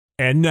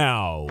And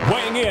now,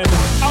 weighing in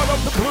out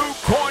of the blue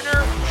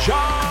corner,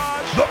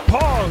 Josh the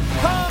Punk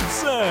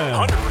Thompson.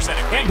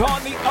 100% agree. And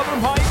on the other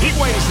mic, he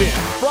weighs in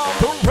from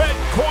the red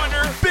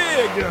corner,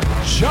 Big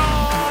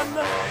John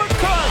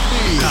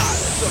McCarthy.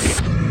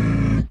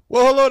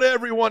 Well, hello to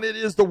everyone. It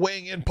is the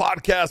Weighing In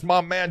Podcast.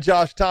 My man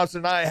Josh Thompson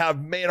and I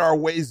have made our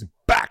ways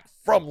back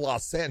from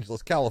Los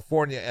Angeles,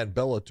 California, and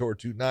Bellator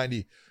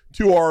 290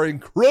 to our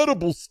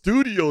incredible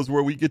studios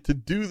where we get to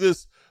do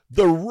this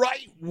the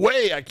right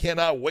way. I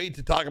cannot wait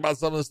to talk about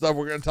some of the stuff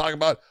we're going to talk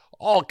about.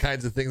 All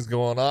kinds of things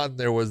going on.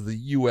 There was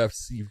the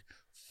UFC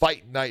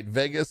Fight Night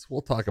Vegas.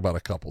 We'll talk about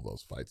a couple of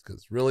those fights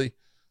because really.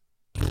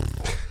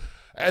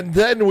 And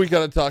then we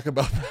got to talk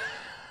about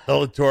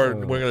Bellator.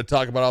 We're going to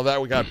talk about all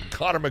that. We got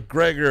Conor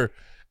McGregor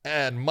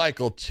and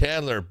Michael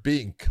Chandler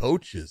being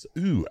coaches.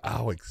 Ooh,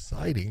 how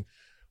exciting.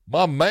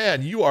 My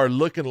man, you are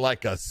looking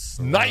like a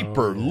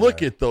sniper.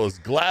 Look at those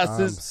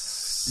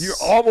glasses. You're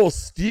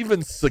almost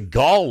Steven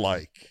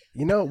Seagal-like.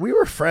 You know, we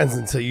were friends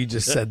until you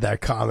just said that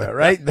comment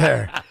right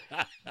there.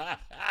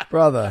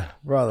 brother.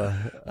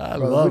 I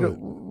love it.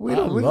 We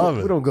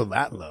don't go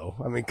that low.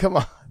 I mean, come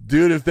on.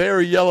 Dude, if they were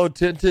yellow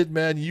tinted,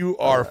 man, you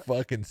are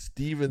fucking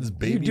Steven's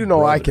baby. You do know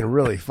brother. I can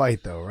really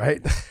fight, though,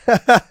 right?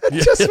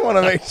 Just want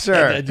to make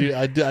sure. I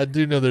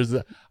do know there's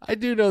a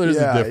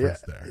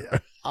difference there. Yeah.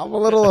 I'm a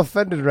little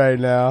offended right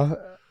now.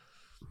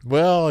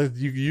 Well,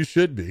 you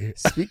should be.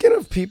 Speaking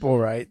of people,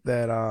 right,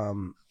 that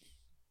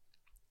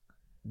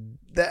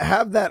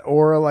have that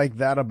aura like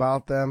that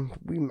about them,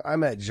 I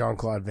met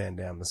Jean-Claude Van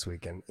Damme this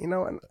weekend, you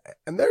know,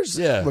 and there's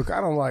look,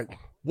 I don't like.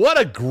 What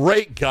a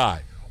great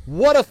guy.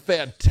 What a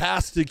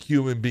fantastic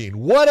human being.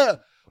 What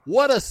a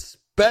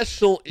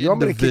special You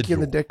want me to individual. kick you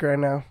in the dick right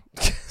now?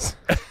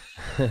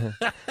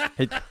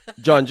 Hey,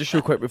 John, just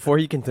real quick, before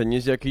he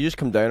continues there, could you just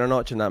come down a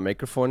notch in that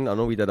microphone? I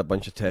know we did a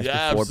bunch of tests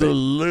before,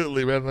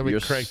 absolutely, man. Let me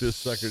crank this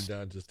sucker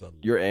down just a little.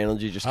 Your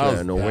energy just came out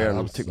of nowhere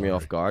and took me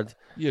off guard.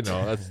 You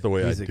know, that's the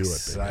way I do it. Baby.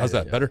 How's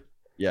that, better?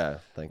 Yeah,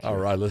 thank you. All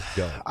right, let's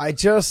go. I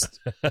just,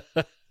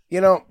 you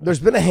know, there's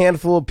been a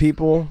handful of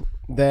people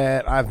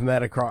that I've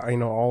met across, you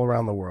know, all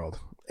around the world.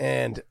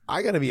 And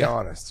I got to be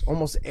honest,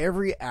 almost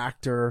every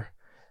actor,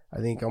 I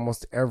think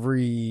almost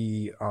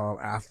every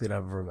athlete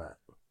I've ever met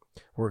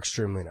were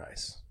extremely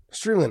nice.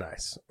 Extremely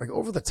nice. Like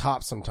over the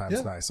top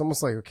sometimes nice.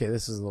 Almost like, okay,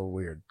 this is a little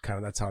weird. Kind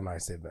of that's how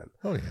nice they've been.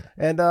 Oh, yeah.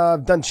 And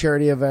I've done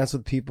charity events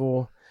with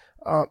people.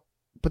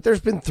 But there's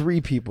been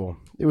 3 people.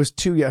 It was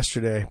 2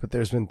 yesterday, but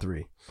there's been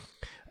 3.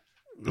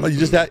 Oh, you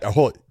just had,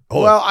 hold it.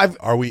 Well,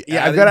 are we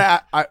yeah,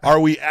 adding, are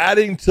we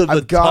adding to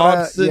the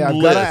Thompson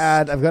list?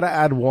 I've got to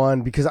add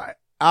one because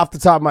off the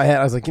top of my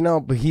head, I was like, you know,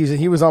 but he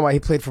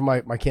played for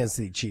my Kansas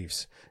City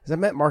Chiefs. Because I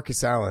met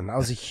Marcus Allen. I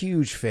was a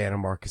huge fan of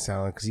Marcus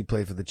Allen because he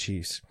played for the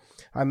Chiefs.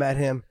 I met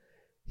him.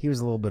 He was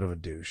a little bit of a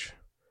douche.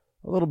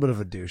 A little bit of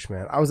a douche,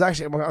 man. I was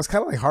kind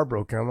of like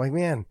heartbroken. I'm like,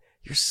 man,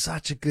 you're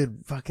such a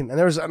good fucking, and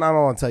I don't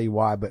want to tell you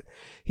why, but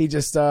he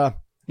just,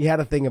 he had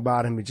a thing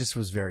about him. He just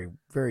was very,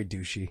 very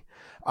douchey.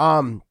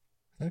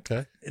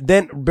 Okay.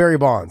 Then Barry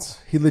Bonds,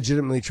 he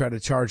legitimately tried to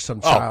charge some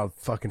child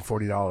fucking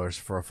 $40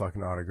 for a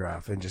fucking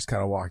autograph and just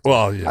kind of walked.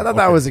 Well, yeah. I thought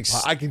that was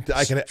I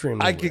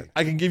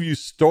can give you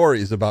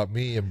stories about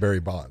me and Barry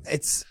Bonds.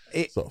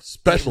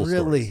 Special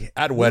stories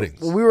at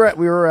weddings. We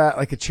were at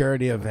like a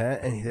charity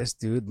event, and this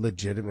dude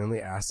legitimately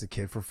asked the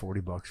kid for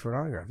 $40 for an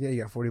autograph. Yeah,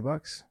 you got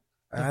 $40.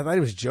 And I thought he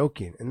was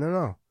joking, and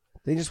no,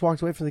 they just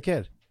walked away from the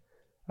kid.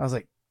 I was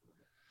like,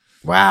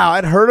 wow,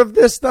 I'd heard of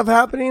this stuff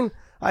happening.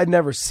 I'd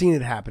never seen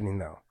it happening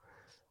though.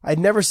 I'd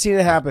never seen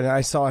it happen, and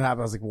I saw it happen.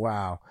 I was like,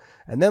 wow.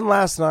 And then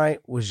last night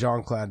was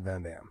Jean-Claude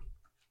Van Damme.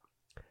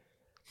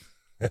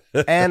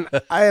 And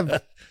I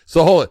have...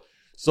 So hold it.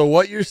 So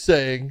what you're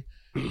saying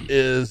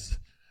is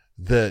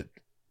that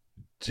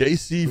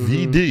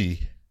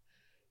JCVD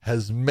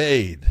has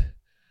made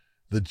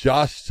the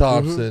Josh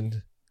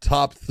Thompson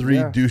top 3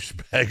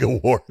 douchebag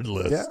award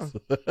list.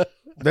 Yeah.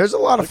 There's a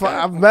lot of fun.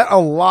 I've met a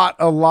lot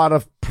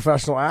of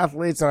professional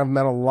athletes, and I've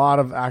met a lot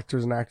of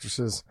actors and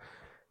actresses.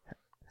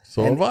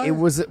 So have I. It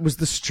was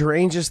the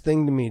strangest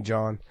thing to me,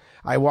 John.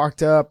 I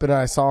walked up and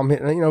I saw him,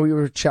 and, you know, we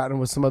were chatting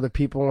with some other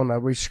people, and I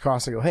reached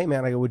across and I go, hey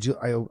man,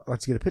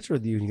 let's get a picture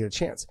with you and you get a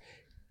chance.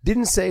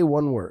 Didn't say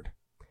one word.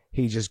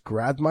 He just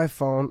grabbed my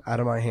phone out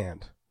of my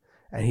hand,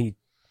 and he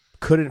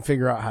couldn't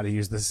figure out how to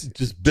use this.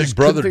 Just big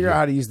brother. Couldn't figure out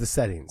how to use the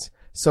settings.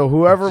 So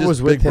whoever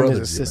was with him, his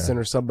assistant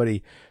or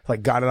somebody,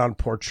 like got it on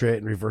portrait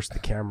and reversed the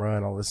camera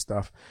and all this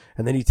stuff.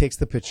 And then he takes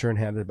the picture and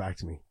handed it back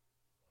to me.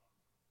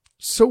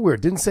 So weird.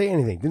 Didn't say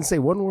anything. Didn't say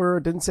one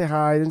word. Didn't say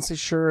hi. Didn't say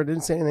sure.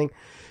 Didn't say anything.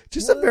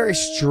 Just a very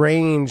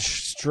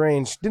strange.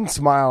 Didn't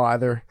smile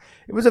either.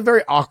 It was a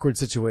very awkward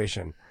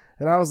situation.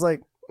 And I was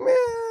like,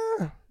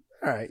 all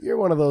right, you're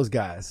one of those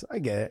guys. I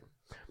get it.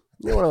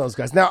 You're one of those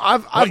guys. Now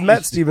I've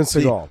met Steven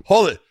Seagal.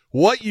 Hold it.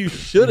 What you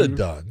should have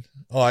done.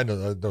 Oh, I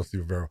know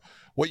Steven very well.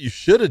 What you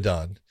should have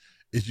done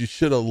is you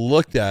should have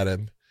looked at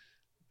him,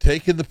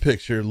 taken the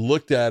picture,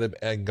 looked at him,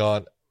 and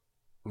gone,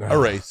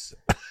 erase.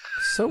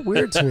 So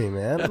weird to me,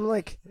 man. I'm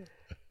like,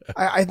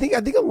 I think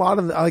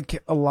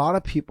a lot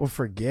of people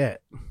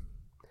forget.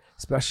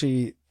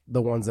 especially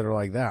the ones that are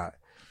like that.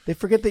 They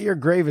forget that your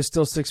grave is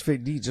still 6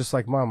 feet deep, just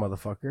like mine,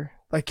 motherfucker.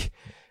 Like,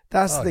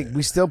 that's the thing. Yeah.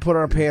 We still put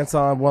our pants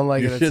on one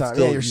leg at a time.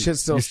 Your shit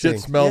still stinks. Shit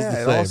smells the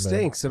same, it all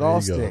stinks. Man. It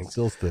all stinks. It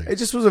still stinks. It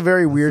just was a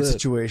very weird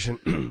situation.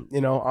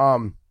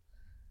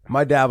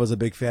 My dad was a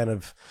big fan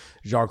of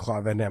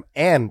Jean-Claude Van Damme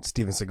and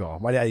Steven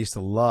Seagal. My dad used to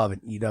love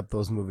and eat up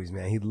those movies,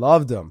 man. He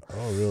loved them.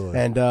 Oh, really?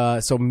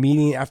 And so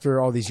meeting,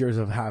 after all these years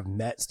of having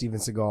met Steven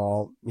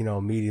Seagal,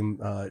 meeting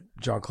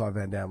Jean-Claude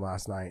Van Damme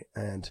last night.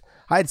 And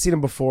I had seen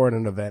him before in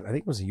an event. I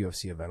think it was a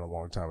UFC event a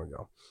long time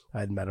ago. I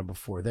had met him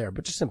before there,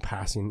 but just in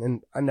passing.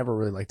 And I never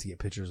really like to get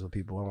pictures with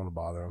people. I don't want to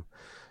bother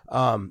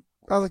them.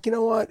 I was like, you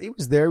know what? He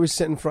was there. He was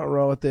sitting front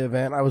row at the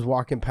event. I was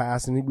walking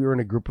past, and we were in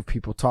a group of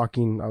people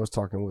talking. I was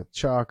talking with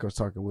Chuck. I was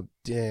talking with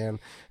Dan,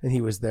 and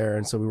he was there.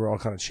 And so we were all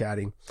kind of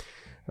chatting.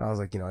 And I was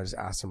like, I just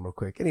asked him real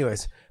quick.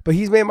 Anyways, but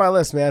he's made my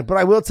list, man. But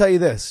I will tell you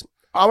this.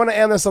 I want to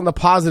end this on the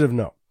positive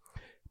note.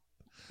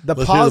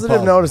 Let's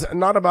positive note is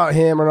not about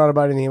him or not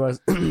about anything. It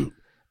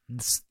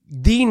was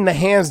Dean,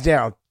 hands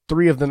down,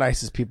 3 of the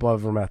nicest people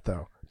I've ever met,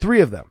 though. 3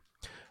 of them.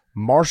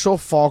 Marshall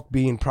Falk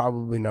being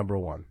probably number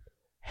 1.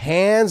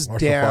 Hands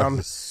Marshall down, Falk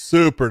is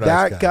super nice.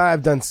 That guy,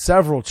 I've done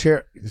several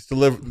used to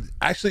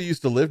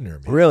live near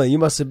me. Really, you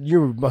must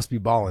be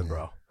balling,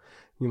 bro.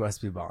 You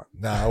must be balling.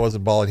 Nah, I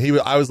wasn't balling.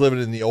 I was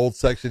living in the old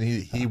section.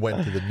 He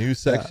went to the new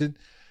section,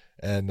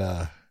 and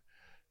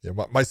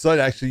my son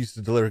actually used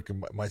to deliver.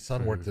 My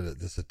son worked at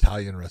this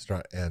Italian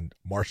restaurant, and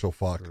Marshall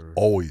Falk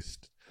always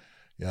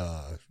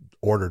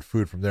ordered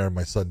food from there, and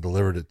my son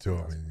delivered it to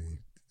him. And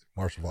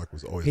Marshall Falk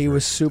was always. He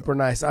was super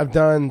nice. I've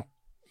done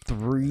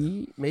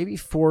 3, maybe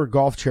 4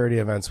 golf charity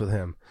events with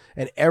him,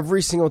 and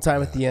every single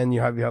time at the end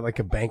you have like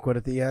a banquet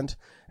at the end,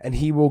 and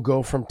he will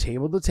go from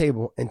table to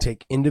table and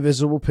take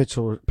individual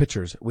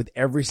pictures with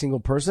every single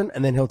person,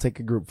 and then he'll take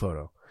a group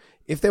photo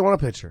if they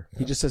want a picture.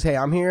 He just says, hey,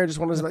 I'm here, just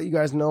want to let you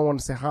guys know, want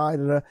to say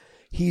hi.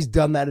 He's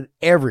done that at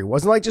every. It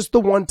wasn't like just the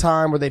one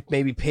time where they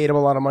maybe paid him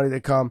a lot of money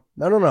to come.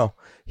 No.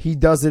 He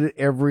does it at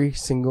every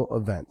single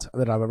event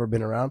that I've ever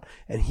been around,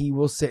 and he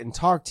will sit and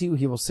talk to you.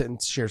 He will sit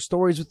and share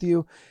stories with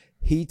you.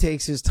 He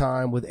takes his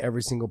time with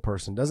every single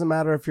person. Doesn't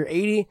matter if you're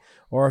 80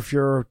 or if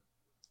you're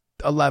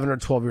 11 or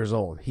 12 years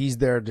old. He's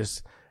there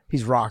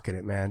he's rocking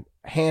it, man.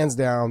 Hands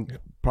down.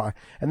 Probably.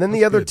 And then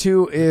the other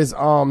 2 is,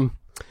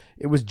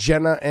 it was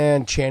Jenna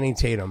and Channing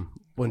Tatum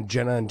when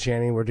Jenna and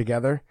Channing were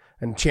together.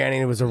 And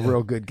Channing was a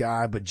real good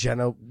guy, but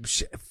Jenna,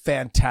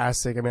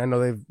 fantastic. I mean, I know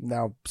they've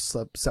now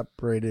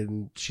separated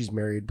and she's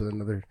married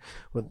with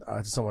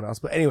someone else.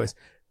 But anyways,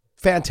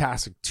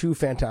 fantastic. 2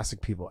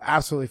 fantastic people.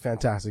 Absolutely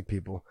fantastic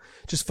people.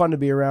 Just fun to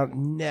be around.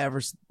 Never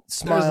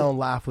smile and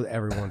laugh with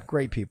everyone.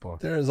 Great people.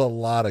 There's a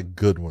lot of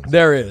good ones.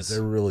 There is.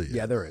 There really is.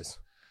 Yeah, there is.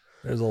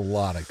 There's a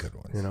lot of good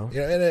ones.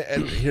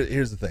 And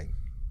here's the thing.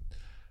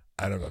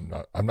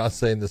 I'm not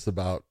saying this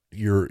about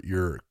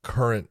your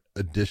current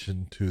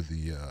addition to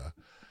the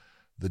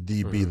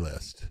DB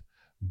list,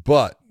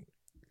 but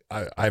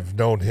I've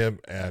known him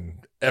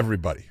and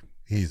everybody.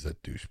 He's a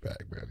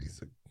douchebag, man.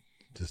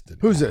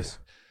 Who's this?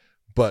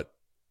 But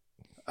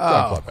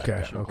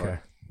okay.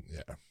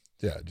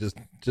 Yeah,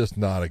 just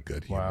not a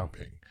good human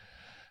being.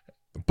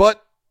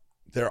 But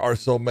there are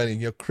so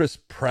many. Chris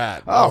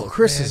Pratt.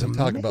 Chris is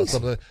amazing. Talk about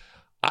something.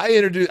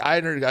 I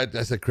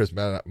said, Chris,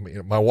 man.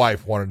 My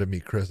wife wanted to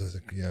meet Chris. I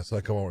said, so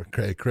I come over.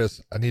 Hey,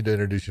 Chris, I need to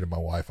introduce you to my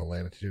wife,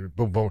 Elena.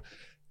 Boom, boom.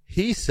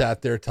 He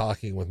sat there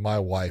talking with my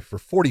wife for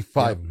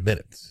 45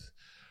 minutes.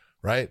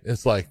 Right?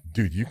 It's like,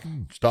 dude, you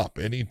can stop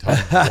anytime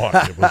you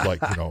want. It was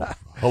like,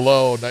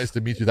 hello, nice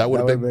to meet you. That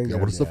would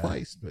have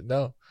sufficed. But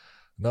no,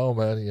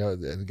 man.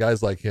 And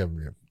guys like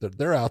him,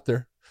 they're out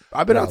there.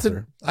 I've been out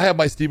there. I have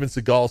my Steven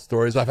Seagal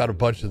stories. I've had a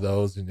bunch of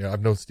those, and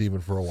I've known Steven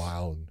for a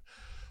while.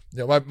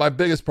 And my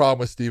biggest problem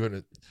with Steven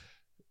is,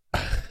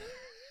 I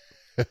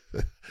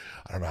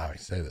don't know how I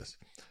say this.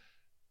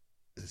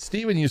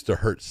 Steven used to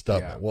hurt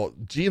stomach. Yeah. Well,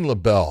 Gene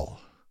LaBelle.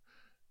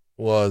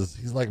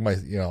 He's like my,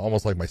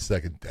 almost like my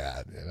second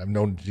dad. And I've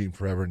known Gene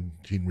forever, and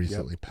Gene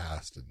recently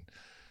passed. And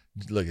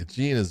look,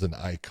 Gene is an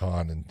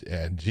icon,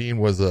 and Gene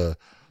was a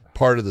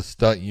part of the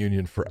stunt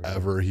union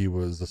forever. He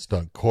was a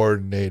stunt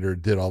coordinator,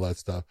 did all that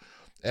stuff.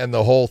 And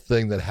the whole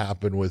thing that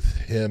happened with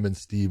him and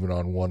Steven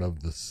on one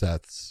of the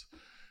sets,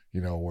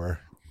 where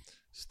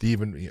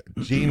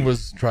Gene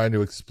was trying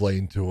to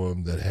explain to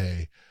him that,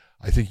 hey,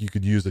 I think you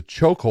could use a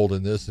chokehold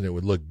in this and it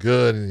would look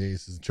good. And he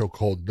says,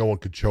 chokehold, no one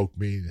could choke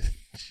me.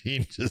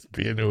 Gene, just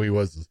being who he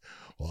was,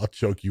 well, I'll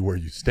choke you where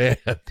you stand.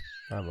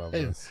 I love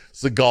this.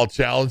 Seagal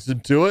challenged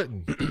him to it,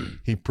 and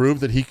he proved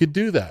that he could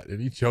do that,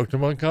 and he choked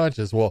him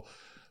unconscious. Well,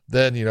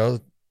 then,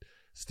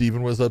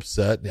 Steven was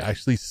upset and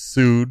actually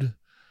sued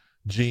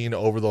Gene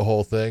over the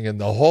whole thing. And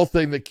the whole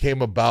thing that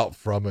came about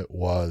from it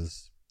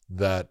was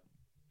that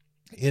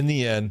in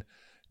the end,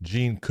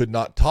 Gene could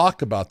not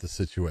talk about the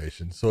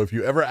situation. So if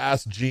you ever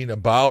asked Gene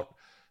about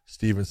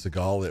Steven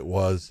Seagal, it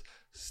was,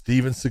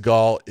 Steven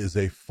Seagal is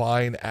a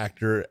fine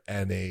actor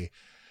and a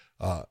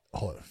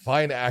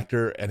fine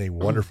actor and a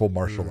wonderful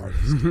martial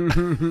artist.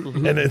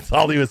 And it's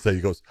all he would say.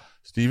 He goes,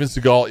 Steven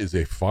Seagal is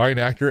a fine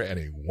actor and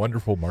a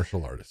wonderful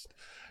martial artist.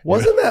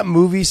 Wasn't that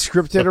movie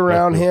scripted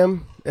around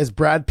him as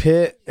Brad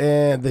Pitt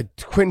and the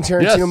Quentin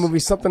Tarantino movie,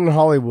 something in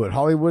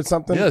Hollywood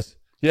something? Yes.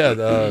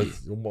 Yeah,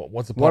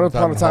 Once Upon a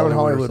Time in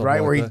Hollywood,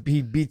 right? Where like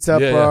he beats up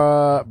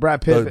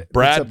Brad Pitt.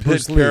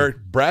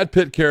 Brad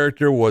Pitt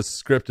character was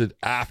scripted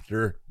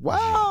after.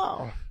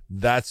 Wow.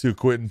 That's who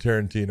Quentin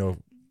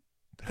Tarantino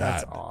had.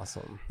 That's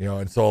awesome.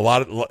 And so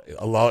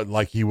a lot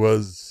like he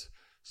was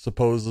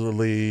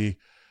supposedly,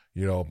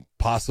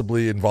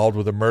 possibly involved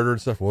with a murder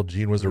and stuff. Well,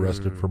 Gene was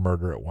arrested for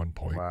murder at one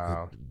point.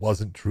 Wow. It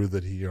wasn't true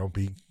that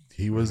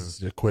he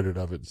was acquitted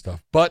of it and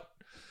stuff. But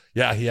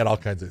yeah, he had all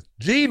kinds of.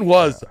 Gene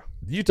was.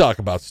 You talk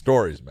about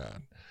stories,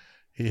 man.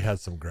 He had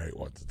some great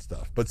ones and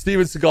stuff. But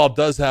Steven Seagal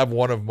does have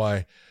one of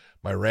my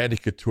Randy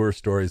Couture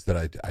stories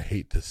that I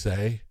hate to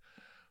say,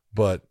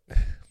 but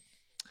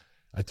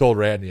I told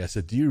Randy, I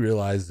said, do you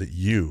realize that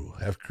you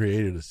have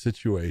created a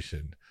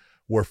situation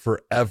where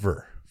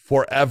forever,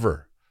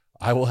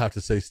 I will have to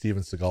say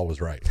Steven Seagal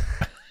was right.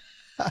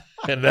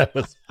 And that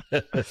was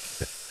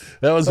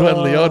when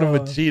Lyoto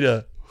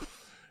Machida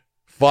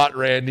fought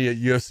Randy at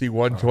UFC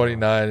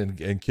 129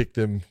 and kicked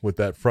him with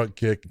that front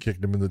kick,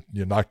 kicked him in the,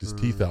 knocked his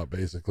teeth out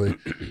basically.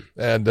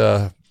 And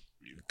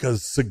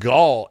because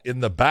Seagal in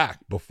the back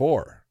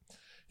before,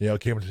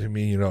 came to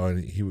me,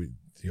 and he would,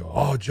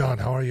 oh, John,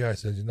 how are you? I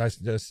said, nice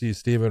to see you,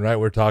 Steven, right?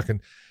 We're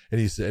talking.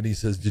 And he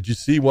says, did you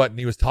see what? And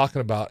he was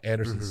talking about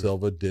Anderson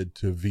Silva did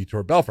to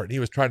Vitor Belfort. And he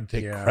was trying to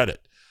take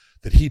credit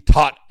that he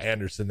taught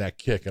Anderson that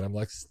kick. And I'm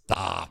like,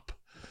 stop.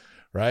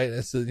 Right.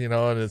 I said,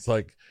 and it's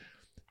like,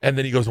 and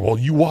then he goes, well,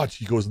 you watch.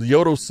 He goes,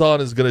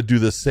 Lyoto-san is going to do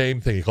the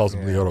same thing. He calls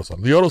him Lyoto-san.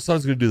 Lyoto-san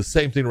is going to do the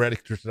same thing to Randy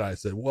Couture tonight. I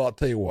said, well, I'll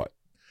tell you what.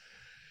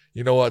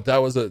 You know what? That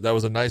was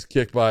a nice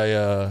kick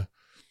by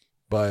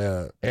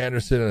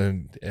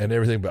Anderson and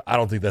everything, but I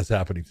don't think that's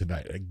happening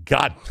tonight.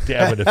 God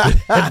damn it.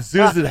 As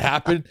soon as it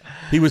happened,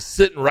 he was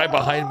sitting right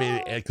behind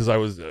me because I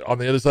was on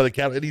the other side of the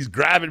counter, and he's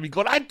grabbing me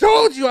going, I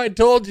told you.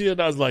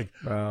 And I was like,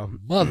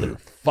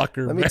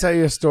 motherfucker. Let me tell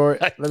you a story.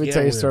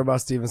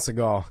 About Steven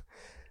Seagal.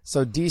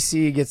 So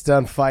DC gets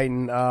done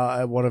fighting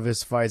at one of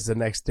his fights. The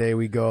next day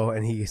we go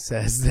and he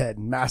says that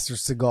Master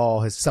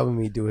Seagal has summoned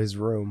me to his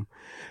room.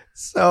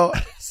 So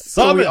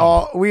we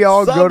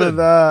all go to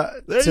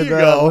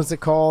the what's it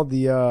called?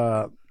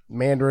 The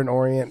Mandarin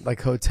Orient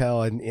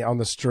hotel and on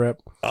the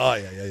Strip. Oh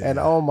yeah. And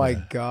oh my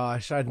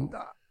gosh,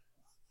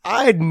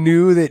 I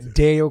knew that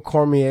Daniel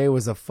Cormier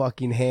was a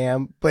fucking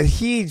ham, but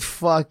he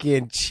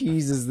fucking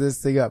cheeses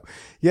this thing up.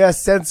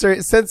 Yes, Sensei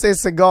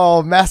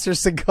Seagal, Master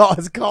Seagal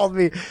has called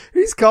me.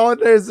 He's calling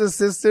his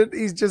assistant.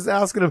 He's just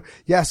asking him,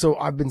 yeah, so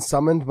I've been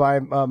summoned by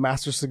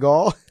Master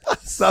Seagal.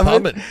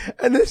 Summoned.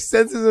 And then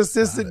sends his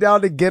assistant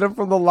down to get him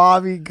from the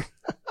lobby.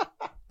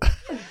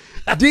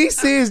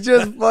 DC is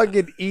just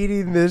fucking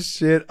eating this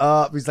shit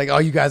up. He's like, oh,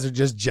 you guys are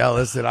just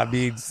jealous that I'm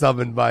being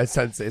summoned by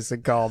Sensei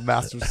Seagal,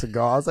 Master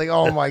Seagal. I was like,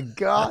 oh my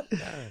God.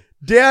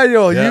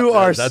 Daniel, you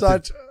are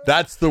such.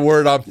 That's the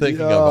word I'm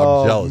thinking of.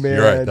 I'm jealous. Man.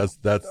 You're right. That's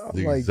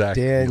the exact.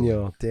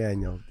 Daniel.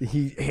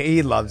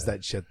 He loves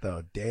that shit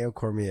though. Daniel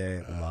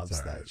Cormier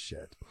loves that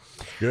shit.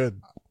 Good.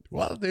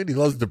 Well, dude, he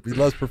loves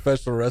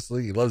professional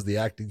wrestling. He loves the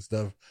acting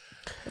stuff.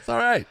 That's all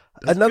right.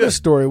 That's Another good.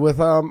 story with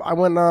I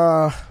went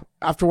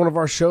after one of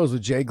our shows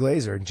with Jay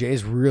Glazer, and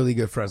Jay's really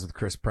good friends with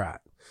Chris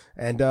Pratt.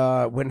 And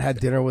went and had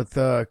dinner with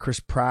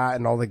Chris Pratt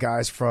and all the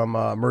guys from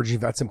Emerging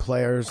Vets and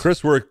Players.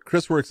 Chris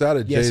works out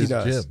at Jay's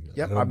gym.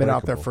 Yep, I've been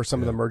out there for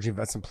some of the Yeah. Emerging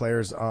Vets and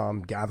Players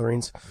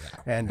gatherings,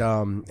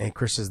 and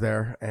Chris is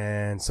there,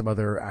 and some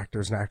other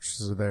actors and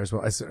actresses are there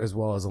as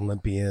well as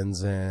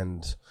Olympians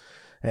and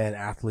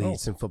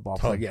athletes and football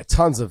players. Yeah,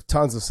 tons of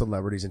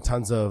celebrities and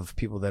tons of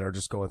people that are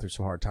just going through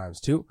some hard times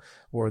too.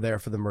 Were there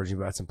for the Emerging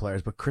Vets and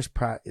Players, but Chris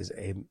Pratt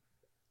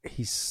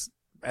he's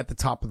at the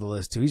top of the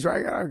list too. He's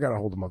right. I gotta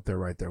hold him up there,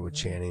 right there with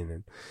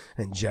Channing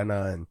and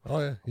Jenna and. Oh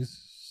yeah, he's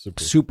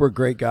super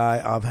great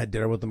guy. I've had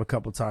dinner with him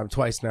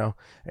twice now,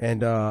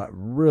 and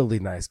really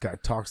nice guy.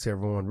 Talks to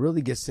everyone.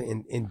 Really gets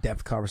in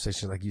depth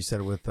conversations, like you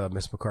said with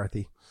Miss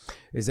McCarthy.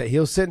 Is that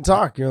he'll sit and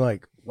talk. You're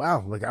like,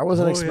 wow, like I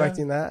wasn't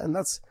expecting that, and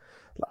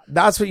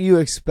that's what you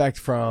expect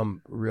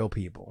from real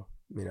people,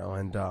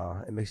 and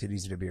it makes it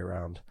easy to be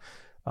around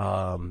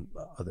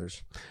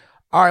others.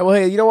 All right, well,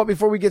 hey, you know what?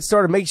 Before we get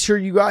started, make sure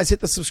you guys hit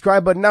the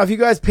subscribe button. Now, if you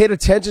guys paid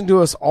attention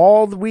to us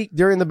all the week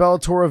during the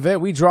Bellator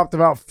event, we dropped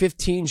about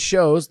 15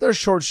 shows. They're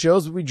short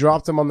shows, but we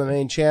dropped them on the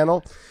main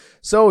channel.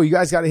 So you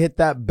guys got to hit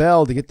that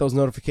bell to get those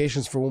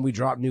notifications for when we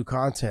drop new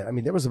content. I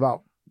mean, there was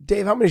about,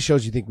 Dave, how many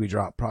shows do you think we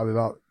dropped? Probably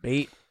about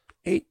eight.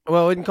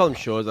 Well, I wouldn't call them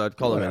shows. I'd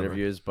call them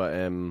interviews. But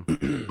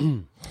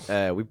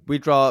we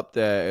dropped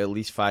at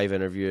least 5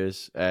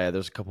 interviews.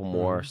 There's a couple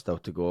more still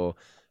to go.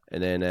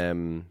 And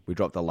then we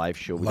dropped a live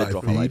show. We Live did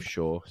drop feed. a live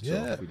show. So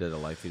Yeah. we did a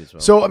live feed as well.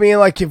 So, I mean,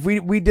 like, if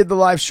we did the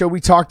live show, we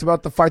talked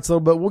about the fights a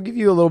little bit. We'll give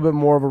you a little bit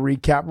more of a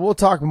recap. We'll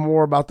talk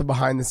more about the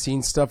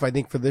behind-the-scenes stuff, I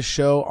think, for this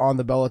show on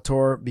the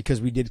Bellator,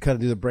 because we did kind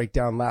of do the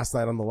breakdown last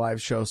night on the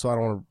live show, so I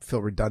don't want to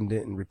feel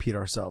redundant and repeat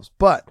ourselves.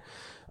 But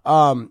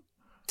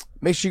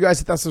make sure you guys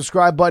hit that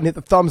subscribe button, hit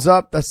the thumbs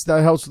up. That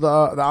helps with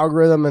the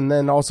algorithm, and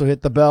then also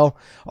hit the bell.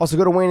 Also,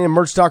 go to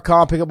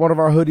WayneInMerch.com, pick up one of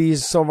our hoodies,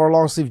 some of our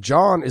long sleeve.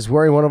 John is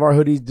wearing one of our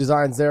hoodie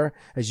designs there,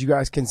 as you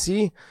guys can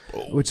see,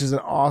 which is an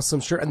awesome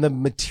shirt. And the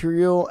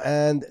material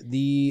and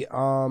the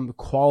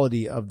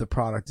quality of the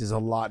product is a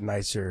lot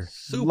nicer.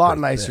 Super a lot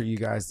nicer, thick. you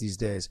guys, these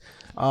days.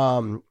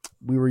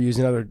 We were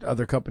using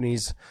other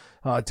companies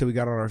till we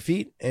got on our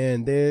feet,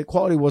 and the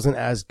quality wasn't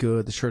as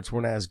good. The shirts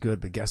weren't as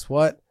good, but guess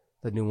what?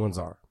 The new ones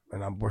are.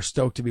 And we're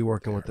stoked to be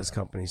working with this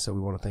company. So we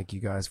want to thank you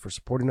guys for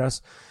supporting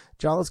us.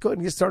 John, let's go ahead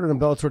and get started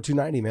on Bellator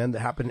 290, man. That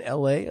happened in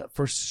LA,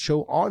 first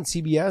show on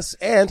CBS.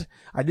 And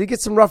I did get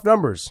some rough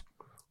numbers.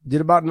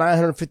 Did about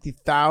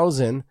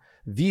 950,000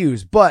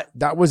 views, but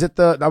that was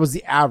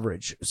the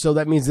average. So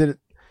that means that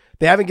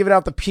they haven't given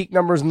out the peak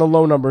numbers and the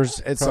low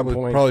numbers at some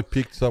point. Probably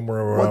peaked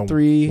somewhere around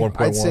 1.3.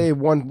 1.1. I'd say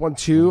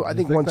 1.2. I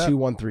think think 1.2, that?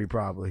 1.3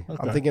 probably. Okay.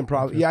 I'm thinking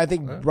probably. Okay. Yeah, I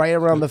think right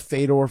around the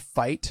Fedor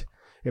fight,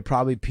 it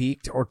probably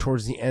peaked, or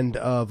towards the end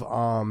of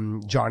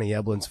Johnny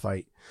Eblin's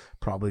fight,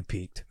 probably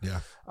peaked. Yeah.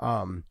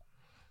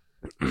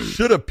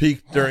 Should have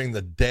peaked during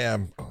the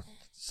damn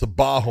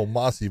Sabaho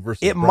Masi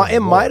versus. It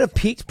Brendan might Wolf. have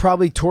peaked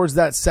probably towards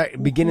that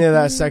beginning of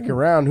that second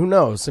round. Who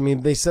knows? I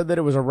mean, they said that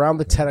it was around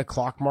the 10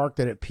 o'clock mark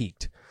that it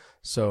peaked.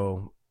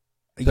 So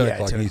 10 yeah,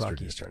 o'clock 10 o'clock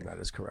Eastern. Eastern. That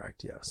is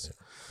correct. Yes.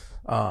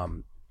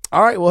 All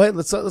right. Well, hey,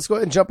 let's go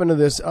ahead and jump into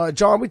this.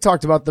 John, we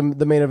talked about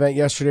the main event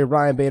yesterday,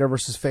 Ryan Bader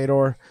versus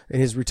Fedor in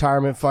his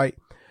retirement fight.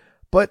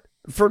 But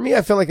for me,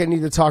 I feel like I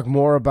need to talk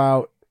more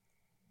about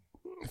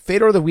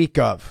Fedor the week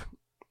of.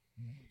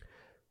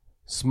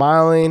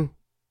 Smiling,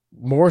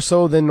 more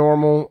so than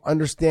normal.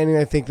 Understanding,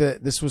 I think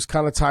that this was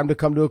kind of time to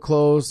come to a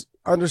close.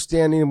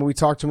 Understanding when we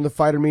talked to him in the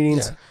fighter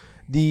meetings,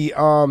 the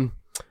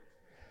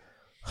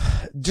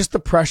just the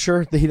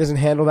pressure that he doesn't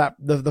handle, that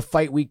the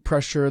fight week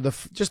pressure,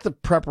 just the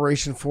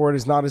preparation for it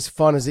is not as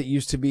fun as it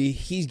used to be.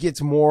 He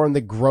gets more in the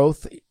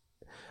growth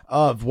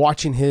of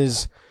watching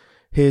his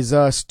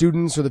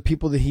students or the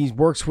people that he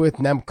works with,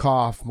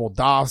 Nemkov,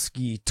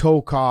 Moldavsky,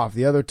 Tokov,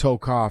 the other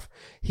Tokov.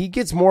 He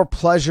gets more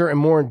pleasure and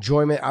more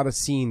enjoyment out of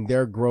seeing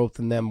their growth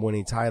and them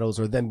winning titles,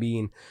 or them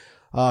being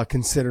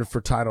considered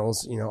for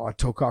titles. You know,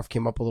 Tokov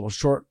came up a little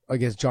short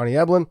against Johnny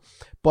Eblin,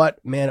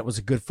 but man, it was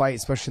a good fight,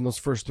 especially in those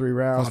first 3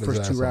 rounds,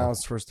 first 3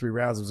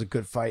 rounds. It was a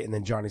good fight, and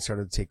then Johnny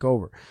started to take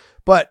over.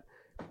 But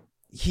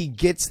he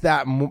gets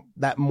that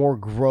more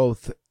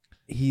growth.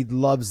 He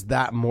loves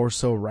that more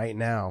so right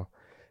now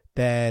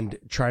than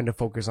trying to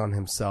focus on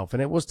himself.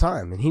 And it was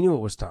time, and he knew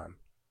it was time.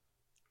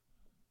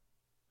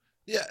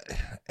 Yeah,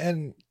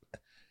 and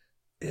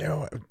you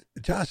know,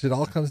 Josh, it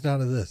all comes down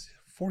to this: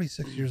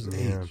 46 years of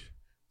age.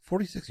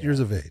 46 years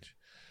of age.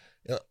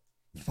 You know,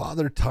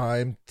 Father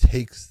Time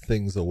takes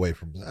things away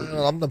from him.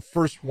 I'm the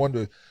first one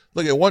to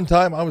look. At one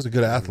time, I was a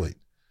good athlete.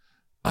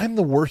 I'm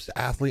the worst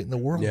athlete in the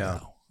world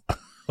now.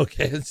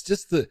 Okay, it's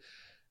just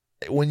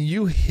when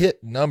you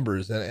hit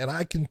numbers, and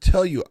I can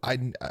tell you,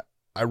 I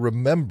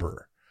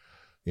remember,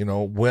 you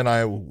know, when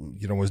I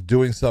was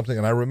doing something,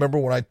 and I remember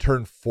when I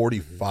turned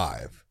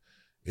 45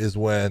 is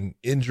when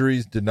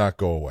injuries did not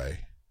go away.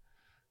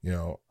 You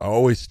know, I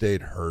always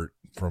stayed hurt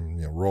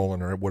from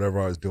rolling or whatever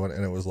I was doing,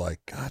 and it was like,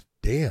 God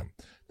damn.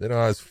 Then when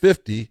I was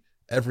 50,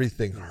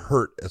 everything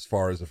hurt as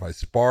far as if I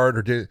sparred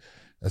or did.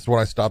 That's when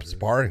I stopped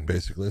sparring,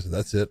 basically. So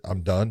that's it.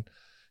 I'm done.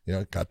 You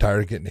know, got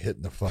tired of getting hit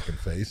in the fucking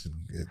face,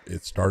 and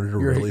it started to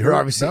really hurt. You're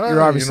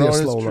obviously a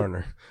slow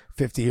learner.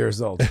 50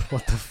 years old.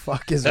 What the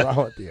fuck is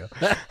wrong with you?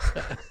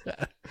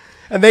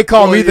 And they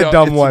call me the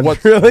dumb one.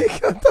 Really?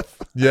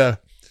 Yeah.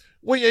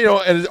 Well, you know,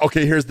 and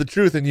okay, here's the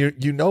truth, and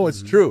you know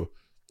it's true,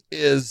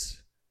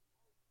 is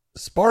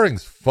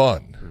sparring's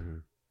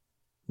fun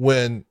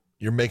when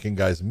you're making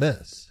guys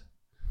miss.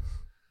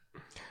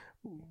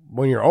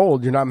 When you're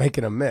old, you're not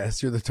making a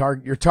miss. You're the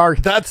target. Your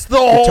target. That's the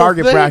whole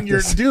target thing.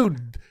 practice.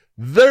 Dude,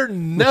 they're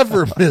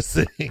never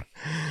missing.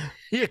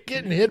 You're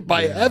getting hit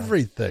by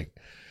everything.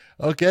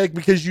 Okay?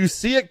 Because you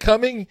see it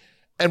coming,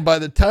 and by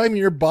the time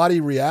your body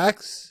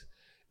reacts,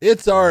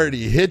 it's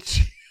already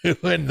hit you,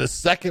 and the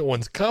second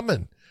one's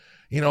coming.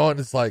 You know, and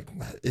it's like,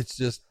 it's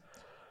just,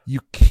 you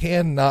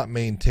cannot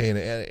maintain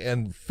it.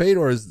 And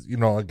Fedor is, you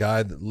know, a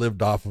guy that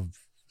lived off of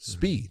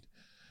speed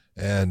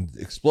and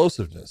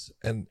explosiveness,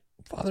 and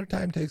Father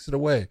Time takes it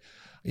away.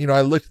 You know,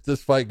 I looked at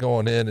this fight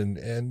going in,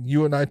 and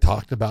you and I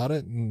talked about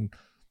it, and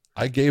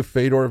I gave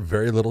Fedor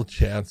very little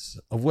chance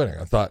of winning.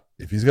 I thought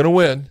if he's going to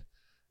win,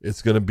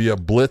 it's going to be a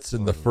blitz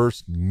in the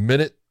first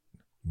minute,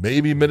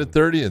 maybe minute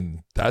 30, and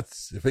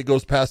that's, if it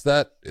goes past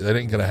that, that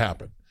ain't going to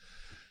happen.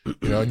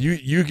 You know, and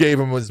you gave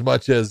him as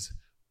much as,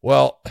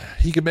 well,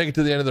 he can make it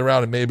to the end of the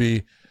round, and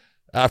maybe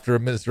after a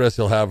minute's rest,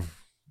 he'll have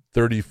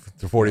 30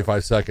 to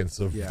 45 seconds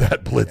of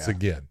that blitz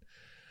again.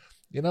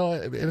 You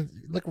know,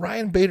 like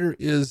Ryan Bader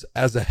is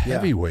as a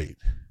heavyweight.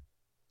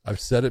 I've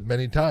said it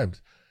many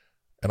times,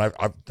 and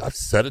I've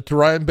said it to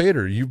Ryan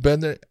Bader. You've been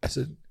there. I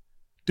said,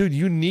 dude,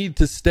 you need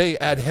to stay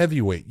at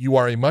heavyweight. You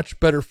are a much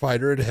better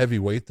fighter at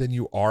heavyweight than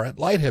you are at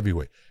light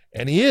heavyweight,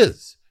 and he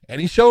is,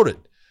 and he showed it.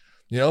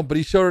 You know, but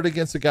he showed it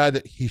against a guy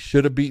that he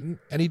should have beaten,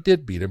 and he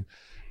did beat him.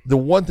 The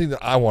one thing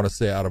that I want to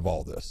say out of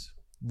all this,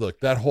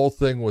 look, that whole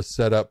thing was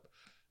set up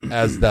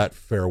as that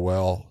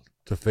farewell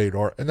to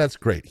Fedor, and that's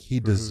great. He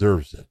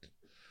deserves it.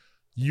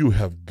 You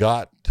have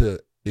got to,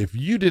 if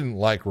you didn't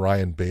like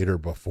Ryan Bader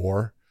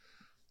before,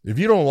 if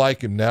you don't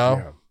like him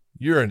now,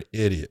 you're an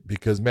idiot.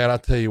 Because, man, I'll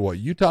tell you what,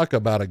 you talk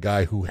about a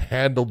guy who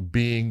handled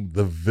being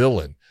the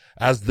villain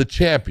as the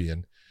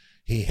champion.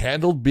 He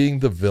handled being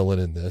the villain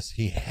in this.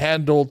 He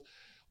handled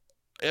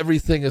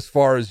everything as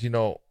far as, you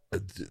know,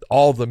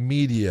 all the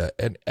media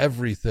and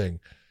everything.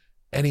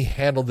 And he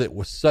handled it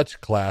with such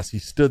class. He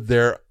stood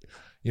there,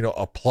 you know,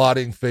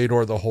 applauding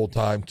Fedor the whole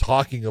time,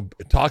 talking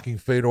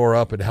Fedor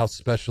up and how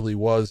special he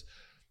was.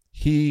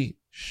 He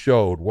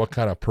showed what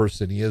kind of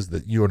person he is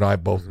that you and I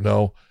both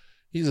know.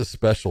 He's a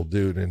special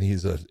dude, and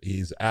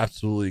he's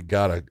absolutely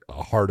got a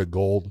heart of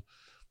gold.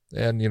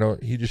 And, you know,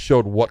 he just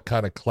showed what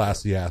kind of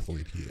classy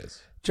athlete he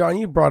is. John,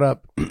 you brought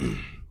up,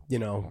 you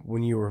know,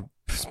 when you were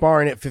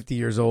sparring at 50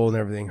 years old and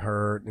everything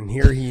hurt, and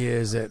here he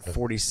is at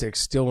 46,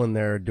 still in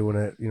there doing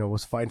it. You know,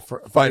 was fighting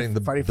for the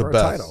a best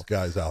title,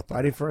 guys out there,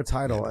 fighting for a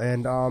title,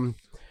 and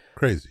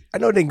crazy. I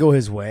know it didn't go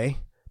his way,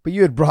 but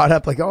you had brought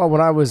up like, oh, when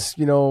I was,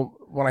 you know,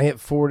 when I hit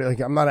 40, like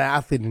I'm not an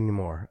athlete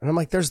anymore, and I'm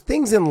like, there's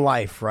things in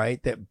life,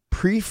 right, that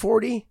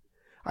pre-40,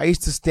 I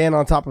used to stand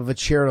on top of a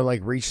chair to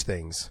like reach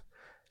things,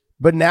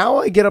 but now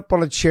I get up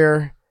on a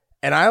chair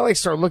and I like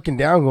start looking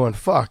down, going,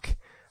 fuck,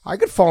 I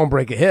could fall and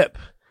break a hip,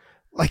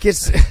 like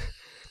it's.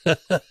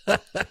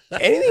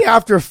 Anything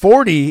after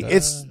 40,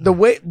 it's the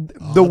way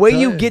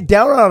you get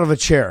down out of a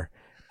chair.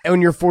 And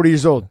when you're 40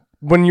 years old,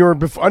 when you're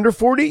under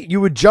 40,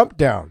 you would jump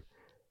down.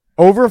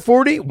 Over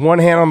 40, one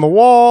hand on the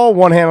wall,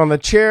 one hand on the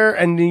chair,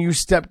 and then you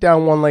step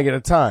down one leg at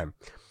a time.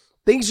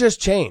 Things just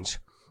change.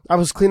 I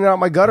was cleaning out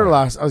my gutters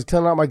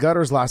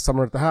last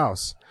summer at the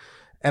house,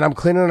 and I'm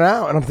cleaning it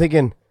out, and I'm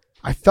thinking,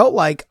 I felt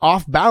like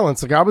off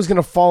balance, like I was going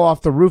to fall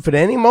off the roof at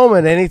any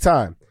moment, any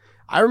time.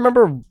 I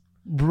remember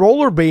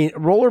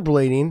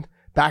rollerblading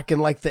back in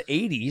like the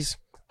 80s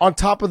on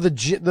top of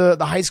the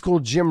high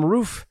school gym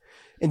roof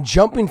and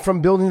jumping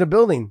from building to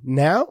building.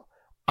 Now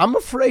I'm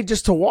afraid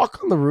just to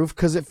walk on the roof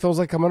because it feels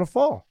like I'm going to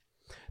fall.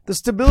 The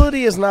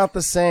stability is not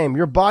the same.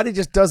 Your body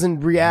just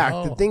doesn't react.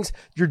 No. The things,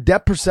 your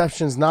depth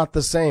perception is not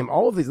the same.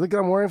 All of these, look at,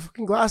 I'm wearing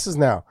fucking glasses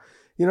now.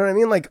 You know what I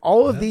mean? Like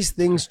all of these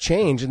things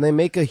change and they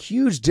make a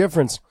huge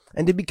difference.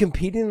 And to be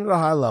competing at a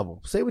high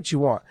level, say what you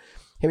want.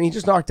 I mean, he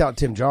just knocked out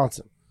Tim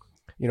Johnson.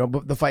 You know,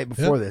 but the fight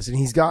before this, and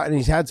he's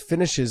had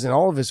finishes in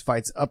all of his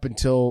fights up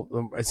until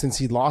since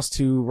he lost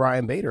to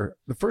Ryan Bader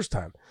the first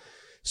time.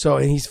 So,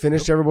 and he's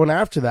finished everyone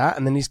after that,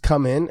 and then he's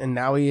come in, and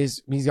now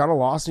he's got a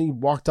loss, and he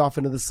walked off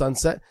into the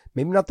sunset.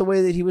 Maybe not the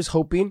way that he was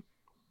hoping,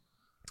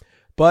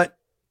 but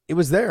it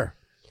was there.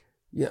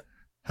 Yeah.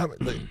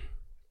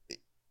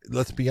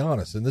 Let's be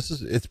honest, and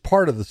it's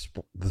part of the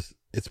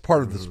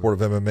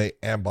sport of MMA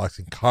and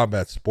boxing,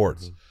 combat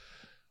sports.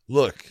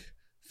 Look,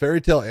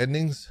 fairy tale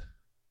endings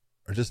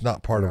are just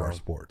not part of our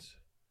sports.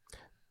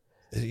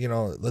 You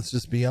know, let's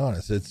just be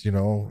honest. It's, you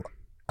know,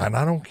 and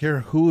I don't care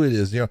who it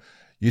is. You know,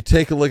 you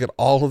take a look at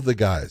all of the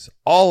guys,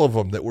 all of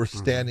them that were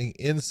standing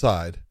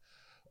inside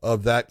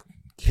of that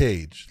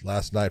cage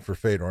last night for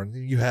Fedor, and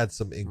you had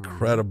some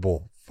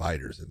incredible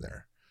fighters in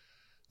there.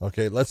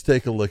 Okay, let's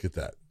take a look at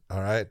that.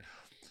 All right.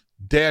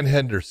 Dan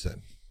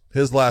Henderson,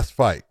 his last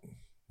fight,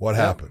 what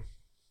happened?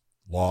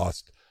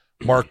 Lost.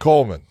 Mark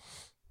Coleman,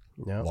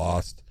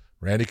 lost.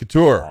 Randy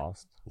Couture,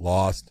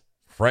 lost.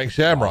 Frank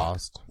Shamrock,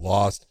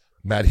 lost.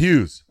 Matt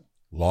Hughes,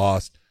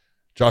 lost.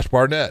 Josh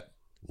Barnett,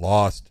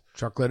 lost.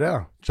 Chuck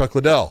Liddell,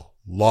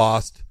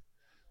 lost.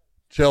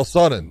 Chael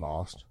Sonnen,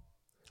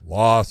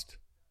 lost.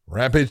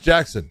 Rampage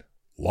Jackson,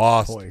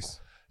 lost.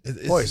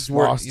 It's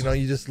where, lost. you know,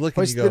 you just look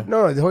and Hoist, you go,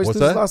 no, Hoist what's his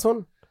that? last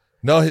one?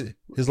 No,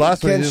 his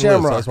last one he Ken didn't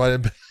Shamrock. lose, so that's why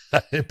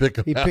I didn't pick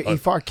him out. He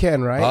fought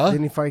Ken, right? Huh?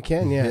 Didn't he fight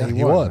Ken? Yeah,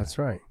 he won. won. That's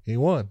right. He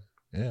won.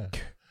 Yeah.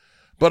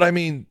 But I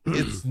mean,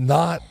 it's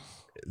not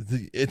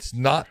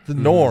the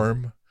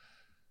norm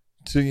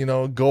to, you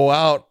know, go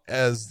out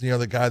as, you know,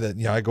 the guy that,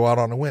 you know, I go out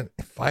on a win.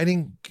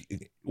 Fighting,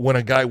 when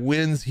a guy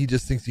wins, he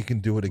just thinks he can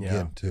do it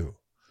again too.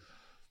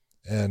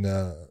 And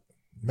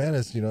man,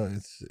 it's, you know,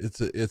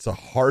 it's a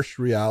harsh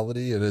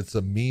reality, and it's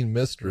a mean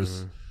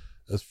mistress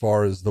as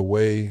far as the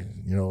way,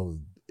 you know,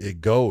 it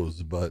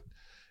goes, but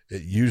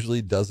it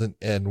usually doesn't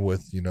end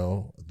with, you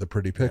know, the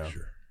pretty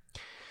picture.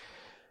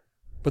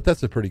 But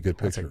that's a pretty good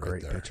picture. That's a great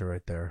right there. picture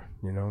right there.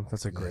 You know,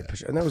 that's a great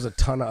picture. And there was a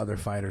ton of other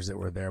fighters that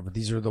were there, but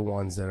these are the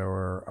ones that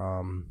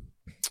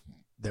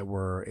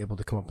were able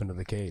to come up into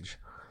the cage.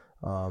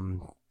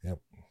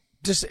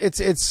 Just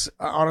it's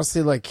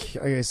honestly, like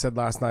I said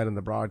last night in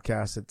the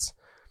broadcast,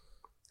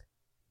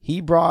 he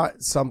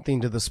brought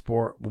something to the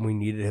sport when we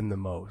needed him the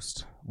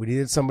most. We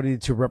needed somebody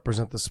to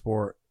represent the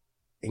sport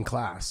in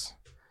class,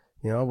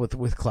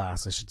 with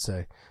class, I should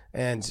say.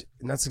 And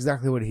that's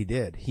exactly what he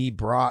did. He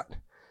brought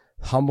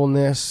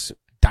humbleness,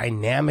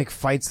 dynamic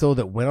fights, though,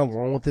 that went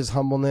along with his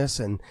humbleness,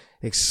 and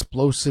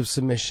explosive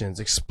submissions,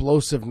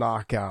 explosive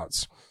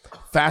knockouts,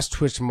 fast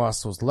twitch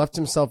muscles, left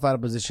himself out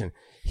of position.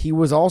 He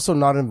was also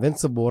not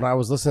invincible, and I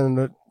was listening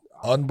to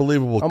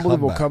unbelievable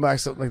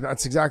comebacks. Like,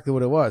 that's exactly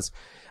what it was.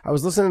 I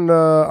was listening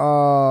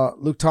to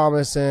Luke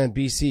Thomas and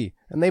BC,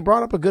 and they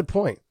brought up a good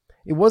point.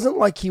 It wasn't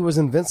like he was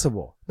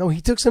invincible. No,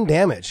 he took some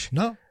damage.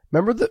 No.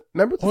 Remember the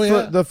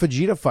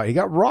Fujita fight? He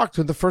got rocked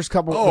with the first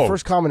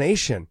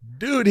combination.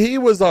 Dude, he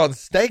was on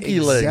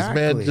stanky legs,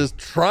 man, just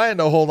trying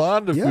to hold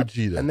on to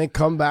Fujita. And they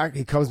come back.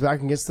 He comes back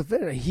and gets the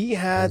finish. He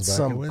had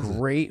some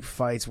great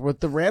fights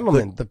with the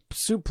Randleman, the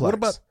suplex. What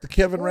about the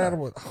Kevin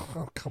Randleman?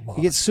 Oh, come on.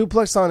 He gets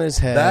suplexed on his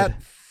head.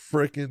 That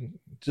freaking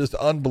just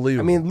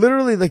unbelievable. I mean,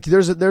 literally, like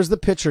there's the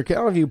picture. I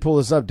don't know if you pull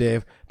this up,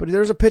 Dave, but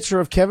there's a picture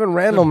of Kevin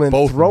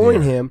Randleman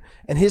throwing him,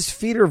 and his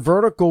feet are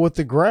vertical with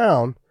the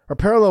ground, or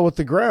parallel with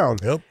the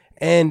ground. Yep.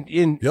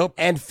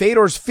 And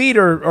Fedor's feet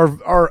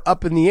are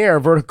up in the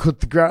air, vertical with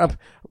the ground,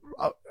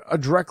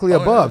 directly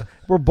above. Yeah.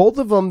 Where both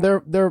of them,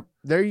 they're Look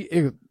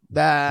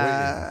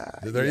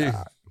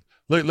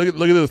at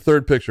the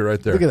third picture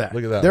right there.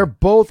 Look at that. They're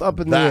both up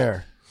in the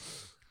air.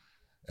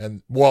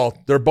 And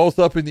they're both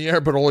up in the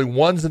air, but only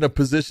one's in a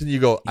position you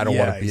go, I don't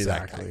want to be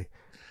that guy.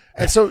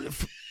 And so,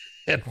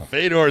 and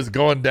Fedor is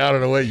going down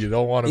in a way you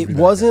don't want to be. It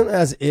wasn't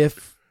as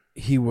if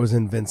he was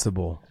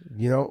invincible.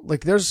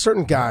 Like there's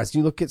certain guys,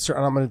 you look at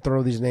certain, I'm going to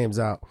throw these names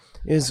out,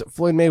 is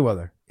Floyd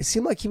Mayweather. It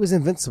seemed like he was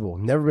invincible,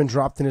 never been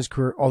dropped in his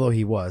career, although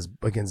he was.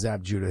 Against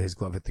Zab Judah, his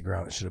glove hit the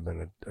ground. It should have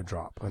been a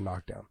drop, a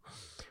knockdown.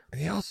 And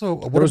he also,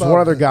 there was one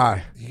other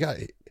guy.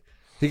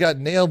 He got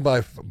nailed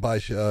by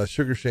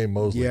Sugar Shane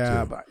Mosley.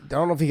 Yeah, too. But I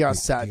don't know if he got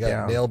sat down. He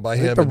got nailed by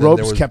him. The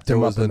ropes kept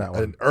him up in that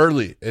one.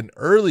 An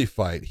early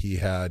fight he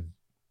had.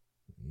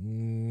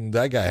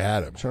 That guy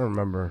had him. I'm trying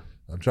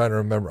to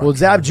remember. Well,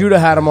 Zab Judah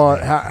had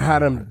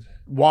him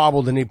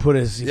wobbled, and he put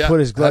his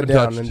glove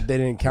down, and they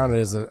didn't count it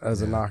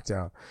as a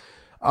knockdown.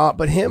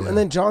 But him and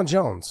then John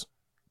Jones.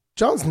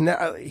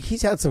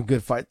 He's had some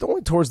good fights.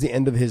 Only towards the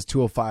end of his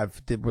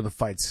 205 were the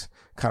fights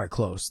kind of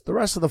close. The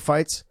rest of the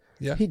fights,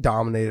 he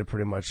dominated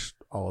pretty much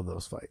all of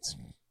those fights.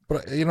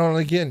 But and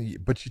again,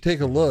 but you take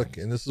a look,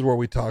 and this is where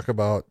we talk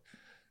about,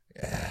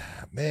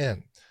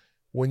 man,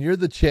 when you're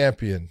the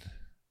champion,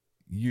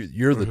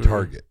 you're the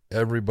target.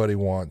 Everybody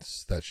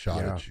wants that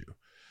shot at you,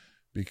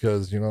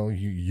 because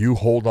you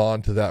hold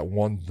on to that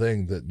one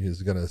thing that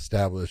is going to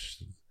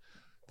establish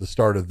the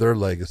start of their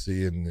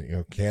legacy,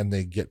 and can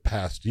they get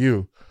past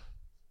you?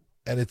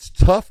 And it's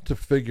tough to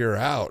figure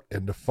out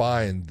and to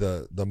find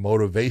the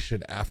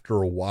motivation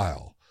after a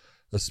while,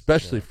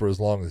 especially for as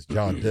long as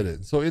John did it.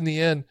 And so in the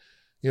end,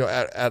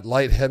 at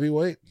light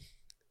heavyweight,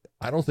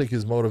 I don't think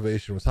his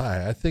motivation was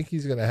high. I think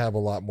he's going to have a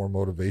lot more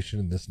motivation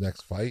in this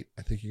next fight.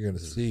 I think you're going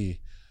to see,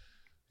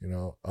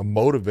 a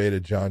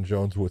motivated John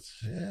Jones,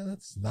 which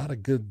that's not a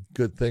good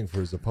thing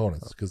for his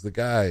opponents, because the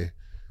guy,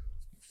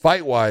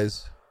 fight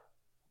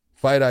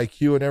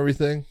IQ and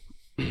everything,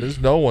 there's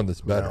no one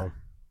that's better.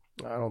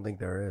 No, I don't think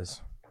there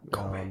is.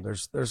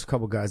 There's a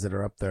couple guys that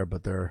are up there,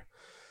 but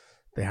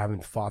they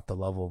haven't fought the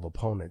level of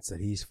opponents that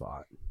he's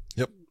fought.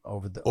 Yep.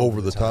 Over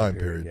the time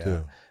period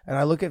too. And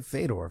I look at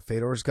Fedor.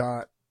 Fedor's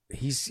got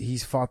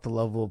he's fought the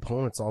level of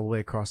opponents all the way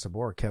across the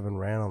board. Kevin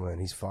Randleman,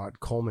 he's fought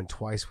Coleman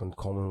twice when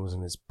Coleman was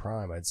in his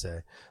prime, I'd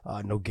say.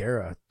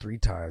 Nogueira 3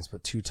 times,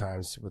 but 2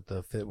 times with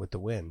the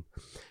win.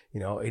 He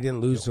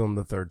didn't lose to him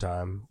the third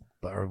time,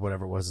 or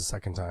whatever it was, the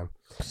second time.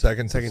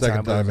 Second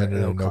time ended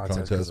in no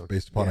contest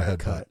based upon a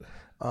headbutt.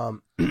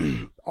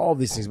 All of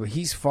these things, but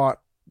he's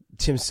fought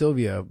Tim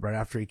Sylvia right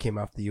after he came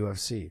off the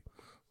UFC.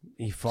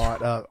 He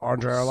fought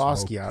Andrei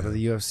Arlovsky out of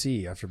the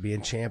UFC after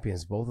being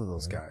champions, both of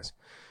those guys.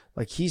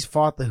 Like, he's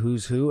fought the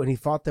who's who, and he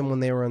fought them when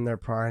they were in their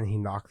prime, and he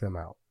knocked them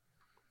out.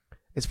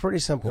 It's pretty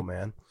simple,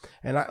 man.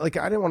 And I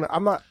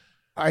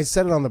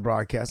said it on the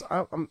broadcast.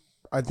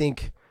 I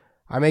think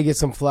I may get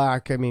some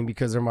flack,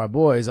 because they're my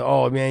boys.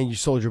 Oh, man, you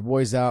sold your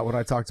boys out when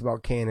I talked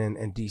about Kane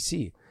and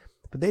DC.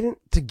 But they didn't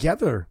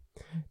together.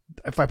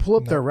 If I pull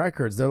up their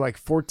records, they're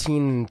like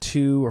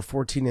 14-2 or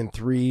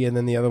 14-3, and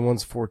then the other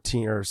one's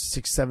 14 or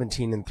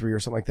 17-3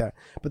 or something like that.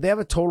 But they have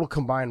a total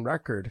combined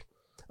record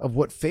of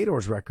what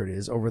Fedor's record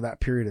is over that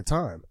period of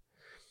time.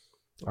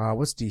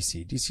 What's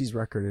DC? DC's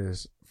record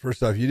is...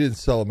 First off, you didn't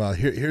sell them out.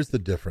 Here's the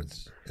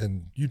difference,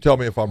 and you tell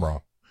me if I'm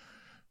wrong.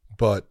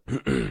 But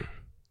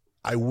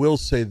I will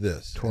say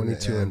this: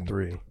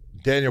 22-3.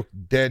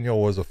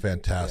 Daniel was a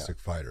fantastic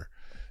fighter.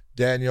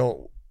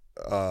 Daniel,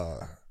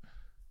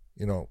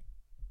 you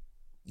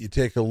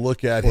take a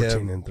look at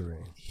 14-3.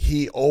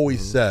 He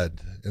always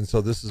said, and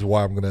so this is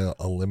why I'm going to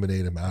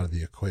eliminate him out of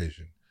the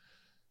equation.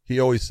 He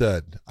always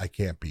said, "I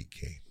can't beat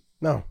Kane."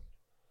 No.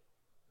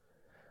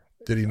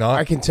 Did he not?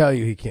 I can tell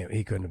you he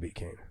couldn't have beat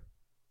Kane.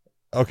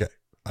 Okay.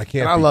 I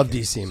can't. And I love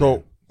Kane. DC, man.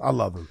 So I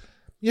love him.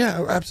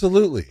 Yeah,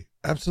 absolutely.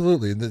 And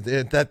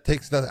that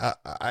takes nothing.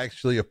 I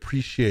actually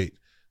appreciate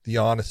the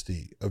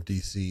honesty of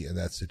DC in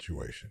that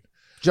situation.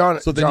 John,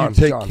 so then you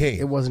take John, Kane.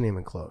 It wasn't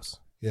even close.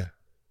 Yeah.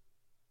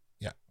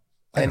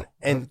 And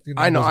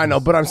I know,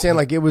 but I'm saying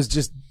like it was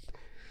just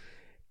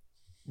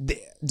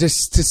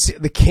to see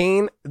the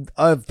Kane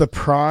of the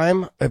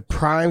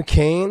prime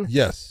Kane.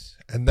 Yes,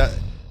 and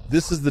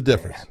this is the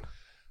difference. Man.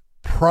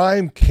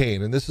 Prime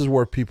Kane, and this is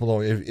where people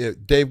know.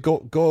 If Dave,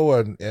 go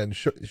and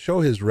show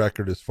his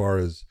record as far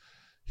as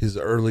his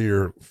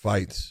earlier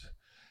fights.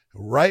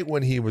 Right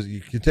when he was,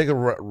 you can take it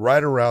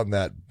right around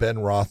that Ben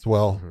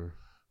Rothwell.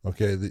 Mm-hmm.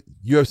 Okay, the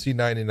UFC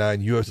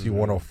 99, UFC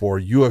 104,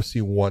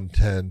 UFC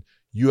 110.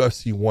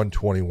 UFC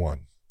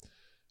 121.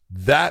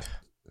 That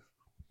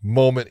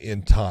moment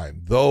in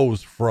time,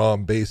 those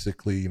from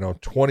basically, 09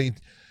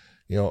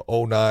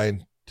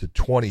 to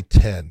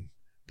 2010,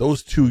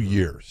 those 2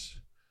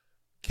 years,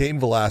 Cain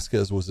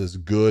Velasquez was as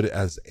good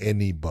as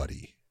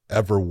anybody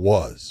ever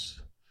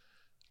was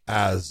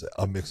as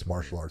a mixed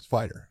martial arts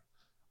fighter.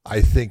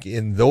 I think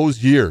in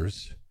those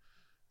years,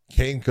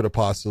 Cain could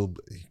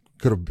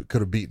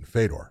have beaten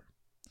Fedor.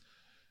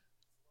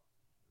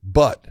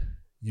 But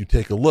you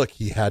take a look,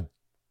 he had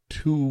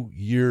 2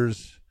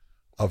 years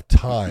of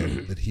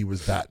time that he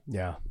was that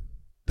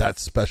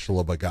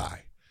special of a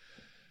guy.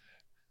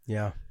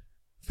 Yeah.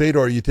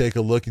 Fedor, you take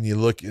a look and you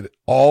look at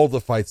all the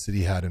fights that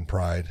he had in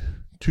Pride,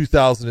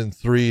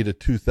 2003 to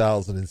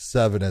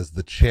 2007 as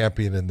the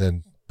champion, and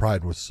then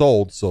Pride was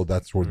sold, so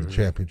that's where the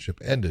championship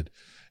ended.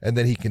 And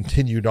then he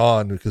continued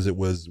on because it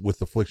was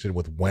with Affliction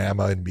with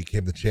Whamma and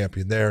became the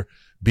champion there,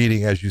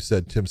 beating, as you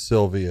said, Tim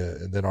Sylvia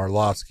and then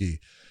Arlovsky.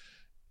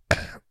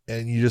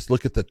 And you just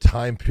look at the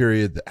time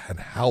period and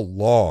how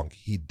long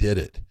he did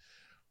it.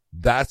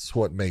 That's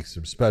what makes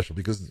him special,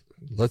 because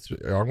I'm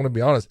going to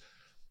be honest,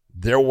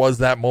 there was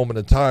that moment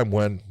in time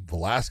when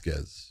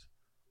Velasquez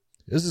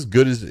is as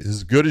good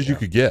as you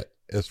could get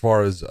as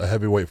far as a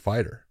heavyweight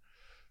fighter.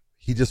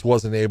 He just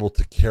wasn't able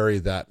to carry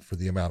that for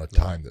the amount of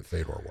time that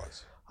Fedor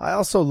was. I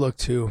also look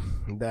too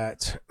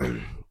that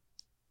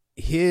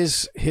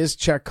his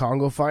Czech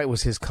Congo fight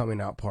was his coming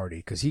out party,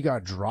 because he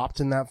got dropped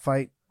in that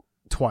fight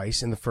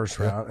twice in the first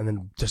round, and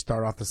then to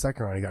start off the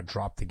second round he got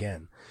dropped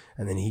again,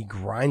 and then he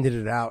grinded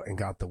it out and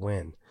got the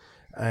win.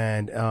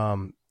 And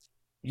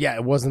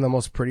it wasn't the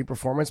most pretty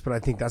performance, but I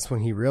think that's when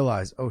he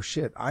realized, oh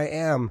shit,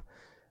 I'm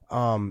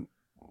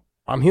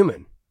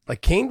human. Like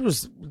Cain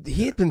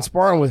he had been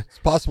sparring with, it's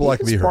possible I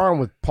could be sparring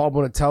hurt. with Paul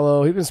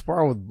Bonatello, he'd been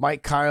sparring with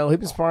Mike Kyle, he'd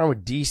been sparring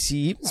with DC,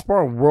 he'd been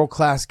sparring with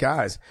world-class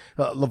guys,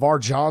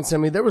 LeVar Johnson.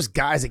 I mean, there was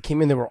guys that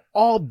came in, they were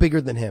all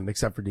bigger than him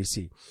except for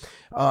DC,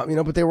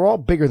 but they were all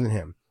bigger than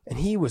him. And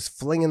he was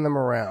flinging them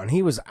around.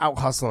 He was out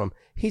hustling them.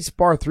 He'd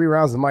spar 3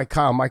 rounds with Mike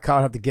Kyle. Mike Kyle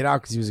would have to get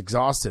out because he was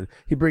exhausted.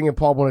 He'd bring in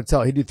Paul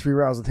Bonatello. He'd do 3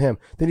 rounds with him.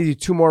 Then he'd do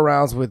 2 more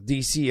rounds with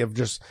DC of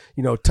just,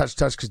 touch,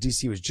 because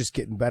DC was just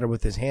getting better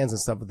with his hands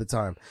and stuff at the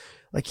time.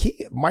 Like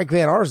Mike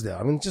Van Arsdale.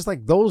 I mean, just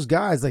like those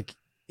guys, like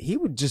he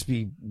would just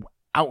be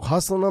out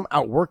hustling them,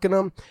 out working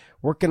them,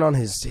 working on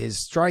his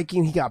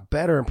striking. He got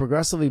better and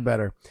progressively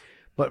better.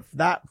 But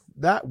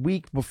that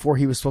week before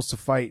he was supposed to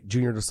fight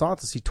Junior Dos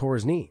Santos, he tore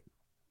his knee.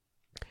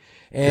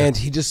 And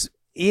he just,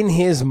 in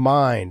his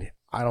mind,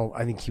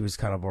 I think he was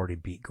kind of already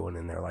beat going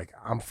in there. Like,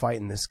 I'm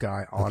fighting this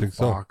guy on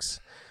Fox.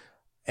 So.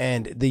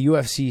 And the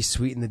UFC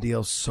sweetened the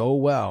deal so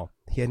well,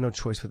 he had no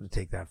choice but to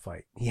take that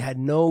fight. He had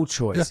no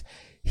choice. Yeah.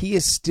 He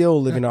is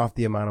still living off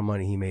the amount of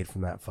money he made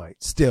from that fight.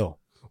 Still.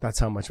 That's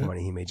how much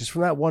money he made. Just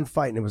from that one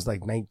fight, and it was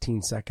like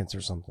 19 seconds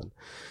or something.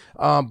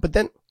 But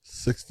then...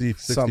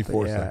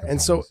 64 seconds.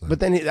 And so, but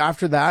then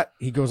after that,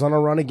 he goes on a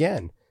run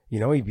again.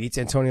 He beats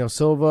Antonio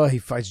Silva, he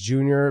fights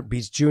Junior,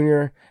 beats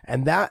Junior,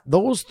 and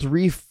those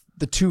 2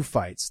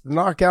 fights, the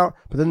knockout,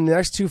 but then the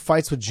next 2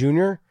 fights with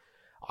Junior,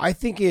 I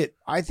think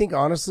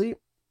honestly,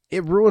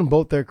 it ruined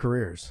both their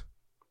careers.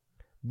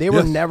 They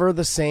were never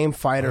the same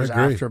fighters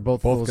after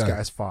both of those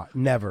guys fought.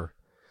 Never.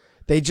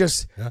 They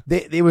just,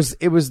 they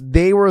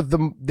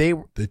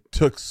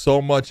took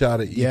so much out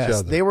of each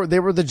other. They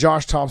were the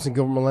Josh Thompson,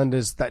 Gilbert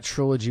Melendez, that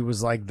trilogy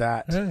was like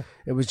that. Yeah.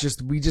 It was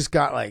just, we just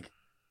got like,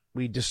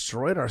 we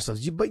destroyed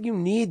ourselves. But you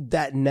need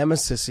that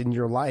nemesis in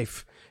your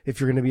life if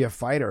you're going to be a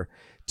fighter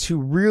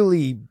to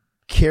really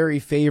carry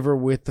favor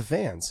with the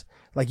fans.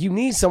 Like, you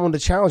need someone to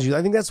challenge you.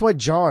 I think that's why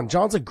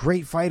John's a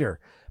great fighter,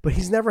 but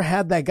he's never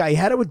had that guy. He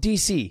had it with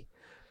DC.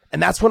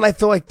 And that's when I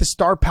feel like the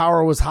star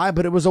power was high,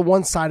 but it was a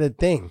one-sided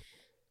thing.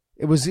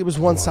 It was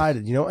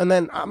one-sided, And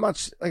then I'm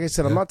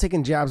not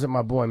taking jabs at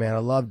my boy, man. I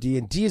love D,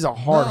 and D is a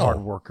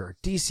hard worker.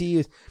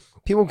 DC,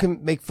 people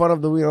can make fun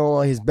of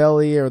his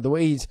belly or the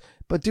way he's,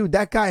 but dude,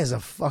 that guy is a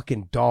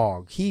fucking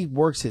dog. He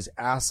works his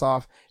ass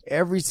off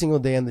every single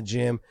day in the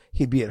gym.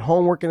 He'd be at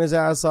home working his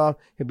ass off.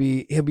 He'll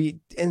be,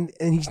 and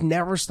he's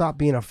never stopped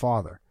being a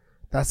father.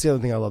 That's the other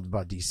thing I loved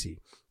about DC.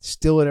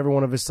 Still at every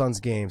one of his son's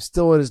games,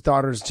 still at his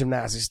daughter's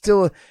gymnastics,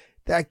 still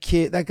that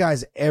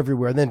guy's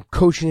everywhere. And then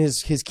coaching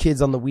his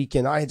kids on the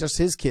weekend. Not just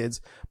his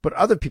kids, but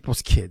other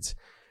people's kids.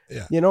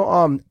 Yeah.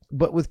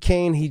 But with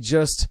Cain, he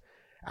just,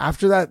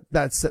 after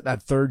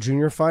that third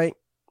Junior fight,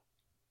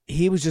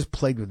 he was just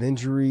plagued with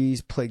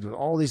injuries, plagued with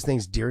all these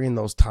things during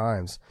those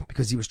times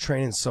because he was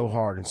training so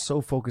hard and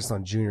so focused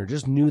on Junior.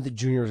 Just knew that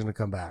Junior was going to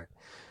come back.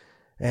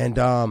 And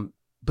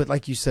but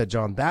like you said,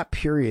 John, that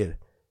period,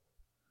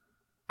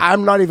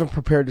 I'm not even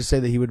prepared to say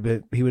that he would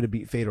have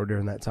beat Fedor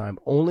during that time,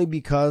 only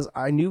because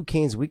I knew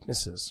Cain's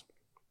weaknesses,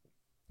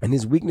 and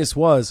his weakness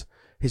was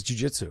his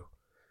jiu-jitsu.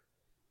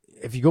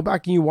 If you go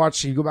back and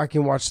watch the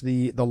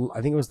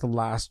I think it was the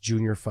last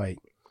Junior fight.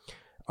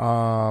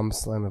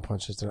 Slam and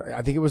punches.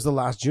 I think it was the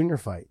last Junior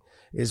fight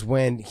is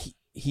when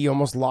he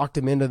almost locked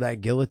him into that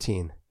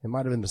guillotine. It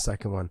might have been the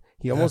second one.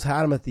 He almost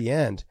had him at the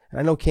end. And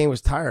I know Cain was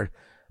tired,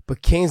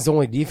 but Cain's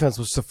only defense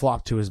was to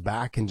flop to his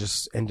back and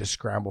just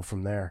scramble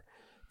from there.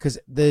 Because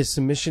the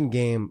submission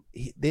game,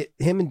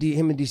 him and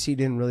DC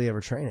didn't really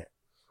ever train it.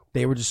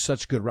 They were just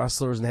such good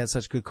wrestlers and they had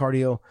such good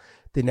cardio.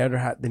 They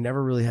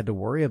never really had to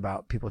worry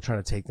about people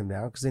trying to take them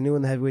down because they knew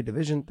in the heavyweight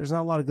division there's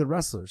not a lot of good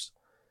wrestlers.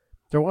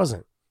 There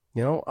wasn't.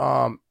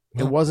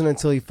 It wasn't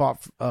until he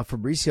fought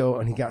Fabricio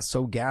and he got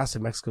so gassed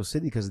in Mexico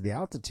City because of the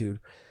altitude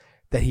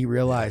that he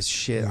realized,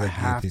 shit, I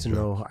have to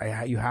know.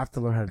 You have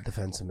to learn how to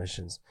defend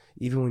submissions,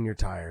 even when you're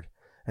tired.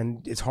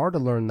 And it's hard to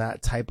learn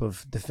that type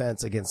of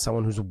defense against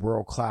someone who's a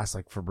world class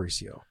like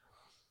Fabricio.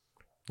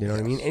 You know what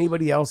I mean?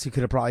 Anybody else he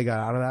could have probably got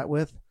out of that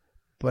with,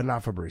 but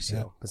not Fabricio.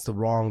 Yeah. That's the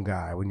wrong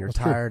guy. When you're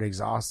tired,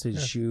 exhausted,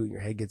 shoot,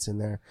 your head gets in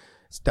there.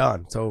 It's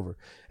done. It's over.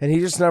 And he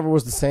just never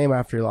was the same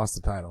after he lost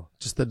the title.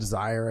 Just the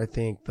desire, I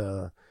think,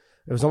 it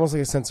was almost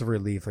like a sense of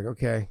relief. Like,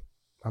 okay,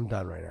 I'm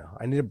done right now.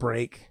 I need a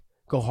break,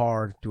 go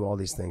hard, do all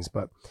these things.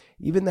 But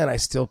even then, I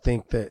still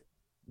think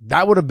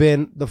that would have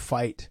been the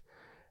fight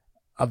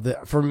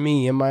for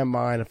me, in my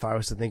mind, if I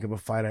was to think of a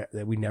fight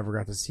that we never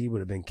got to see,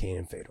 would have been Cain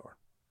and Fedor.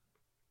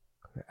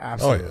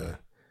 Absolutely. Oh, yeah.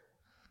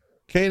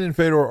 Cain and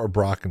Fedor or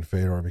Brock and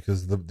Fedor,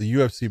 because the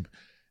UFC,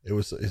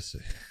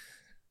 the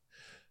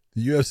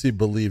UFC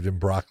believed in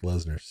Brock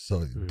Lesnar.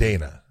 So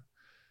Dana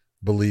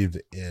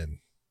believed in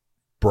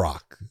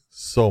Brock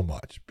so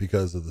much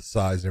because of the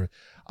size and everything.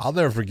 I'll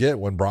never forget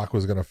when Brock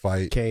was going to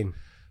fight Cain.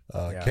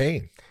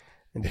 Cain.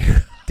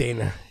 And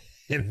Dana.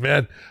 And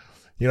man,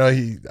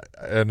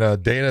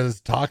 Dana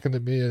is talking to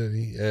me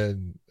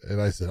and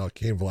I said, "Oh,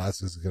 Cain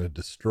Velasquez is going to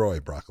destroy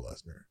Brock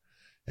Lesnar."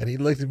 And he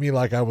looked at me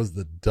like I was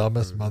the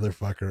dumbest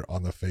motherfucker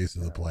on the face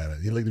of the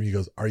planet. He looked at me, he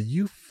goes, "Are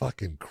you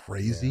fucking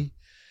crazy?"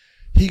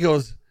 Yeah. He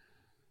goes,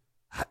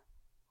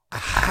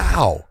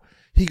 "How?"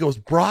 He goes,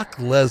 "Brock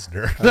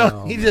Lesnar."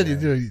 No, he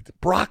didn't.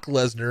 Brock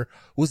Lesnar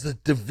was a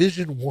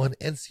Division I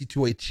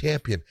NC2A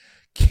champion.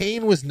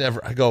 Cain was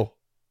never. I go,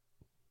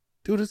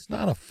 dude, it's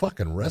not a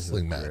fucking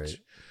wrestling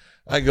match.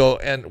 I go,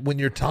 and when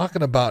you're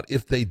talking about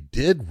if they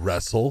did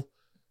wrestle,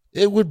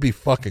 it would be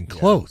fucking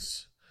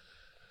close.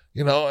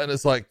 And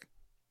it's like,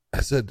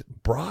 I said,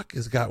 Brock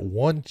has got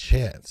one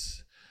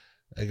chance.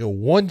 I go,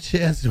 one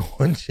chance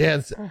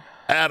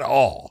at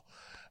all.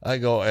 I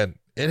go, and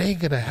it ain't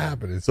going to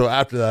happen. And so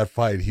after that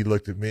fight, he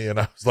looked at me and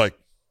I was like,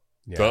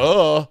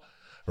 duh.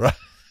 Right.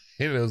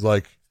 And it was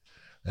like,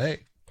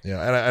 hey, and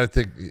I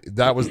think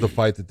that was the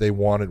fight that they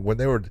wanted when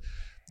they were,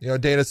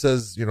 Dana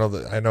says,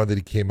 I know that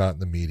he came out in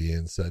the media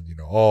and said,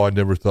 "Oh, I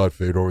never thought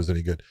Fedor was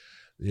any good."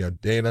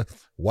 Dana,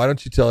 why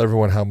don't you tell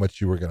everyone how much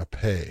you were going to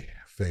pay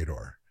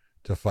Fedor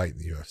to fight in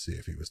the UFC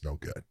if he was no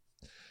good?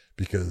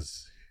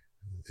 Because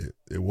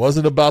it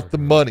wasn't about the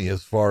money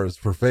as far as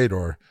for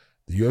Fedor.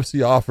 The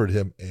UFC offered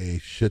him a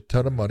shit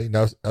ton of money.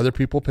 Now, other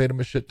people paid him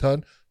a shit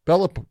ton.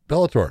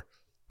 Bellator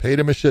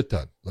paid him a shit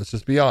ton. Let's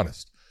just be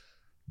honest.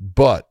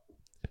 But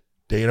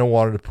Dana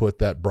wanted to put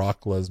that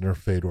Brock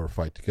Lesnar-Fedor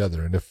fight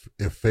together. And if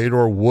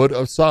Fedor would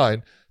have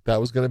signed, that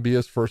was going to be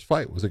his first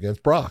fight, was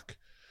against Brock.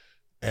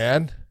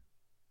 And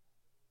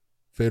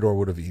Fedor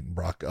would have eaten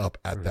Brock up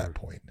at that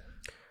point.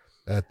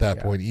 At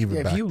that point,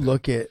 even back if you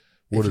look at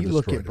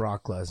him.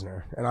 Brock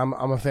Lesnar, and I'm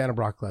a fan of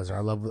Brock Lesnar.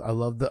 I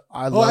love the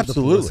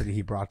publicity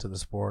he brought to the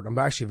sport. I'm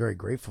actually very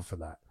grateful for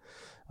that.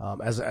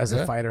 As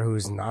a fighter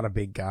who's not a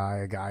big guy,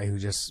 a guy who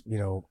just,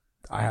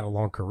 I had a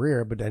long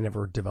career, but I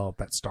never developed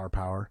that star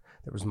power.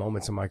 There was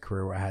moments in my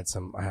career where I had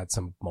some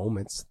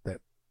moments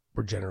that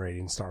were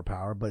generating star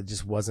power, but it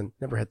just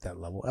never hit that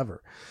level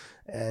ever.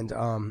 And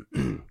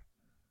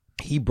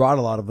he brought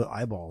a lot of the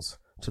eyeballs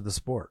to the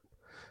sport,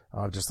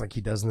 just like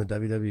he does in the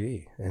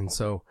WWE. And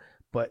so,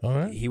 but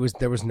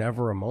there was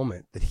never a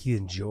moment that he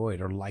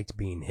enjoyed or liked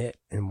being hit.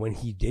 And when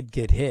he did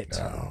get hit,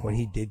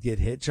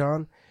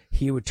 John,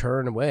 he would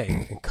turn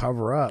away and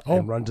cover up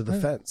and run to the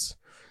fence.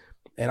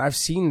 And I've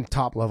seen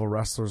top level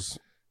wrestlers,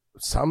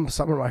 some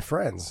of my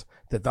friends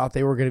that thought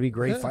they were going to be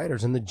great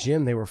fighters in the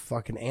gym. They were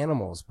fucking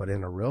animals, but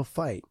in a real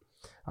fight,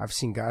 I've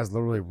seen guys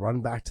literally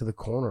run back to the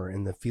corner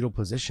in the fetal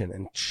position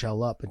and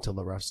shell up until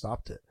the ref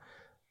stopped it.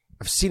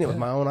 I've seen it with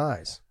my own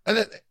eyes.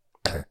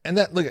 And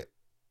that look at,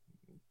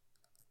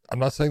 I'm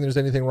not saying there's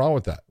anything wrong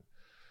with that.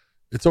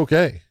 It's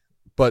okay.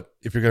 But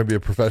if you're going to be a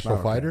professional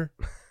fighter,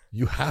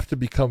 you have to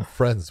become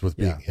friends with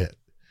being hit.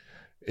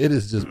 It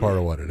is just part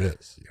of what it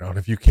is, and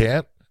if you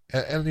can't,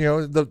 and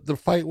the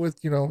fight with,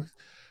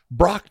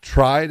 Brock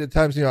tried at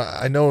times,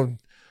 I know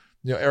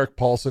Eric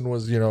Paulson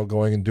was,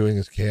 going and doing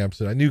his camps,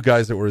 and I knew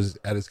guys that were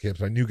at his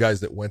camps. I knew guys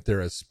that went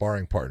there as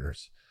sparring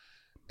partners,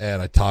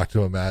 and I talked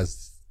to him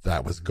as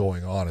that was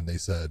going on, and they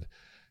said,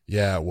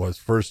 yeah, it was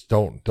first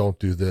don't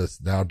do this,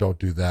 now don't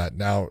do that,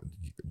 now,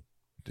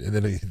 and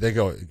then they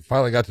go,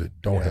 finally got to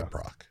don't hit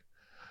Brock,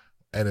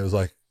 and it was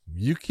like,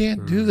 you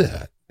can't do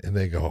that, and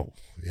they go,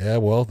 yeah,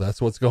 well,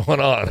 that's what's going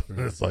on. And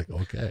it's like,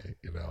 okay,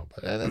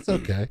 but that's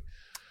okay.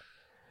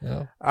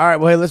 Yeah. All right.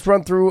 Well, hey, let's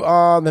run through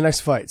the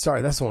next fight.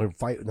 Sorry, that's only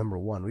fight number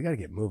 1. We got to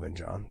get moving,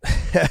 John.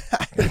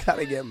 We got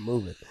to get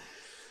moving.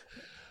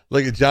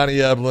 Look at Johnny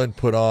Eblen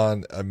put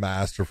on a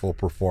masterful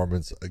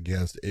performance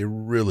against a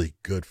really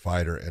good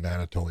fighter in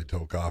Anatoly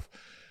Tokov.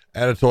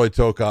 Anatoly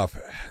Tokov,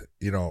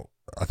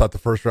 I thought the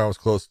first round was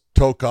close.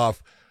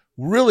 Tokov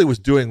really was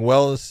doing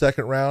well in the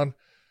second round.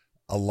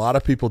 A lot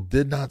of people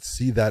did not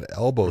see that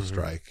elbow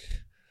strike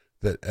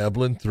that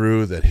Eblen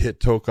threw that hit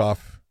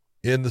Tokov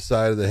in the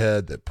side of the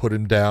head, that put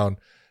him down.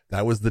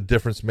 That was the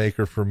difference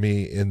maker for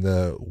me in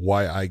the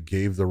why I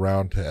gave the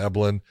round to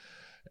Eblen.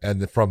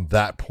 And from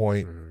that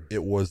point,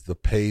 it was the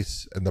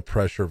pace and the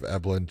pressure of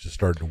Eblen just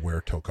started to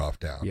wear Tokov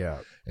down. Yeah.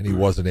 And he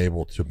wasn't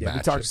able to match it.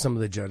 We talked to some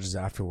of the judges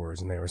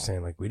afterwards, and they were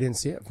saying, like, we didn't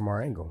see it from our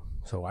angle.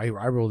 So I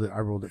ruled it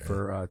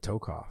for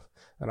Tokov.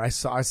 And I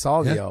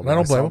saw the elbow.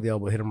 I saw the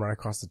elbow hit him right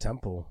across the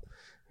temple.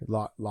 He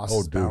lost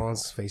his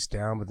balance, face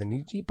down, but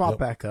then he popped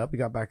back up. He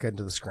got back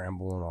into the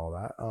scramble and all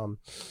that.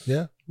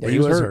 He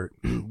was hurt.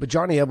 But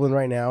Johnny Eblen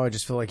right now, I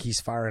just feel like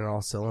he's firing on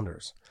all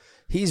cylinders.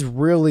 He's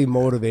really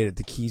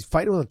motivated. He's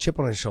fighting with a chip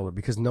on his shoulder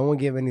because no one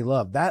gave any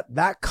love. That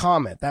one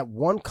comment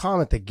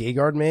that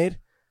Gegard made,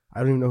 I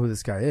don't even know who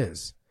this guy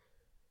is.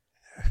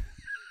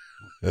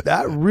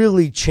 That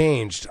really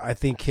changed, I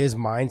think, his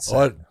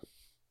mindset.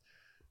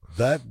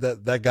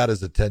 That got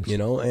his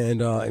attention,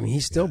 and I mean, he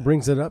still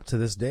brings it up to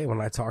this day. When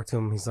I talk to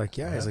him, he's like,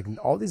 he's like,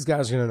 all these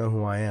guys are gonna know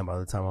who I am by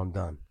the time I'm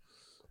done.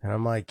 And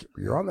I'm like,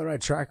 you're on the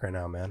right track right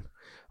now, man.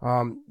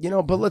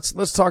 But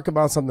let's talk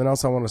about something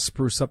else. I want to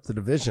spruce up the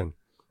division.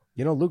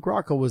 Luke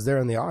Rockhold was there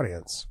in the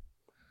audience,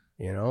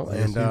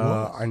 and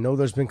I know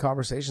there's been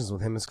conversations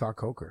with him and Scott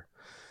Coker.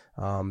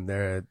 I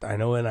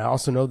know, and I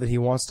also know that he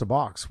wants to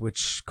box,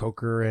 which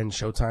Coker and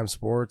Showtime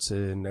Sports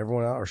and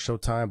everyone else, or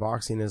Showtime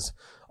Boxing, is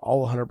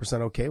all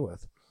 100% okay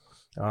with.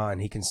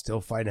 And he can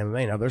still fight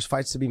MMA. Now, there's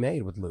fights to be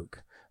made with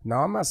Luke.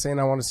 Now, I'm not saying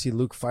I want to see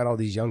Luke fight all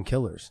these young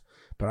killers,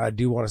 but I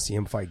do want to see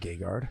him fight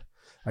Gegard.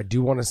 I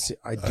do want to see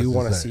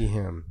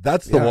him.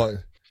 That's the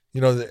one.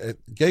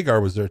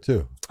 Gegard was there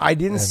too. I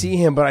didn't see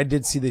him, but I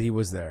did see that he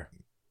was there.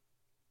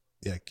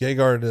 Yeah,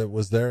 Gegard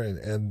was there,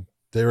 and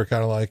they were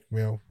kind of like,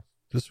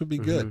 this would be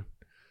good.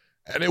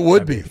 And it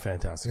would be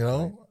fantastic.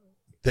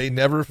 They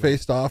never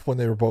faced off when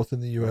they were both in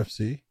the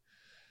UFC.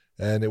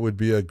 And it would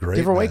be a great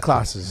different weight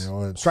classes.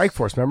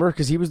 Strikeforce, remember?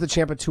 Because he was the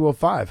champ at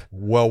 205.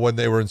 Well, when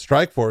they were in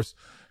Strikeforce,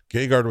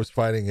 Gegard was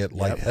fighting at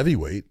light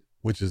heavyweight,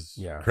 which is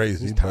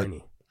crazy. He's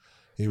tiny.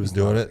 He was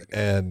doing it,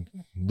 and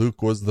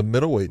Luke was the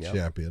middleweight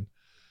champion.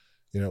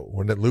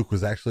 When Luke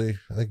was actually,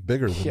 I think,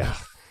 bigger than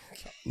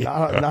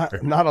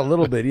not a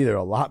little bit either,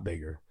 a lot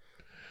bigger.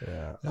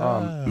 Yeah.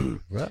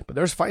 But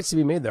there's fights to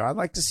be made there. I'd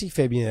like to see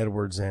Fabian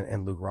Edwards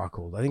and Luke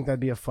Rockhold. I think that'd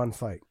be a fun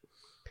fight.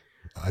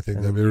 I think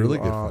that'd be a really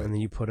good fight. And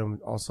then you put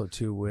him also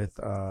too with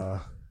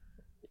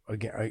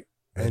again him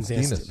and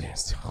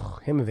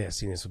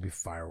Vancinas would be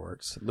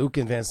fireworks. Luke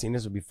and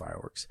Vancinas would be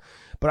fireworks.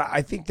 But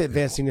I think that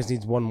Vancinas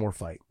needs one more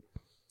fight.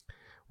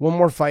 One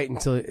more fight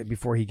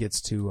before he gets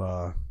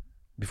to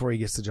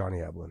Johnny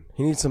Eblen.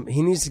 He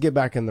needs to get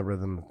back in the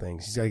rhythm of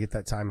things. He's got to get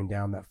that timing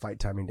down, that fight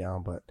timing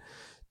down. But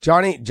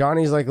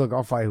Johnny's like, look,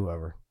 I'll fight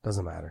whoever.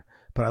 Doesn't matter.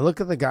 But I look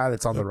at the guy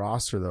that's on the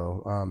roster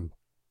though.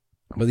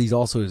 But he's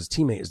also his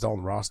teammate is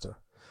Dalton Rasta.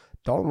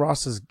 Dalton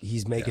Rasta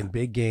he's making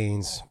big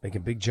gains,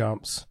 making big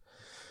jumps,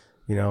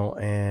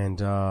 and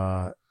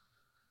I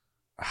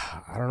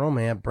don't know,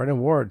 man. Brendan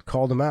Ward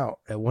called him out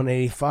at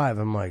 185.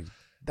 I'm like,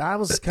 that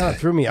was kind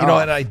of threw me off.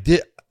 And I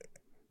did.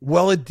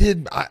 Well, it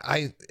did.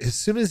 I as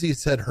soon as he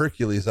said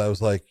Hercules, I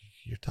was like,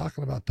 you're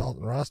talking about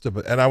Dalton Rasta,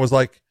 and I was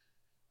like,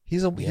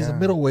 he's a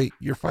middleweight.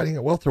 You're fighting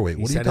at welterweight.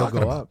 What are you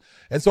talking about?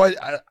 And so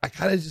I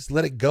kind of just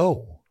let it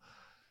go.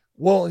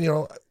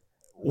 Well,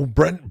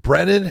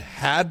 Brennan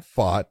had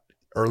fought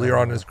earlier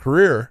on in his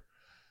career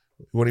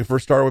when he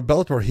first started with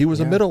Bellator. He was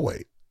a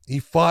middleweight. He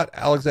fought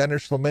Alexander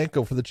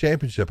Shlemenko for the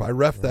championship. I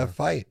reffed that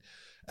fight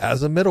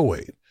as a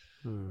middleweight.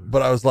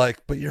 But I was like,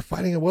 but you're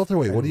fighting at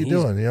welterweight. What are you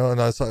doing?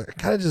 And I was like, I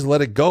kind of just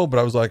let it go. But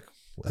I was like,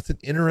 that's an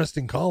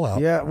interesting call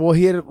out. Yeah, well,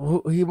 he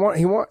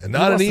won, and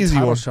not an easy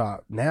one.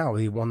 Shot. Now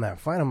he won that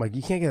fight. I'm like,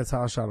 you can't get a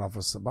title shot off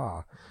of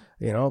Sabah.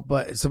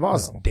 But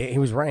Sabah's he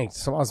was ranked.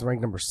 Sabah's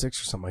ranked number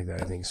 6 or something like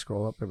that. I think.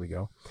 Scroll up. There we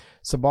go.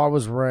 Sabah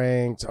was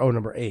ranked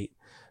number 8.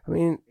 I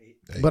mean,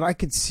 but I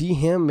could see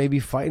him maybe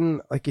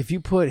fighting, like if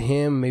you put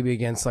him maybe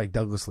against like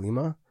Douglas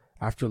Lima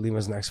after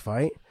Lima's next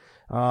fight.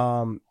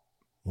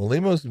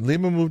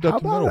 Lima moved up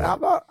to middleweight.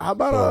 How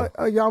about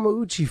a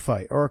Yamauchi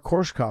fight or a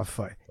Korshkov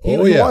fight? Did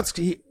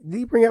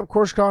he bring up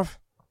Korshkov?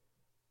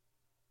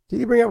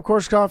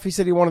 He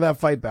said he wanted that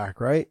fight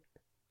back, right?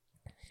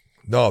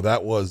 No,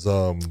 that was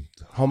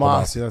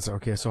Homasi. That's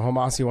okay. So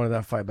Homasi wanted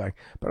that fight back.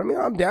 But I mean,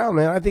 I'm down,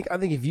 man. I think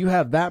if you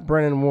have that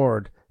Brennan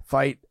Ward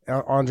fight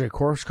Andre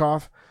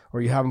Korshkov,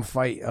 or you have him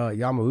fight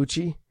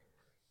Yamauchi,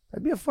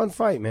 that'd be a fun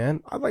fight,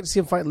 man. I'd like to see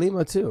him fight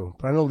Lima too,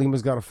 but I know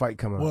Lima's got a fight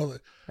coming up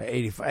at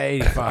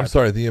 85. I'm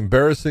sorry. The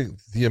embarrassing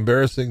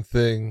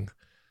thing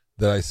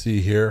that I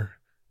see here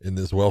in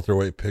this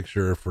welterweight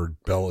picture for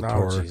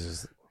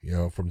Bellator,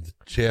 from the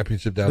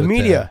championship down the to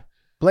media, 10.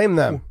 blame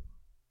them.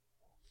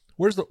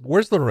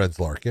 Where's Lorenz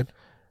Larkin?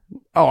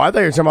 Oh, I thought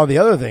you were talking about the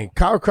other thing.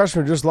 Kyle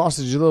Crushman just lost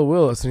to Jalil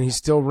Willis, and he's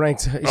still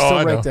ranked. He's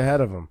still ranked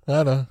ahead of him.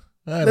 I know.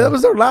 That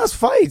was their last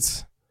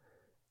fights.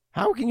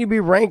 How can you be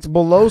ranked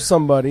below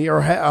somebody or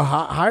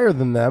higher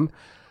than them?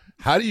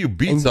 How do you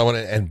beat someone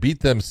and beat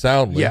them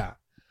soundly? Yeah,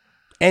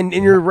 and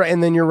then you're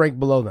ranked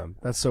below them.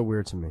 That's so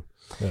weird to me.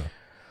 Yeah.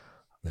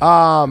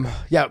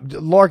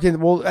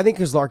 Larkin. Well, I think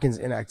because Larkin's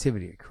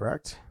inactivity,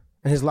 correct?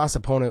 And his last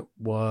opponent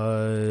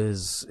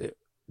was.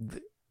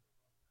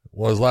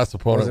 Well, his last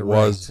opponent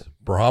was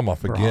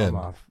Brahamov again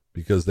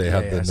because they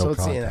had the no so it's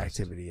contest. the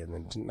inactivity, and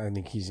then I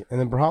think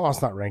then Brahamov's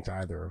not ranked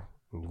either.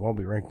 He won't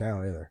be ranked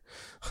now either.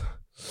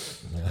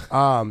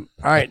 All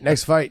right,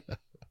 next fight.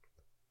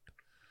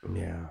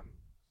 Yeah.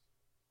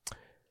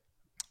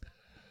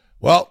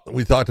 Well,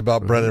 we talked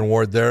about Brennan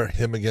Ward there,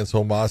 him against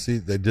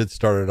Homasi. They did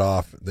start it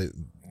off.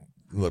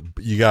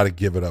 You got to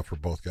give it up for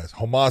both guys.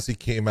 Homasi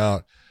came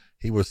out,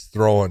 he was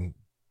throwing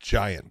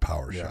giant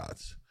power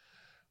shots.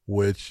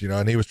 Which,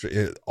 and he was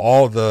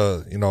all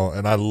the,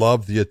 and I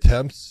love the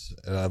attempts,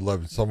 and I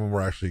love some of them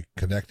were actually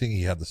connecting.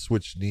 He had the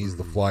switch knees,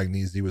 the flying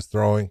knees he was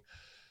throwing,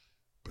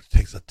 but it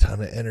takes a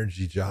ton of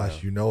energy,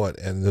 Josh. You know it.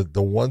 And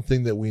the one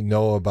thing that we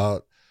know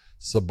about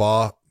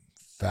Sabah,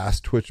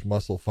 fast twitch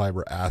muscle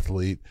fiber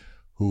athlete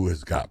who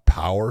has got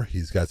power,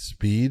 he's got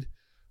speed,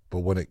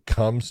 but when it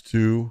comes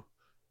to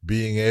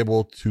being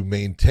able to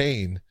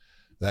maintain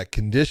that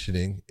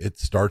conditioning, it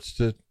starts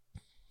to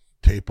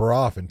taper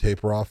off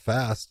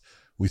fast.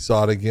 We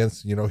saw it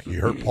against, he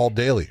hurt Paul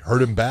Daly,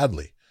 hurt him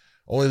badly.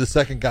 Only the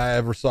second guy I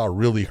ever saw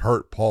really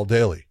hurt Paul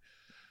Daly.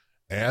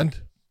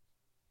 And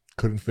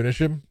couldn't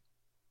finish him.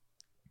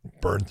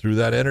 Burned through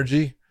that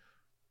energy.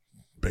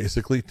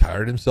 Basically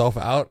tired himself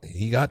out.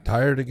 He got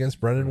tired against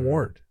Brennan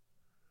Ward.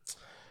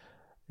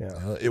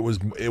 Yeah. It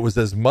was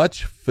as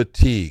much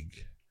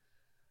fatigue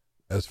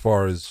as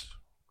far as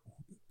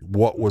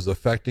what was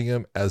affecting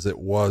him as it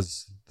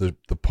was the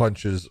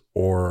punches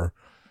or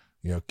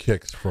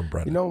kicks from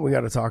Brennan. What we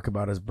got to talk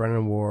about is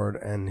Brennan Ward,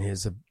 and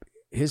his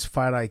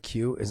fight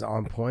IQ is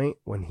on point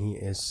when he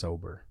is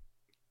sober.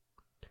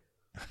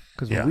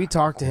 Because when we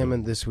talked to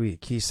him this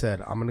week, he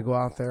said, I'm going to go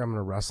out there, I'm going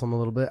to wrestle him a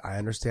little bit. I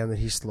understand that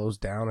he slows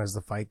down as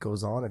the fight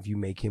goes on if you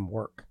make him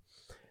work.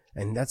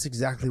 And that's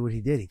exactly what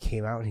he did. He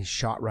came out and he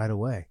shot right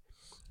away.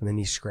 And then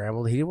he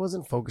scrambled. He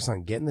wasn't focused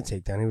on getting the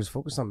takedown. He was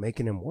focused on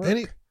making him work.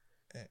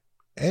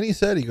 And he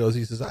said, he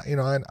says,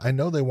 I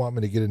know they want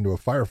me to get into a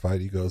firefight.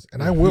 He goes,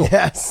 and I will.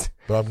 Yes.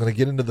 But I'm going to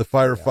get into the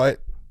firefight.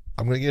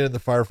 I'm going to get into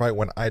the firefight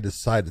when I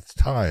decide it's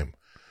time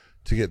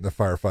to get in the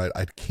firefight.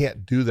 I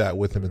can't do that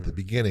with him at the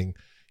beginning.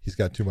 He's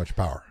got too much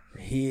power.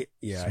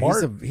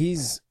 Smart.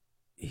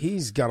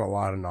 He's got a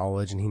lot of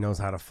knowledge, and he knows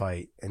how to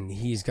fight, and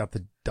he's got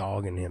the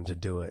dog in him to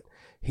do it.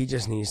 He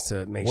just needs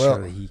to make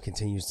sure that he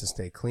continues to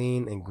stay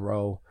clean and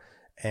grow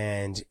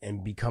and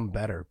become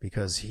better,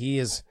 because he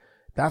is...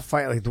 That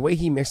fight, like the way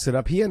he mixed it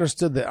up, he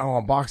understood that,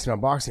 I'm boxing,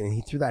 and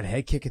he threw that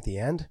head kick at the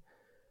end.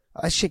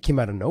 That shit came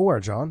out of nowhere,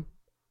 John.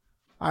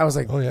 I was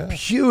like,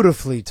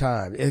 beautifully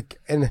timed.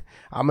 And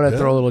I'm going to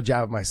throw a little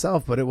jab at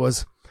myself, but it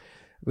was,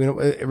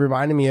 it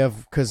reminded me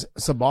of, because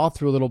Sabah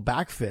threw a little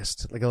back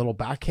fist, like a little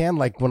backhand,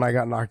 like when I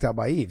got knocked out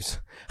by Eves.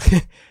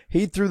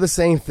 He threw the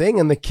same thing,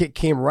 and the kick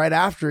came right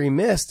after he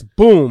missed.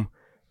 Boom.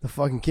 The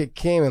fucking kick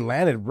came and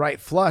landed right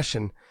flush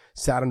and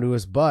sat him to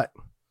his butt.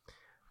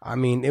 I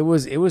mean, it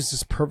was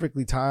just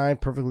perfectly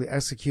timed, perfectly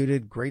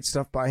executed, great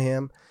stuff by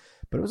him.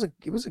 But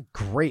it was a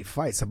great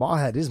fight. Sabah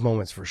had his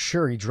moments for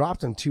sure. He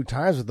dropped him 2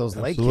 times with those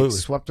leg kicks,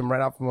 swept him right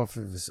off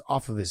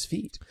of his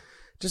feet.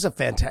 Just a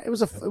fantastic.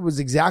 It was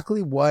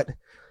exactly what,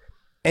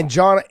 and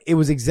John, it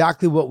was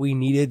exactly what we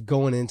needed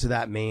going into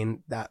that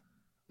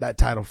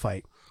title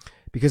fight,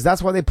 because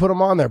that's why they put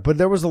him on there. But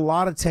there was a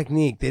lot of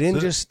technique. They didn't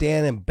just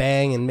stand and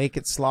bang and make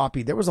it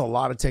sloppy. There was a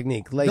lot of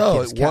technique. Leg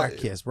kicks, cat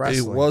kiss,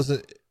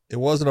 wrestling. It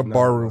wasn't a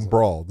barroom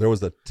brawl. There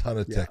was a ton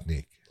of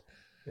technique.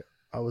 Yeah.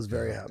 I was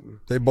very happy.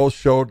 They both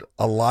showed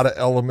a lot of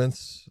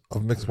elements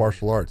of mixed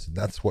martial arts, and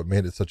that's what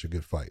made it such a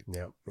good fight.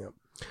 Yep.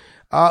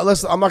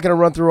 I'm not going to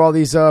run through all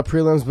these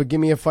prelims, but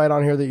give me a fight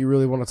on here that you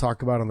really want to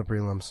talk about on the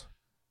prelims.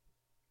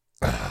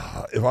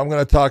 If I'm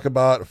going to talk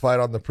about a fight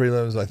on the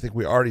prelims, I think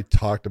we already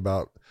talked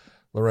about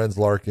Lorenz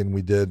Larkin.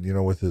 We did,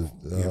 with his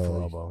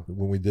elbow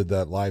when we did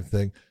that live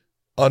thing.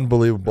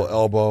 Unbelievable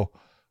elbow.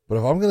 But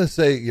if I'm going to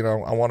say,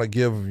 I want to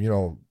give,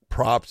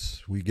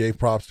 props. We gave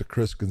props to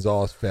Chris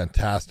Gonzalez.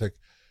 Fantastic.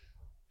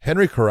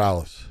 Henry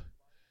Corrales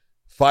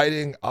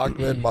fighting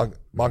Ahmed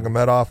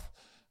Magomedov.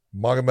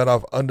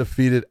 Magomedov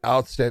undefeated,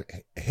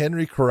 outstanding.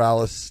 Henry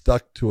Corrales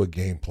stuck to a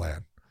game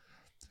plan.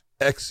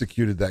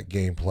 executed that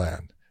game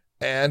plan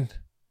and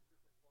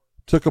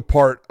took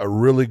apart a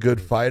really good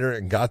fighter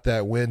and got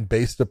that win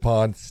based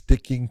upon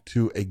sticking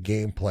to a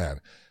game plan.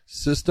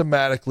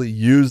 Systematically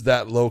used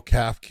that low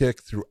calf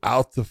kick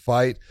throughout the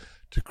fight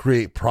to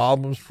create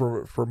problems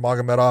for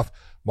Magomedov.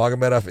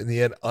 Magomedov, in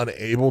the end,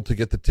 unable to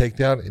get the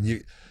takedown. And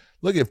you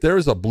look, if there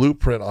is a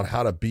blueprint on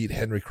how to beat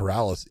Henry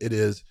Corrales, it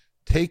is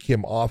take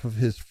him off of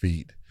his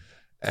feet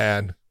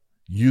and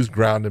use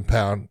ground and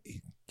pound.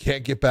 He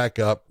can't get back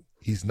up.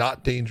 He's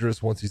not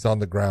dangerous once he's on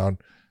the ground.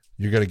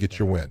 You're going to get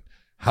your win.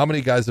 How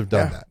many guys have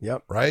done that?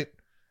 Yep. Right?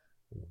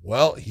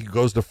 Well, he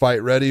goes to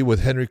fight ready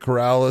with Henry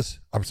Corrales.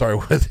 I'm sorry,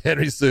 with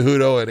Henry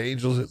Cejudo and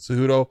Angel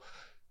Cejudo.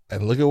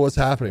 And look at what's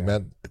happening,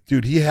 man.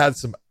 Dude, he had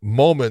some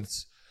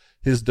moments.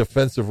 His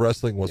defensive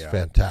wrestling was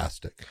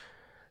fantastic.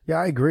 Yeah,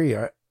 I agree.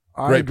 I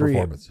Great agree.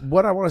 performance.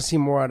 What I want to see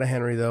more out of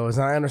Henry, though, is,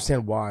 and I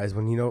understand why, is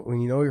when you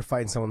know you're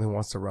fighting someone who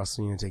wants to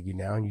wrestle you and take you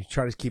down, you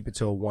try to keep it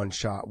to a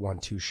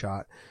 1-2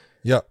 shot.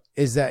 Yep.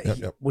 Is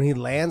that when he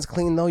lands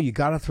clean, though, you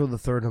got to throw the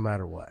third no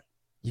matter what.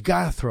 You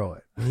got to throw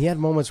it. And he had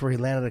moments where he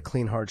landed a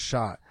clean, hard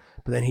shot,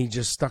 but then he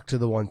just stuck to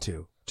the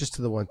 1-2, just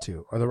to the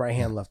 1-2, or the right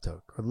hand left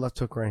hook, or the left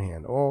hook right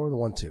hand, or the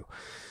 1-2.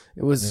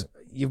 It was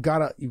you've got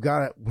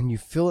to when you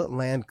feel it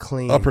land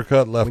clean,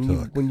 uppercut left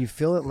hook. When you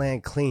feel it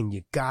land clean,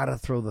 you got to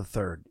throw the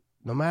third,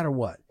 no matter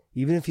what.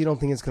 Even if you don't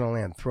think it's going to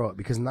land, throw it,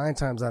 because 9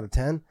 times out of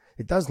 10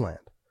 it does land.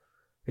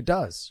 It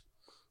does,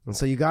 and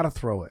so you got to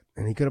throw it.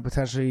 And he could have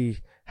potentially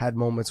had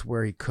moments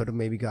where he could have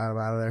maybe got him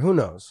out of there. Who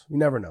knows? You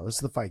never know. This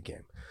is the fight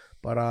game.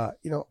 But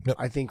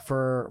I think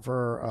for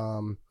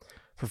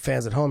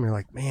fans at home, you're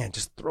like, man,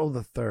 just throw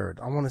the third.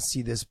 I want to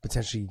see this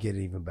potentially get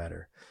even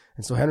better.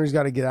 And so Henry's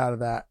got to get out of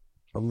that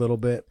a little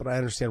bit, but I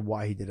understand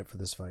why he did it for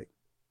this fight.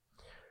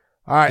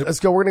 All right,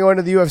 let's go. We're going to go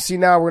into the UFC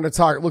now. We're going to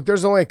talk. Look,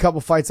 there's only a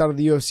couple fights out of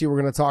the UFC we're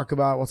going to talk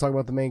about. We'll talk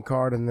about the main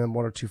card and then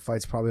 1 or 2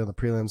 fights probably on the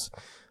prelims.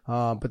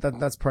 But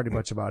that's pretty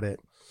much about it.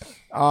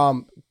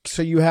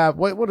 So you have,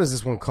 what is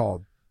this one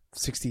called?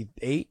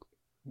 68?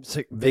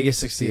 Vegas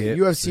 68.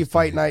 UFC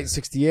Fight Night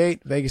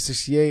 68. Vegas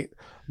 68.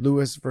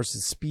 Lewis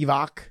versus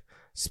Spivak.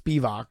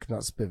 Spivak,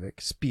 not Spivak.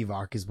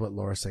 Spivak is what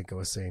Laura Senko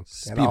was saying.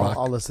 And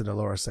I'll listen to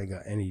Laura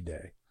Senko any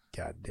day.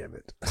 God damn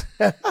it.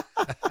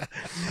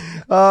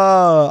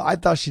 I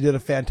thought she did a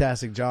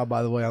fantastic job,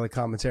 by the way, on the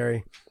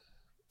commentary.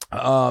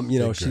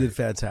 She did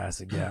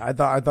fantastic. Yeah. I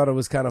thought it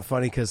was kind of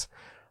funny because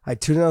I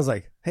tuned in. I was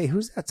like, hey,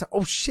 who's that?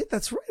 Oh shit,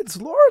 that's right. It's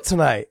Laura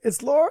tonight.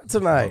 That's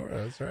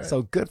right.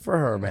 So good for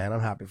her, man.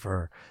 I'm happy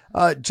for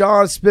her.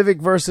 John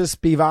Spivak versus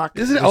Spivak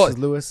versus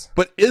Lewis.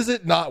 But is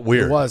it not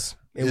weird? It was.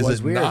 It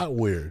was weird. Not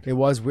weird. It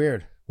was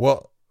weird.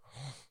 Well,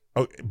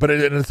 but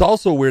it's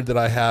also weird that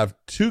I have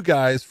 2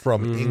 guys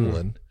from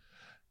England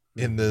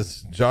in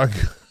this, John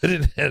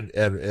Gooden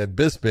and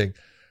Bisping,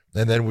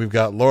 and then we've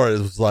got Laura. It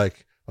was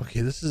like,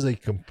 okay, this is a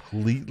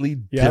completely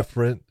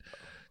different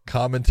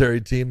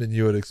commentary team than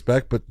you would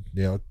expect, but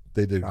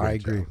they did a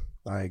great job.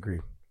 I agree.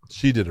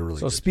 She did a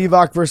really good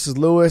Spivak job. versus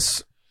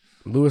Lewis.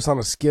 Lewis on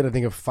a skid, I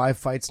think, of 5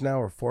 fights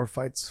now, or 4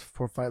 fights,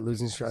 4-fight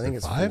losing streak. I think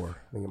it's 5? 4.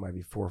 I think it might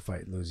be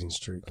 4-fight losing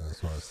streak.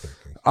 That's what I was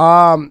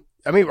thinking.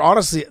 I mean,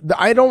 honestly,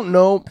 I don't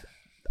know.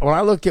 When I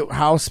look at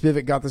how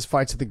Spivak got this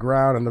fight to the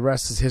ground, and the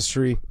rest is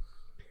history.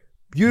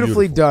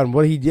 Beautifully done.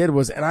 What he did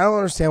was, and I don't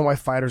understand why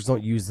fighters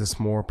don't use this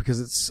more,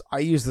 because I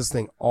use this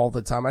thing all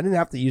the time. I didn't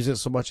have to use it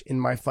so much in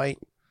my fight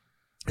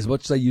as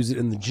much as I use it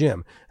in the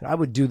gym. And I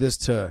would do this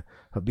to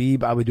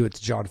Habib. I would do it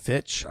to John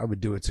Fitch. I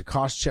would do it to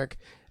Koscheck.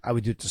 I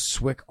would do it to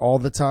Swick all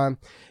the time.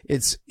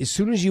 It's as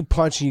soon as you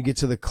punch and you get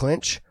to the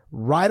clinch,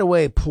 right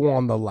away pull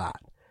on the lat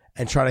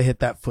and try to hit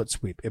that foot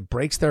sweep. It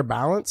breaks their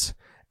balance.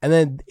 And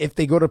then if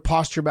they go to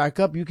posture back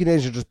up, you can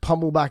either just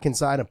pummel back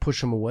inside and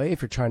push them away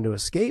if you're trying to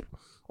escape,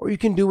 or you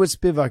can do what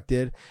Spivak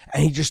did,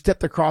 and he just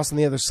stepped across on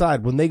the other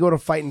side. When they go to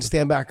fight and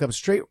stand back up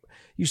straight,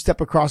 you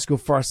step across, go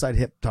far side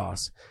hip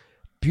toss.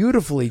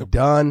 Beautifully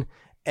done.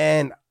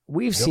 And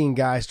we've seen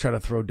guys try to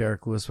throw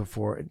Derek Lewis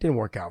before. It didn't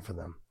work out for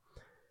them.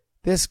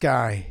 This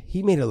guy,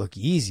 he made it look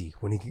easy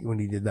when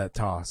he did that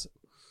toss.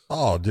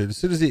 Oh, dude! As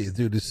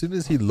soon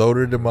as he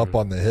loaded him up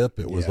on the hip,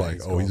 it was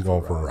like, he's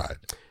going for a ride.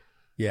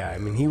 Yeah, I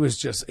mean, he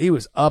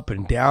was up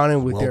and down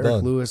and with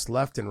Derek Lewis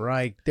left and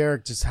right.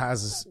 Derek just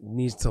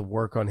needs to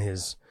work on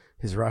his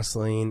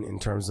wrestling in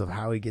terms of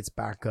how he gets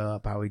back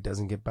up, how he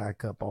doesn't get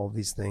back up, all of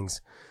these things.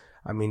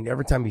 I mean,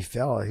 every time he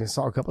fell, I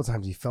saw a couple of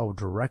times he fell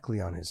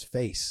directly on his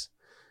face.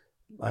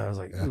 I was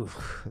like,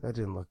 oof, that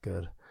didn't look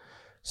good.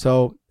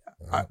 So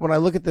when I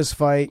look at this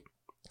fight,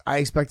 I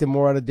expected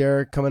more out of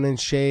Derek, coming in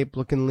shape,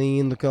 looking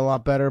lean, looking a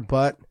lot better.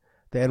 But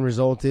the end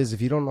result is,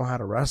 if you don't know how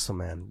to wrestle,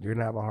 man, you're going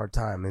to have a hard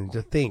time. And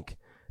to think,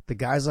 the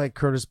guys like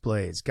Curtis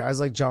Blades, guys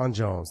like John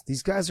Jones,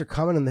 these guys are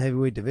coming in the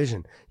heavyweight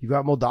division. You've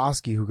got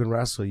Moldavsky who can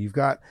wrestle. You've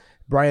got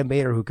Brian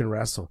Bader who can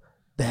wrestle.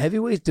 The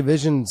heavyweight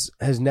divisions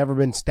has never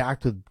been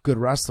stacked with good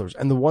wrestlers.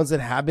 And the ones that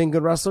have been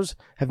good wrestlers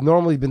have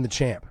normally been the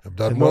champ. Have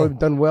done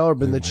well or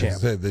been the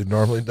champ. They've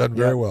normally done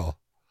very well.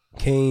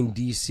 Kane,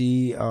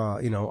 DC,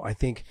 I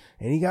think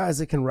any guys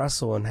that can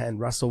wrestle and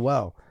wrestle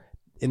well,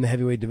 in the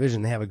heavyweight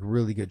division, they have a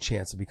really good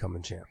chance of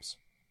becoming champs.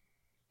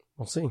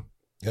 We'll see.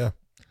 Yeah.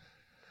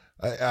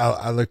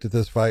 I looked at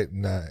this fight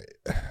and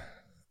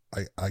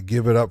I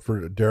give it up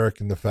for Derek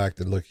in the fact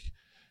that, look,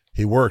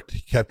 he worked.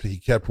 He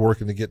kept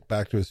working to get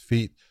back to his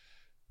feet.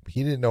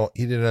 He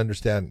didn't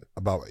understand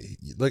about,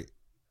 look,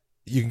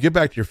 you can get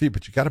back to your feet,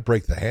 but you got to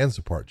break the hands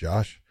apart,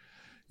 Josh.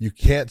 You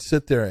can't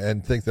sit there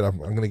and think that I'm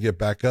going to get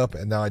back up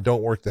and now I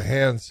don't work the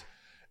hands.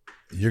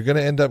 You're going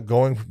to end up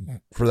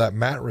going for that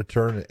mat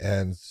return,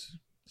 and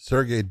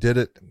Sergey did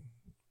it,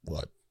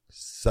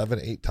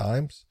 7-8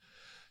 times?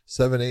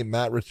 7-8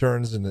 mat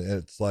returns, and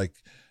it's like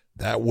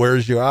that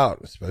wears you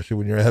out, especially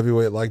when you're a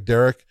heavyweight like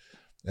Derek.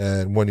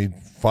 And when he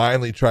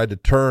finally tried to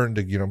turn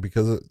to,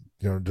 because of,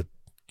 to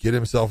get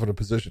himself in a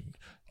position,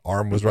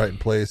 arm was right in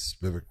place,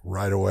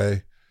 right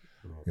away,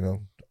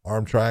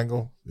 arm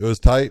triangle. It was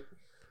tight.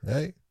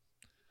 Hey,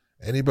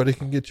 anybody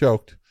can get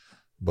choked.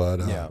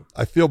 But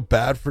I feel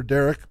bad for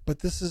Derek, but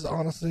this is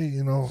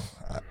honestly,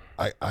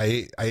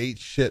 I ate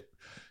shit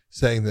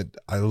saying that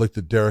I looked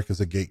at Derek as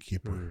a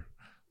gatekeeper.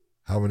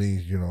 How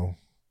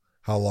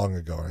long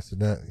ago? And I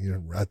said,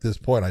 at this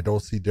point, I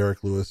don't see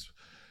Derek Lewis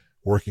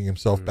working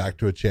himself back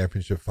to a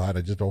championship fight.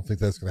 I just don't think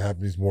that's going to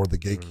happen. He's more the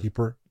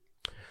gatekeeper.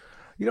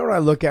 You know what I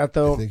look at,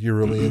 though? I think you're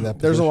really in that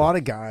position. There's a lot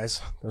of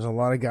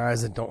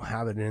guys that don't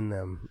have it in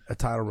them, a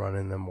title run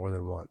in them more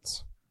than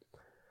once.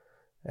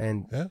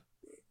 And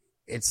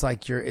it's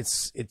like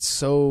it's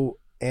so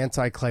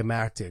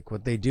anticlimactic.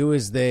 What they do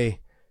is they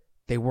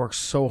work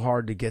so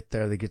hard to get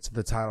there. They get to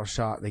the title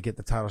shot. They get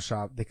the title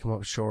shot. They come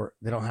up short.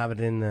 They don't have it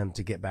in them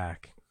to get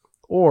back.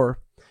 Or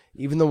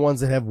even the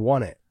ones that have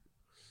won it,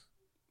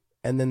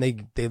 and then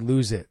they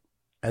lose it,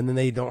 and then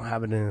they don't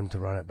have it in them to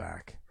run it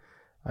back.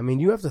 I mean,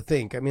 you have to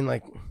think. I mean,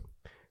 like,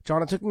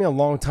 John, it took me a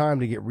long time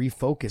to get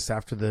refocused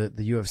after the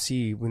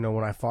UFC, when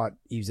I fought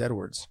Yves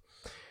Edwards.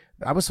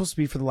 I was supposed to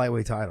be for the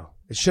lightweight title.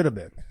 It should have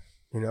been.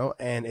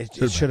 And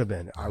it should have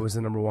been. I was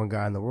the number 1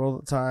 guy in the world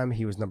at the time.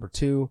 He was number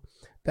 2.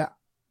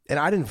 And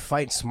I didn't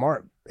fight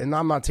smart, and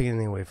I'm not taking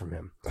anything away from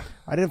him.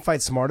 I didn't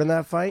fight smart in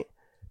that fight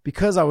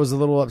because I was a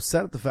little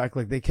upset at the fact,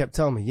 like, they kept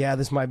telling me, yeah,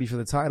 this might be for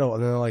the title.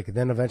 And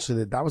then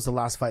eventually that was the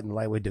last fight in the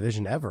lightweight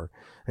division ever.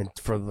 And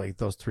for like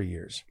those 3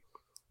 years,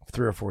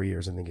 3 or 4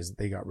 years, I think, is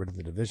they got rid of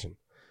the division.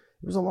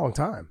 It was a long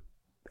time.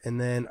 And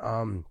then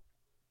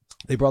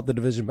they brought the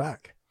division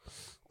back.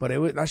 But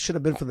that should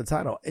have been for the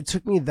title. It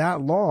took me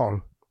that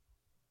long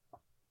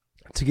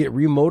to get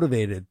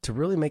remotivated to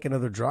really make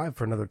another drive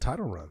for another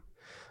title run.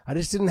 I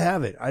just didn't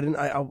have it. I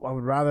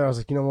would rather, I was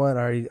like, you know what?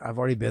 I've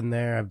already been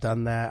there. I've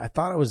done that. I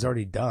thought I was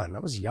already done. I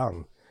was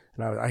young.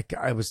 And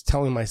I was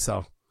telling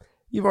myself,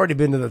 you've already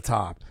been to the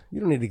top. You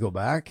don't need to go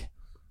back.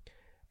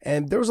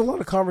 And there was a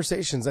lot of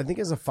conversations. I think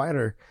as a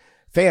fighter,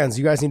 fans,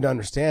 you guys need to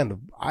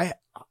understand, I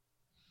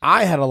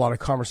had a lot of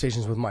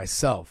conversations with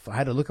myself. I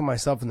had to look at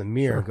myself in the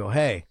mirror and go,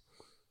 hey,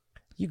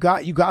 you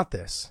got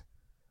this.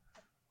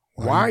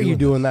 Why are you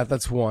doing that?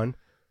 That's 1.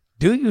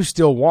 Do you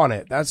still want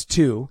it? That's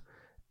 2.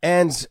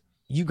 And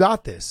you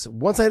got this.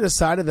 Once I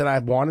decided that I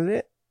wanted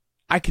it,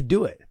 I could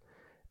do it.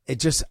 It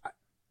just,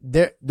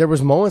 there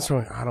was moments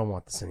where I don't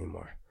want this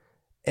anymore.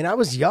 And I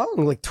was young,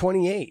 like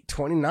 28,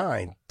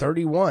 29,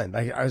 31.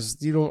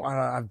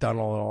 I've done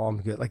all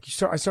I'm good. Like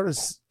I started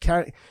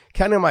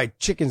counting my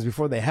chickens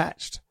before they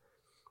hatched.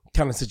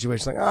 Kind of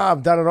situation. Like,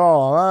 I've done it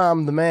all.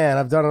 I'm the man.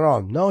 I've done it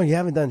all. No, you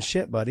haven't done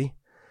shit, buddy.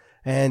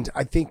 And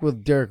I think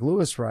with Derek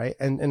Lewis, right,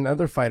 and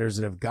other fighters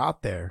that have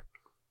got there,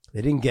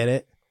 they didn't get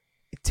it.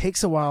 It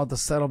takes a while to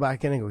settle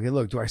back in and go, okay,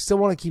 look, do I still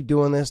want to keep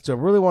doing this? Do I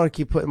really want to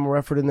keep putting more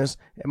effort in this?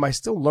 Am I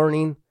still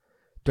learning?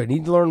 Do I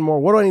need to learn more?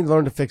 What do I need to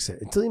learn to fix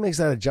it? Until he makes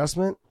that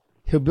adjustment,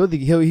 he will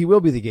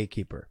be the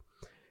gatekeeper.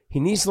 He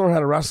needs to learn how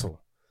to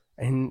wrestle,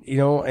 and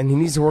and he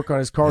needs to work on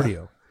his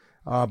cardio.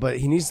 But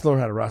he needs to learn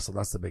how to wrestle.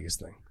 That's the biggest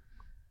thing.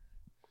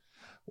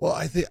 Well,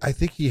 I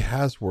think he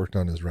has worked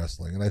on his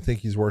wrestling, and I think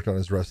he's worked on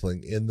his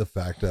wrestling in the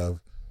fact of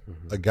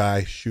a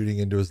guy shooting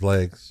into his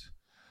legs,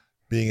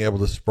 being able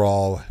to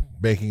sprawl,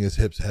 making his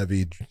hips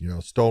heavy,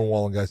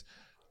 stonewalling guys.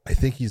 I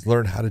think he's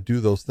learned how to do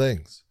those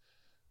things.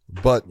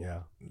 But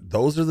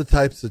those are the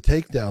types of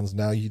takedowns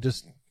now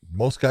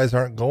most guys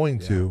aren't going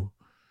to,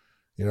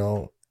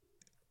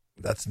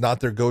 that's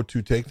not their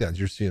go-to takedowns.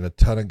 You're seeing a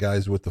ton of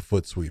guys with the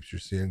foot sweeps. You're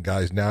seeing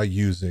guys now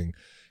using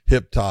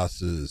hip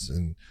tosses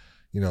and,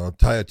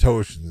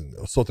 Tayatoshi and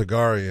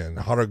Sotogari and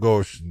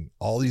Haragosh and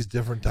all these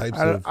different types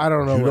of I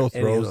don't know judo what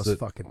any throws of those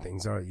fucking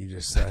things are that you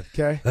just said,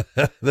 okay?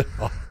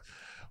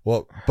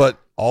 Well,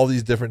 but all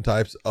these different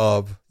types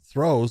of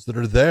throws that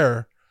are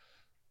there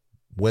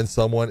when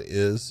someone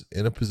is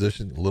in a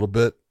position a little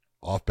bit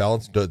off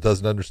balance,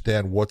 doesn't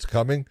understand what's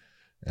coming.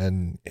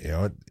 And,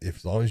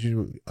 as long as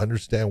you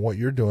understand what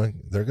you're doing,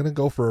 they're going to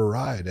go for a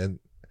ride. And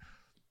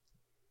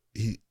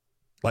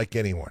like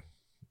anyone,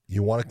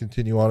 you want to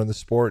continue on in the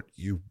sport,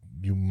 you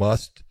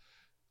must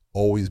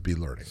always be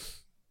learning.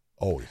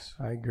 Always.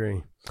 I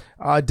agree.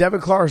 Devin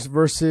Clark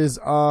versus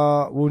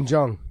Woon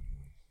Jung.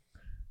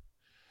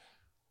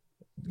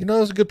 It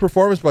was a good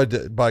performance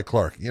by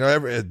Clark. He's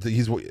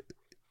a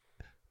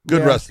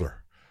good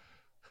wrestler.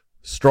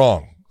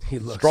 strong. He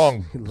looks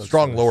strong really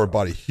lower strong.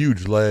 body,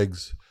 huge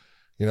legs,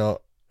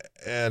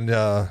 and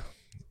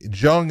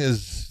Jung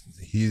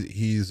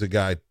he's a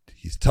guy,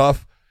 he's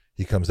tough.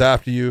 He comes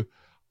after you.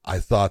 I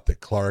thought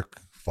that Clark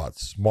fought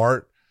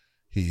smart.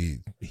 He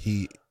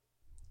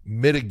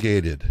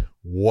mitigated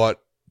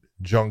what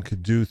Jung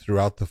could do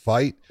throughout the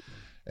fight,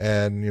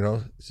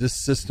 and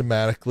just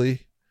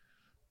systematically,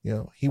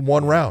 he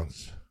won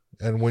rounds.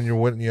 And when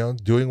you're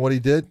doing what he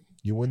did,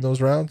 you win those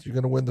rounds, you're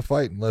going to win the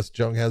fight, unless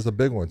Jung has a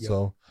big one. Yep.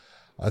 So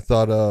I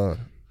thought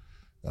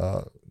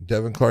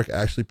Devin Clark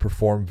actually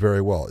performed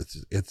very well.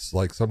 It's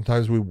like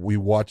sometimes we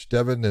watch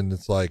Devin and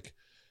it's like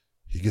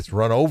he gets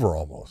run over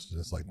almost. And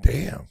it's like,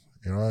 damn,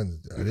 and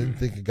I didn't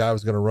think a guy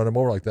was going to run him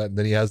over like that. And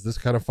then he has this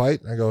kind of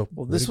fight. And I go,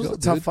 well, this was a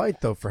tough fight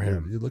though for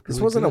him. Yeah,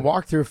 this wasn't good. A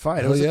walkthrough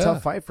fight. It was a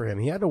tough fight for him.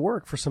 He had to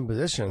work for some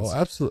positions. Oh,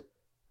 absolutely.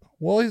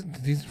 Well,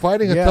 he's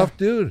fighting a tough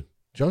dude.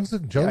 Jung's he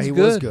good.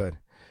 Was good.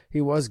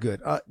 He was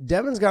good.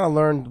 Devin's got to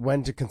learn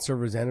when to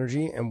conserve his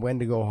energy and when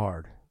to go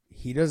hard.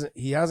 He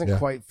hasn't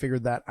quite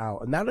figured that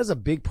out, and that is a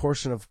big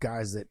portion of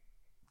guys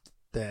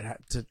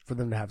for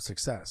them to have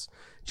success.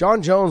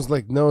 John Jones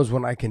knows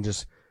when I can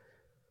just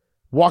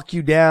walk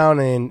you down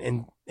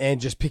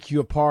and just pick you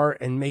apart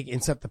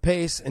and set the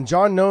pace. And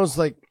John knows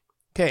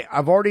okay,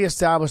 I've already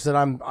established that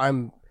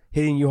I'm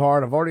hitting you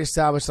hard. I've already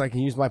established that I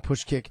can use my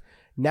push kick.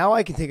 Now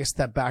I can take a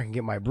step back and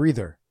get my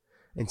breather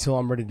until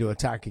I'm ready to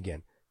attack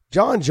again.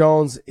 John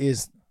Jones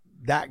is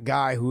that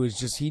guy who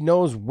is he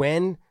knows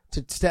when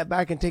to step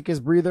back and take his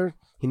breather.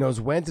 He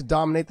knows when to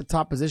dominate the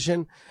top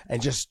position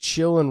and just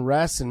chill and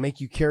rest and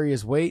make you carry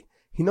his weight.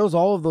 He knows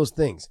all of those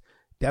things.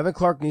 Devin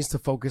Clark needs to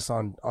focus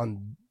on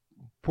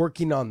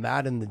working on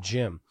that in the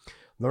gym.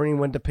 Learning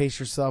when to pace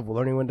yourself,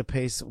 learning when to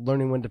pace,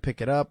 learning when to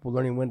pick it up,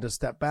 learning when to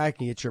step back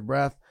and get your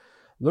breath,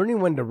 learning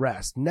when to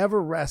rest.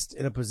 Never rest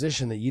in a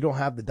position that you don't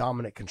have the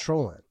dominant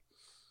control in.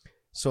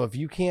 So if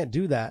you can't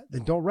do that,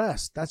 then don't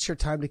rest. That's your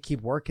time to keep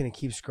working and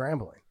keep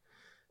scrambling.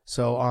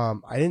 So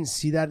I didn't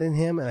see that in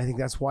him, and I think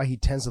that's why he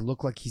tends to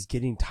look like he's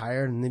getting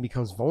tired and then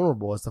becomes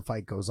vulnerable as the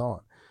fight goes on.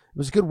 It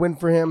was a good win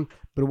for him,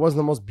 but it wasn't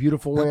the most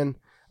beautiful win,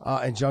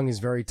 and Jung is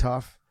very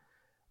tough.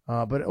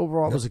 But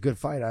overall, it was a good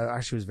fight. I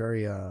actually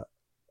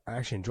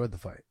enjoyed the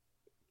fight.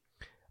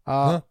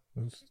 It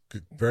was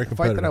good, very competitive. The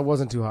fight that I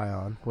wasn't too high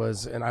on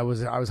was, and I was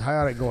high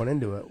on it going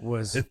into it,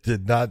 was it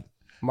did not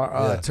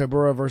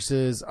Tybura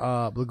versus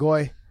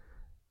Blagoy.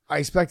 I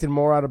expected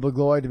more out of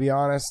Blagoy, to be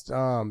honest.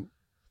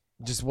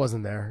 Just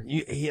wasn't there.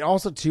 He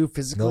also too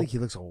physically he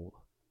looks old.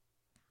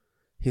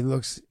 He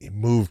moved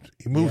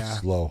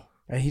slow.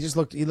 And he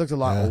looked a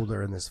lot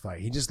older in this fight.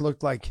 He just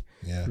looked like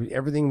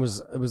everything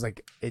was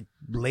like it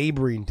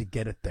laboring to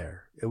get it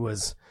there. It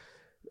was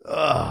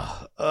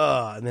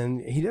and then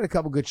he did a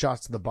couple good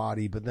shots to the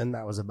body, but then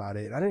that was about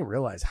it. I didn't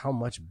realize how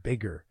much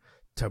bigger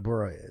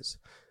Tybura is.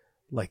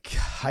 Like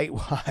height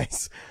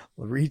wise,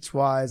 reach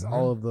wise,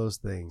 all of those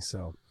things.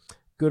 So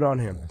good on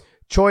him.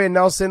 Choi and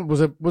Nelson was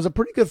a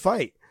pretty good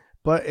fight,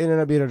 but it ended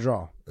up being a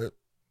draw.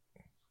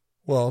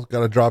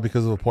 Got a draw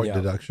because of a point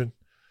deduction.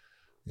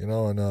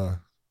 And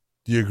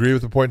do you agree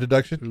with the point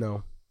deduction?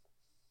 No.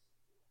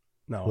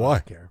 Why? I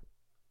don't care.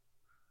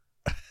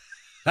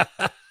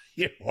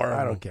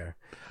 I don't care.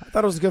 I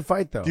thought it was a good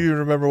fight though. Do you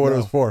remember what it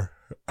was for?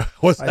 I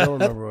don't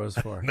remember what it was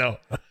for. No.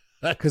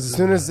 Because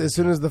as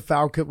soon as the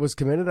foul was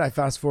committed, I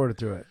fast forwarded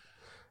through it.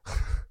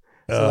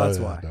 That's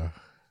why.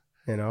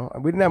 No.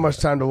 We didn't have much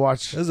time to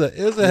watch. It was a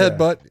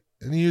headbutt,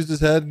 and he used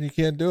his head, and you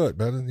can't do it,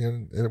 man.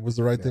 And it was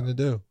the right thing to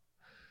do.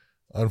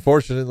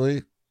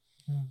 Unfortunately,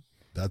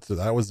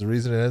 that was the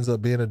reason it ends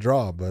up being a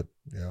draw. But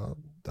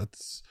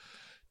that's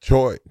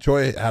Choi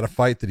had a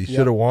fight that he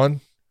should have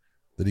won,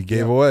 that he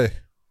gave away.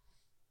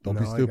 Don't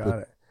be stupid. I got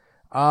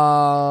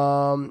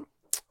it.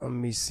 Let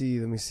me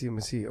see.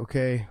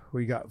 Okay,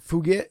 we got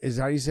Fugit. Is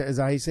that how you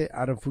say it?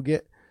 Adam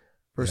Fugit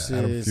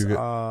versus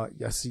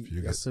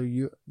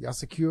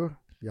Yasakure.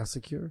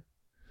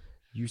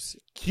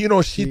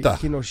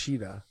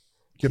 Kinoshita.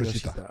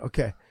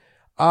 Okay.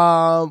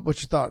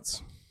 What's your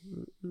thoughts?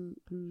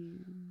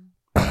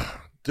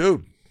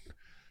 Dude,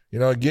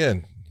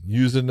 again,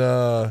 using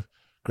ground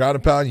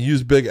and pound,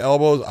 use big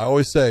elbows. I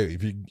always say,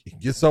 if you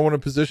get someone in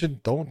position,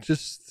 don't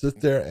just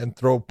sit there and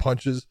throw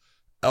punches.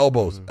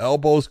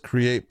 Elbows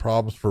create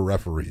problems for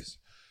referees,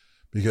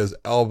 because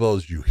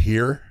elbows you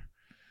hear,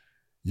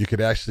 you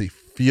can actually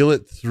feel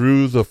it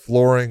through the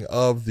flooring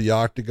of the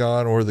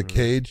octagon or the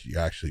cage. You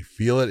actually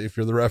feel it if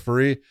you're the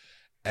referee,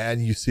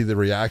 and you see the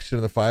reaction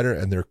of the fighter,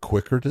 and they're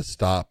quicker to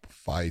stop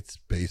fights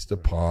based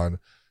upon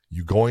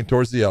you going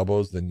towards the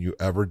elbows than you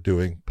ever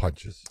doing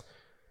punches.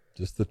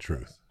 Just the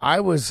truth. I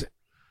don't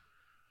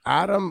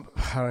know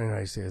how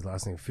you say his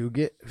last name.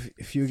 Fugit.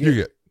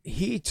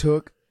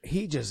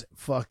 He just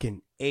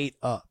fucking ate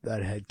up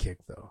that head kick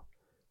though.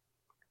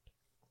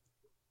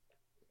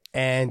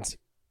 And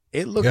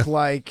it looked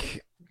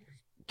like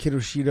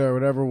Kinoshita or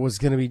whatever it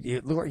looked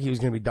like he was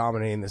going to be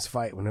dominating this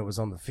fight when it was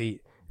on the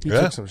feet. He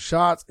took some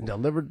shots and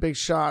delivered big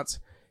shots.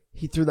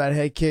 He threw that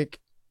head kick,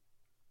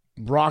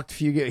 rocked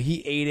Fugit.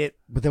 He ate it.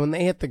 But then when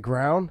they hit the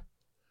ground,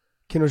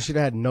 Kinoshita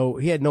had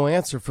no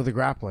answer for the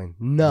grappling.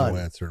 None. No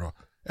answer at all.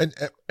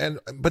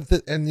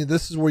 And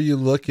this is where you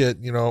look at,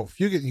 you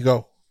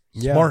go,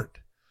 smart.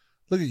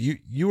 Look at you.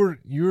 You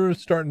were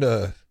starting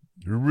to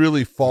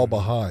really fall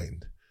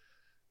behind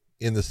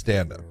in the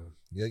stand-up.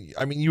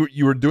 I mean,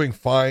 you were doing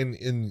fine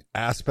in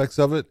aspects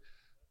of it,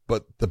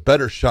 but the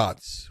better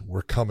shots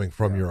were coming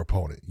from your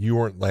opponent. You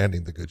weren't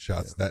landing the good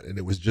shots, and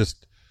it was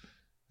just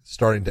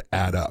starting to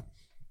add up.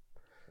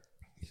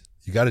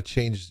 You got to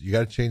change. You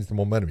got to change the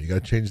momentum. You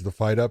got to change the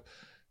fight up,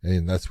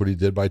 and that's what he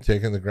did by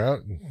taking the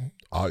ground.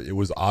 It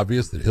was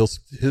obvious that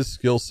his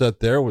skill set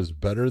there was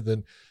better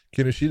than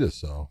Kinoshita's.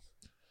 So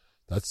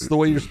that's the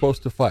way you're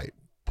supposed to fight.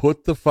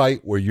 Put the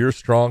fight where you're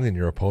strong and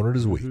your opponent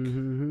is weak.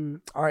 Mm-hmm.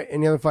 All right.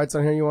 Any other fights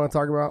on here you want to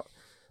talk about?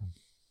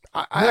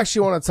 I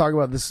actually want to talk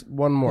about this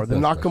one more. The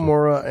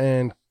Nakamura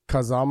and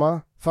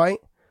Kazama fight.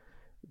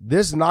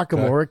 This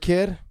Nakamura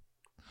kid,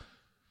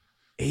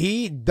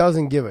 he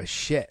doesn't give a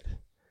shit.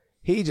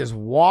 He just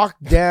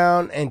walked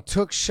down and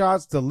took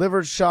shots,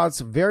 delivered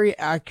shots, very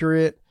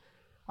accurate.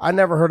 I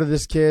never heard of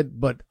this kid,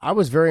 but I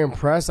was very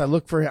impressed. I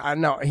look for him. I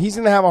know he's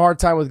going to have a hard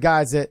time with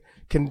guys that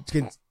can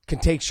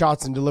take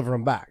shots and deliver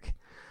them back,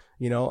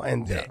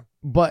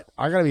 but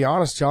I got to be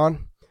honest,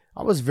 John,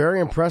 I was very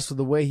impressed with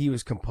the way he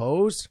was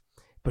composed,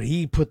 but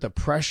he put the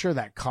pressure,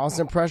 that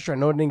constant pressure. I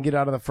know it didn't get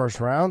out of the first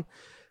round,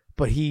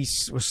 but he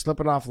was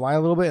slipping off line a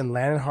little bit and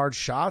landing hard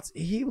shots.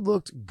 He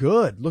looked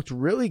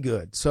really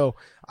good. So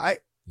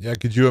Yeah,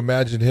 could you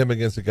imagine him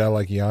against a guy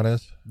like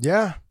Giannis?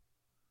 Yeah.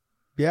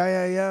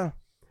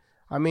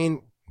 I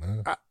mean,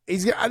 I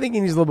think he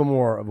needs a little bit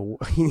more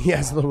he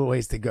has a little bit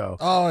ways to go.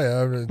 Oh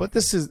yeah, but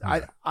this is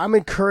I'm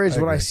encouraged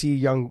when I see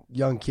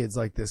young kids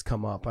like this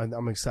come up.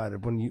 I'm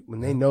excited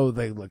when they know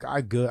they look.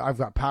 I've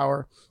got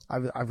power.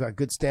 I've got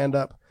good stand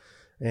up,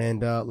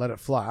 and let it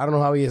fly. I don't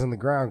know how he is on the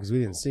ground because we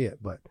didn't see it,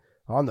 but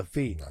on the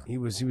feet he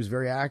was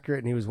very accurate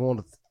and he was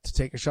willing to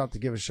take a shot to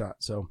give a shot.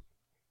 So.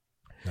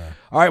 No.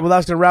 All right, well,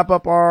 that's going to wrap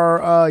up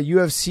our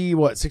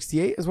UFC,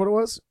 68 is what it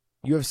was?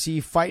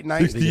 UFC Fight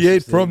Night.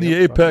 68 from the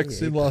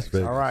Apex in Las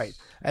Vegas. All right.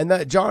 And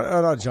not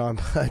John,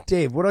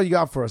 Dave, what do you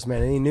got for us,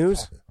 man? Any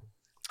news?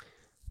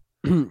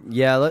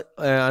 Yeah,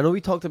 I know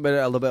we talked about it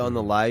a little bit on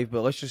the live,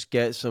 but let's just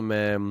get some,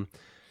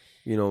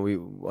 we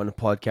on the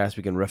podcast,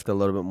 we can riff a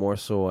little bit more.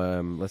 So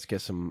let's get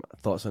some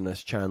thoughts on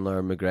this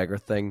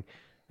Chandler-McGregor thing,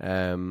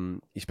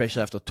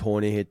 especially after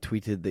Tony had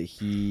tweeted that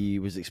he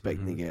was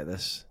expecting to get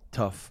this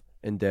tough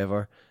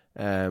endeavor,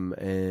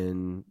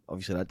 and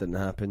obviously that didn't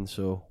happen.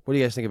 So what do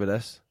you guys think about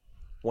this?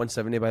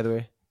 170, by the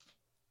way.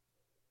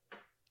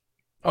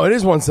 Oh, it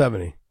is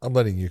 170. I'm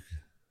letting you.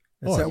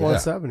 It's at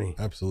 170.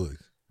 Absolutely.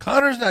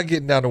 Connor's not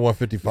getting down to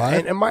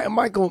 155. And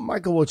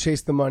Michael will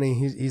chase the money.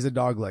 He's a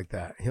dog like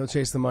that. He'll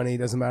chase the money. It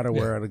doesn't matter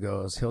where it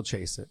goes. He'll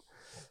chase it.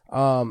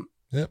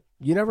 Yep.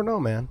 You never know,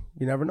 man.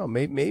 You never know.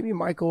 Maybe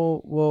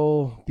Michael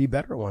will be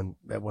better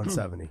at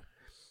 170.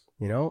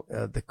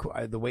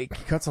 The weight,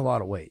 he cuts a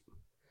lot of weight.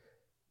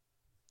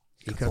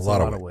 He cuts a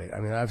lot of weight. I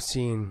mean, I've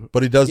seen,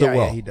 but he does it well.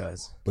 Yeah, he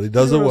does. But he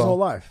does it well his whole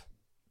life.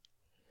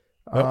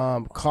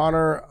 Yep.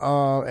 Connor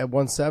at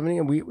 170,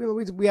 and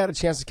we had a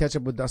chance to catch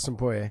up with Dustin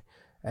Poirier,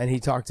 and he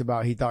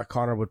thought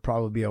Connor would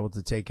probably be able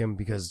to take him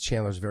because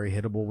Chandler's very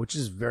hittable, which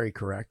is very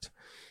correct.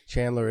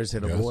 Chandler is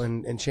hittable,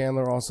 yes. and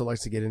Chandler also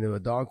likes to get into a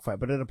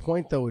dogfight. But at a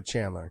point though with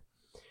Chandler,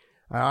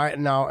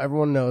 now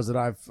everyone knows that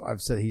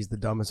I've said he's the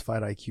dumbest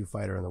fight IQ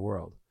fighter in the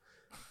world,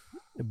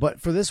 but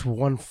for this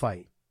one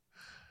fight.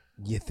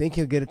 You think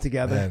he'll get it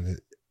together?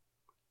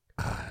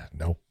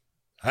 No.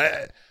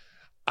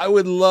 I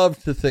would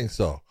love to think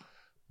so.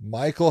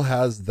 Michael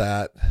has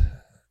that,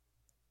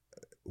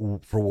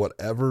 for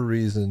whatever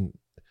reason,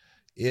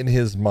 in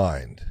his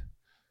mind.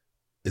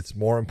 It's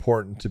more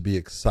important to be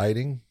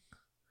exciting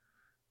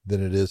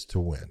than it is to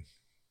win.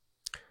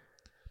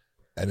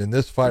 And in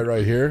this fight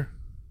right here,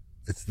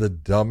 it's the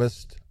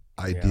dumbest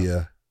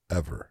idea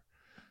ever.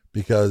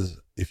 Because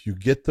if you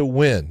get the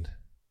win,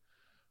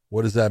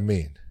 what does that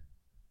mean?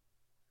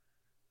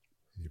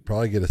 You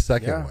probably get a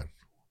second one,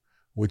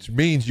 which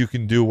means you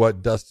can do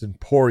what Dustin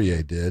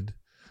Poirier did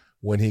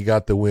when he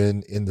got the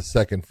win in the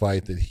second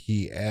fight that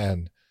he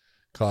and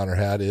Connor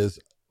had is,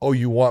 oh,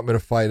 you want me to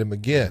fight him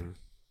again?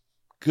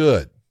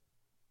 Good.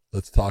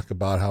 Let's talk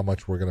about how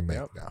much we're going to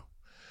make now.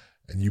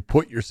 And you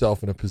put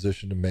yourself in a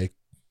position to make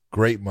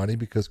great money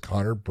because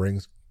Connor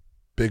brings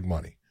big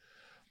money.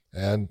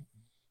 And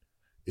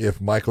if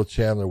Michael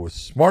Chandler was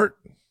smart,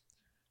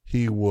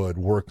 he would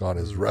work on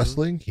his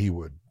wrestling. He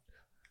would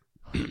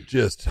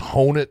just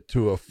hone it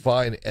to a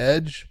fine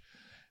edge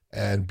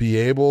and be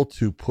able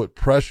to put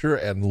pressure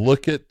and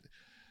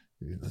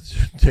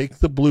take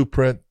the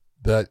blueprint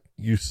that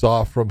you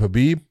saw from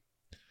Khabib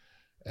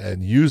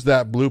and use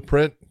that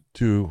blueprint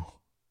to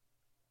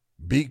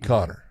beat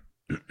Connor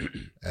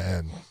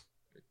and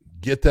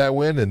get that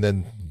win. And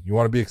then you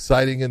want to be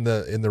exciting in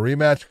the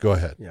rematch, go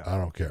ahead. Yeah. I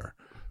don't care.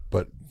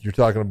 But you're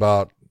talking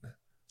about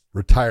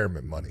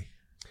retirement money.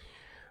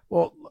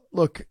 Well,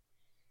 look,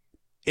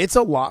 it's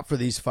a lot for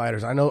these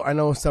fighters. I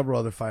know several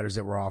other fighters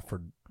that were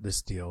offered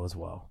this deal as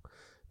well.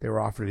 They were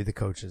offered to be the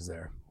coaches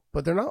there,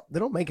 but they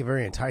don't make it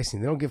very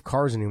enticing. They don't give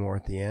cars anymore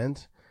at the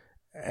end.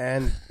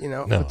 And,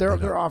 but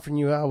they're offering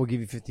you, we'll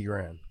give you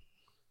 $50,000.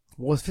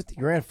 Well, it's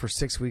 $50,000 for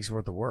 6 weeks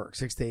worth of work,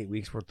 6 to 8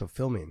 weeks worth of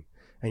filming.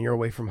 And you're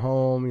away from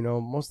home.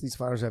 Most of these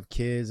fighters have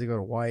kids. They go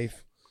to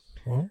wife.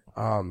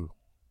 And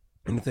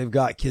if they've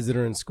got kids that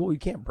are in school, you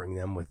can't bring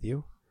them with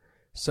you.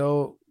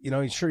 So,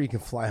 sure, you can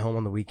fly home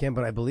on the weekend,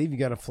 but I believe you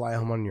got to fly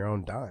home on your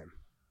own dime.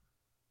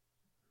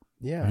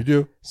 Yeah. You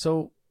do.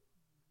 So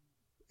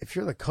if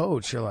you're the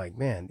coach, you're like,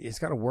 man, it's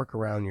got to work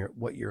around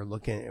what you're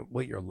looking at,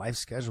 what your life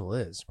schedule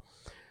is.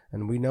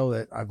 And we know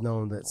that I've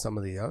known that some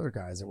of the other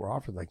guys that were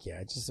offered, like, yeah,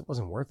 it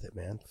wasn't worth it,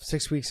 man.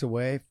 6 weeks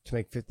away to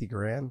make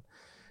 $50,000.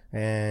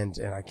 And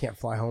I can't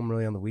fly home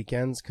really on the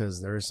weekends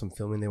because there is some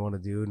filming they want to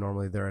do.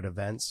 Normally they're at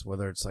events,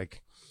 whether it's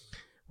like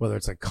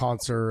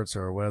concerts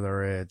or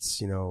whether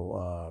it's,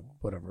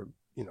 whatever,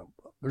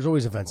 there's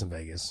always events in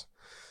Vegas.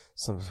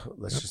 So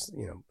let's just,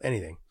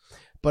 anything,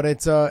 but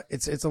it's a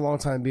long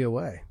time to be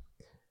away.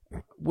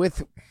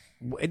 It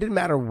didn't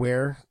matter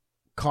wherever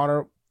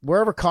Conor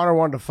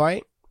wanted to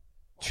fight,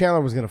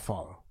 Chandler was going to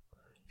follow.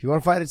 If you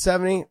want to fight at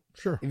 70,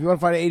 sure. If you want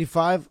to fight at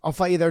 85, I'll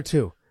fight you there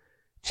too.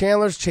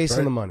 Chandler's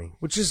chasing the money,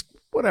 which is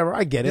whatever.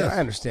 I get it. Yes. I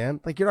understand.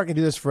 Like, you're not going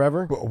to do this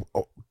forever.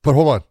 But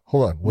hold on.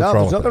 What's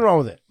wrong with nothing wrong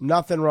with it.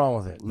 Nothing wrong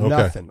with it. Okay.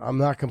 Nothing. I'm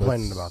not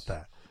complaining about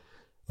that.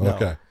 No.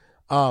 Okay.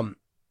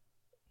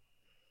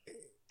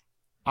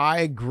 I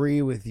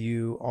agree with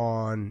you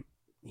on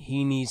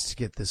he needs to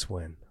get this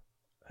win.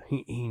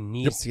 He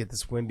needs to get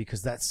this win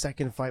because that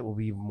second fight will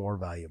be more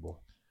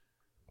valuable.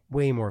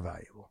 Way more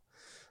valuable.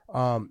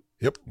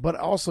 But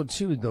also,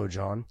 too, though,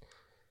 John,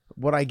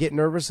 what I get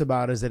nervous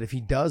about is that if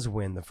he does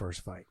win the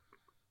first fight,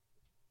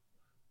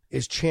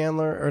 is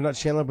Conor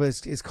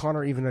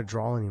even a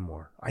draw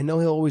anymore? I know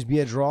he'll always be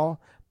a draw,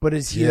 but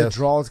is he a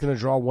draw that's going to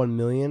draw 1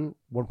 million,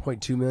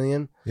 1.2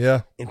 million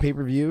in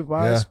pay-per-view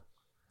buys? Yeah.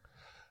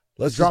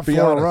 Let's drop just be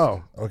 4 honest, in a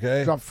row.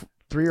 Okay? Drop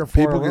 3 or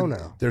 4 in a row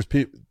now.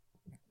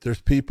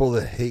 There's people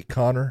that hate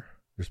Conor.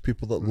 There's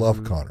people that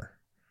love Conor.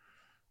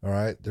 All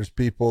right? There's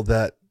people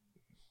that,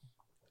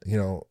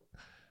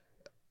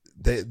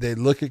 they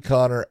look at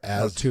Conor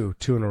as two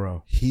in a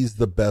row. He's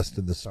the best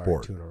in the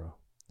sport. 2 in a row.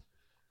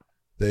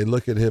 They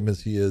look at him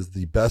as he is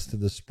the best in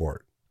the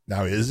sport.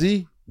 Now, is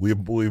he? We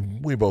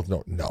both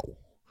know no.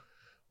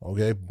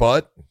 Okay,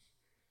 but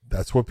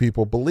that's what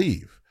people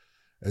believe.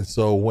 And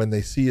so when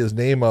they see his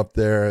name up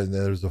there and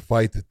there's a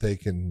fight that they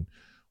can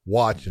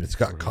watch and it's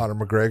got Conor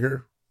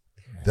McGregor,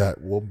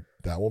 that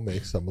will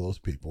make some of those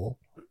people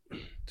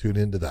tune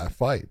into that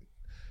fight.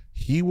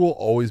 He will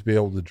always be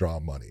able to draw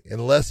money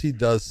unless he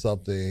does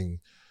something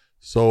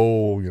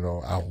so,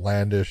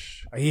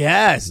 outlandish.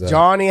 Yes,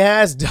 Johnny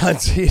has done.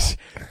 He's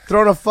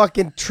thrown a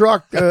fucking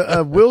truck,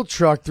 a wheel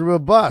truck through a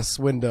bus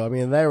window. I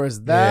mean, there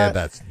was that. Yeah,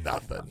 that's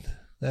nothing.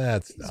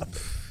 That's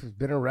nothing. He's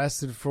been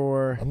arrested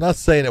for. I'm not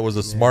saying it was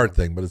a smart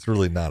thing, but it's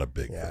really not a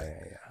big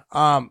thing.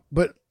 Yeah.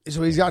 But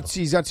so he's got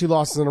 2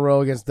 losses in a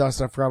row against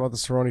Dustin. I forgot about the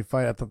Cerrone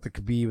fight. I thought there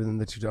could be within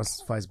the 2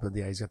 Dustin fights, but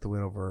yeah, he's got the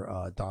win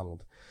over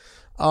Donald.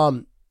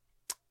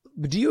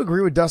 But do you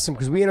agree with Dustin?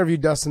 Because we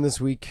interviewed Dustin this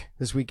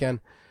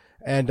weekend,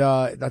 and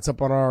that's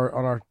up on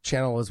our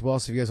channel as well.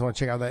 So if you guys want to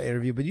check out that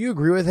interview, but do you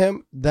agree with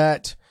him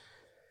that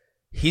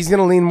he's going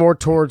to lean more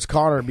towards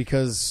Conor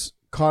because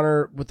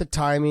Conor, with the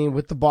timing,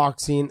 with the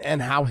boxing,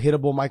 and how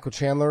hittable Michael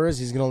Chandler is,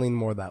 he's going to lean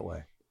more that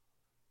way?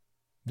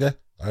 Yeah,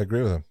 I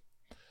agree with him.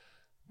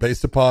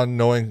 Based upon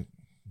knowing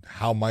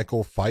how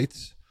Michael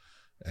fights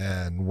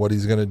and what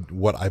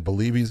I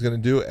believe he's gonna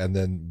do, and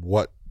then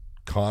what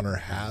Conor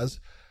has,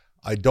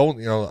 I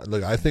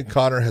think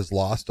Conor has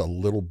lost a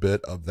little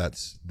bit of that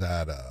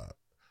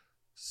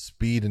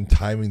speed and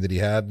timing that he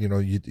had.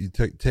 You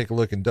take a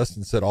look, and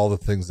Dustin said all the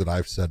things that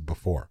I've said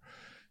before.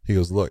 He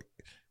goes, look,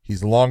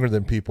 he's longer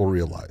than people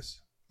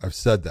realize. I've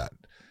said that.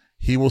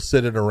 He will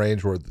sit in a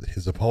range where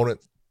his opponent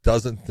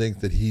doesn't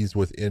think that he's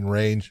within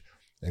range,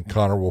 and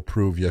Conor will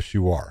prove, yes,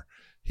 you are.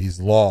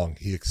 He's long.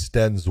 He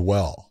extends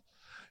well.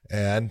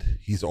 And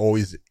he's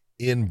always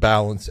in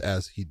balance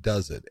as he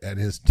does it. And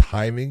his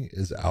timing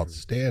is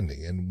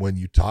outstanding. And when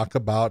you talk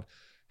about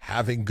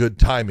having good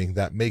timing,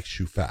 that makes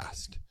you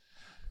fast.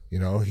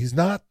 He's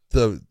not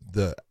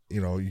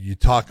you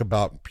talk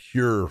about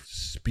pure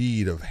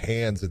speed of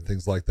hands and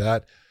things like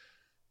that.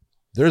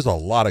 There's a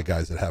lot of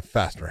guys that have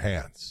faster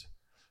hands.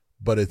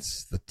 But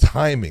it's the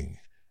timing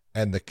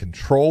and the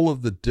control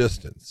of the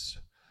distance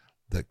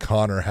that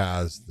Conor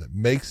has that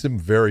makes him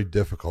very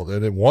difficult.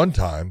 And at one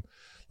time,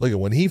 look at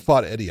when he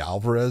fought Eddie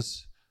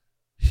Alvarez,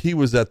 he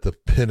was at the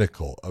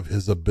pinnacle of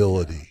his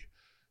ability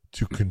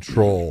to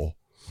control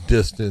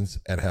distance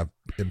and have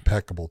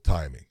impeccable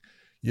timing.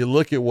 You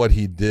look at what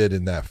he did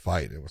in that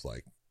fight, it was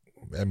like,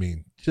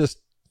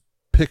 just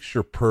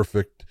picture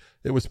perfect.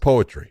 It was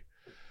poetry,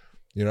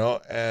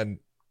 and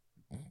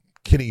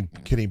can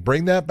he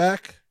bring that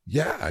back?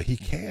 Yeah, he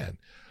can.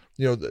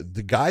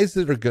 The guys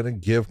that are going to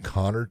give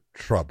Conor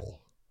trouble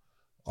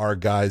are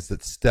guys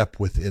that step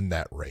within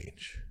that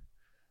range.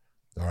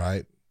 All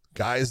right.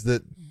 Guys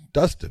that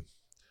Dustin.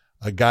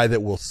 a guy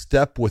that will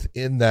step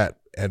within that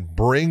and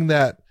bring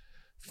that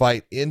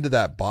fight into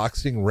that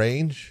boxing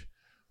range,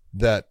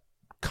 that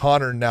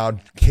Conor now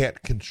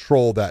can't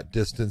control that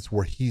distance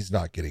where he's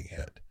not getting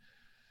hit.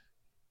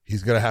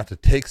 He's going to have to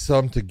take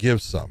some to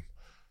give some.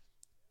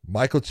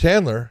 Michael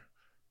Chandler,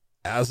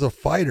 as a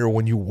fighter,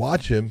 when you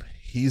watch him,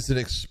 he's an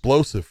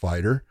explosive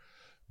fighter,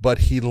 but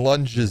he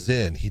lunges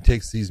in. He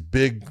takes these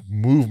big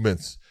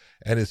movements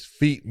and his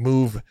feet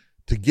move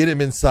to get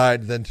him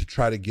inside, then to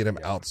try to get him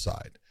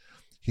outside.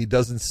 He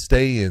doesn't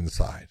stay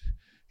inside.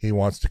 He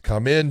wants to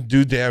come in,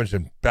 do damage,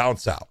 and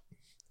bounce out.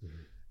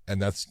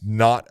 And that's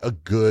not a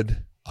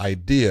good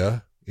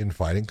idea in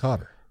fighting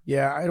Conor.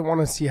 Yeah, I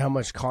want to see how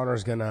much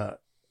Conor's going to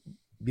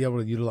be able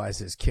to utilize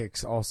his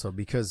kicks also,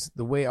 because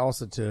the way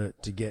also to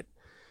get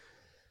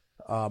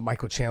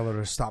Michael Chandler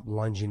to stop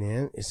lunging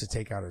in is to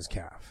take out his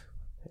calf.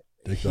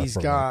 He's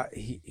got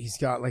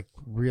like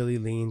really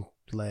lean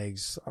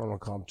legs. I don't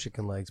want to call them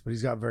chicken legs, but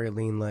he's got very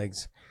lean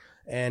legs,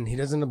 and he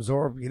doesn't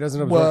absorb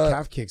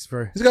calf kicks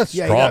very. He's got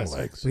strong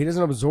legs. But he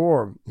doesn't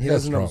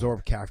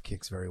absorb calf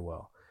kicks very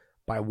well.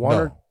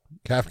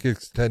 Calf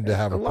kicks tend to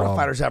have a problem. A lot of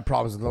fighters have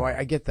problems with them.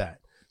 I get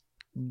that,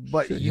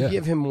 but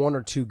give him one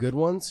or two good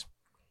ones,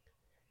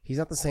 he's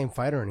not the same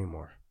fighter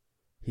anymore.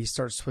 He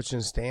starts switching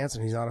his stance,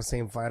 and he's not the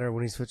same fighter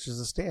when he switches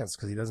his stance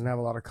because he doesn't have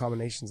a lot of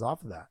combinations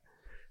off of that.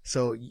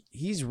 So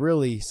he's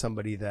really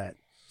somebody that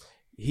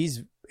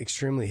he's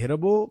extremely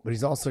hittable, but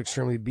he's also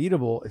extremely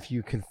beatable if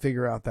you can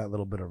figure out that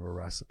little bit of a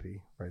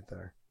recipe right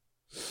there.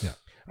 Yeah.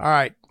 All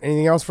right.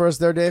 Anything else for us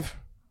there, Dave?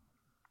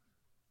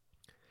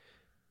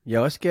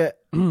 Yeah, let's get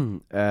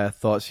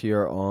thoughts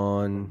here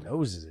on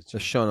the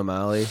Sean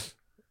O'Malley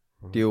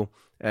deal.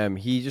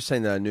 He just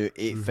signed a new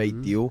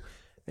 8-fight deal,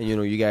 and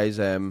you guys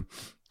have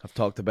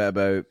talked a bit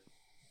about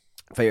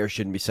fighters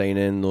shouldn't be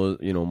signing those,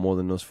 more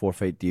than those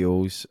 4-fight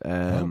deals.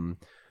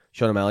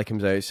 Sean O'Malley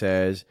comes out and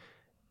says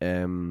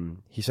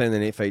he signed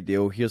an 8-fight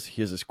deal. Here's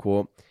his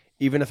quote: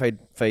 "Even if I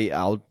fight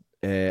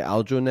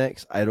Aljo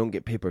next, I don't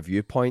get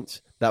pay-per-view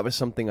points. That was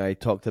something I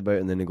talked about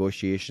in the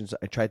negotiations.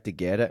 I tried to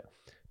get it,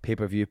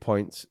 pay-per-view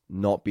points,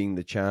 not being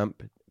the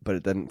champ, but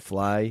it didn't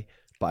fly.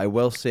 But I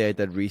will say I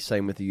did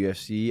re-sign with the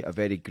UFC, a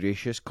very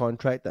gracious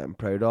contract that I'm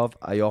proud of.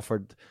 I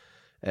offered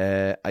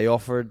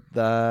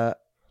that.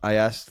 I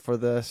asked for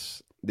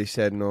this. They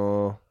said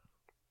no.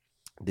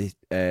 They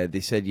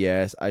said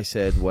yes. I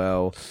said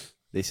well.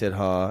 They said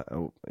ha.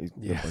 A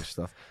bunch of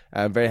stuff.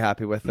 I'm very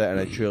happy with it, and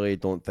I truly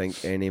don't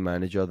think any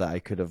manager that I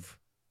could have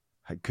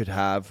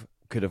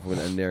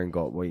went in there and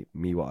got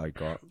me what I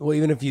got. Well,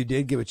 even if you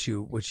did get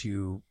what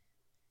you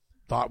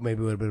thought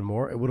maybe would have been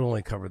more, it would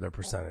only cover their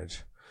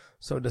percentage,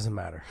 so it doesn't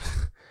matter.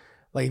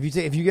 Like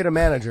if you get a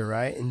manager,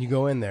 right, and you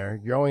go in there,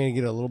 you're only going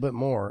to get a little bit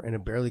more, and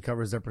it barely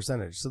covers their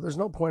percentage. So there's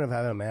no point of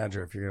having a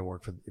manager if you're going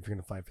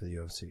to fight for the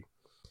UFC.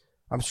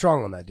 I'm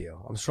strong on that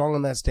deal. I'm strong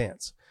on that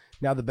stance.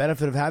 Now the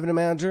benefit of having a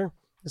manager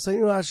is so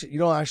you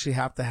don't actually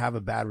have to have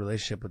a bad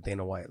relationship with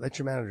Dana White. Let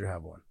your manager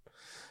have one.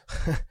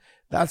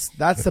 That's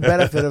the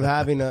benefit of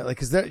having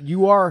because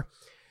you are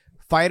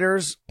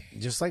fighters,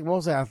 just like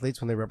most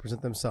athletes when they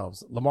represent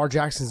themselves. Lamar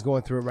Jackson's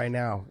going through it right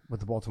now with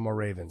the Baltimore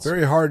Ravens.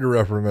 Very hard to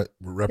represent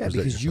because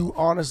yourself. You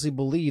honestly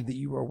believe that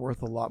you are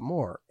worth a lot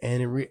more,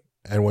 and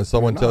when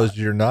someone tells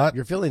you you're not,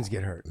 your feelings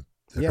get hurt.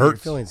 It hurts. Your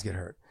feelings get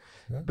hurt.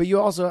 Yeah. But you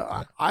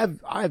also,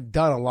 I've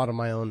done a lot of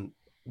my own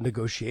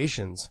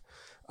negotiations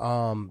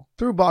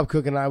through Bob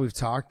Cook and I. We've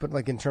talked, but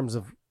like in terms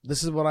of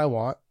this is what I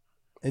want,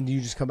 and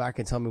you just come back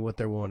and tell me what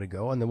they're willing to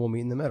go, and then we'll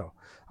meet in the middle.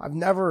 I've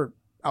never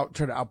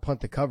tried to outpunt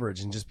the coverage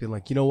and just been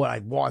like, you know what, I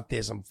want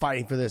this. I'm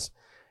fighting for this.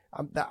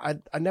 You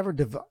never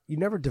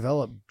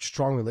develop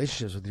strong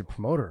relationships with your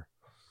promoter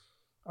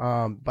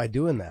by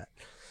doing that.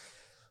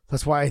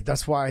 That's why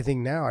I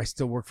think now I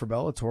still work for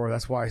Bellator.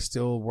 That's why I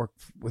still work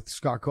with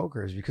Scott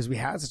Coker, is because we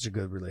had such a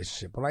good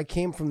relationship. When I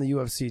came from the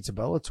UFC to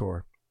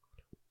Bellator,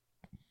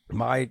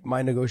 my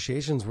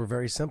negotiations were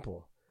very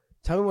simple.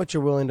 Tell me what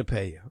you're willing to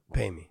pay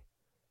me.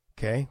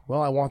 Okay.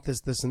 Well, I want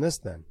this, and this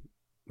then.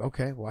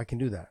 Okay. Well, I can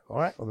do that. All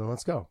right. Well, then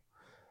let's go.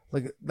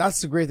 Like,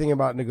 that's the great thing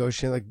about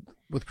negotiating, like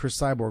with Chris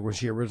Cyborg, when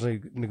she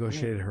originally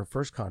negotiated her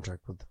first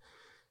contract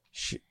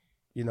she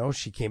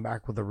came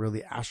back with a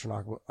really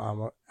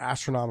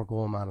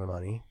astronomical amount of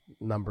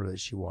number that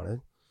she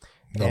wanted.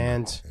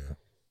 And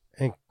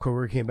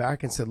Coker came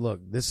back and said, look,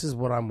 this is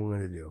what I'm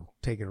willing to do.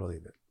 Take it or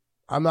leave it.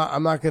 I'm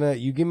not going to,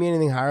 you give me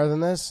anything higher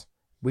than this,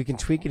 we can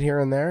tweak it here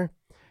and there.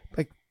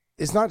 Like,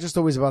 it's not just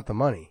always about the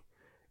money.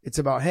 It's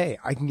about, hey,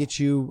 I can get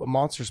you a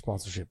Monster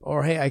sponsorship,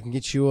 or hey, I can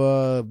get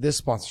you this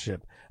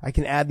sponsorship. I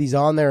can add these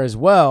on there as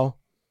well,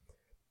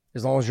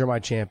 as long as you're my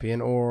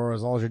champion, or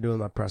as long as you're doing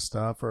my press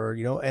stuff, or,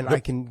 and I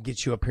can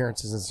get you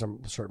appearances in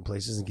some certain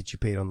places and get you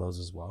paid on those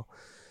as well.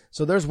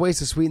 So there's ways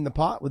to sweeten the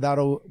pot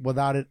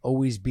without it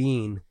always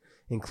being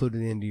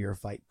included into your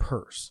fight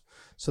purse.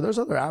 So there's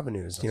other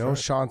avenues. That's right.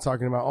 Sean's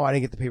talking about, I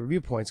didn't get the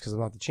pay-per-view points because I'm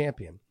not the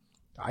champion.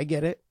 I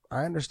get it.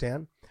 I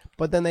understand.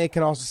 But then they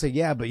can also say,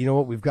 yeah, but you know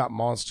what? We've got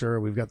Monster.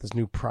 We've got this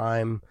new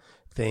Prime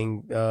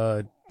thing,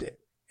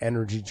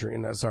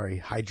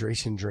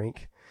 hydration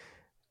drink.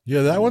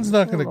 Yeah, that one's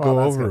not going to go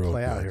over Gonna real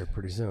play out good. here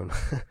pretty soon.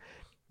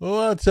 Well,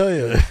 I'll tell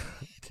you.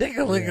 Take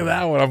a look at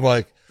that one. I'm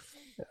like,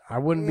 I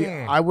wouldn't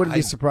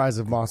be surprised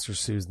if Monster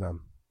sues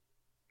them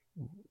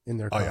in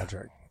their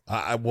contract.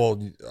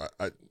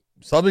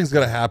 Something's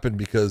going to happen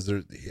because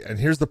and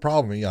here's the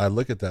problem. I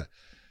look at that.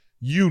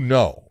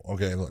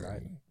 Okay, look,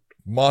 Right.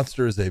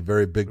 Monster is a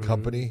very big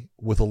company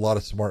with a lot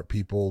of smart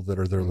people that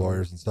are their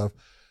lawyers and stuff.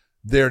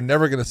 They're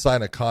never going to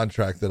sign a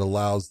contract that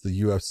allows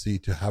the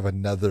UFC to have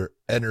another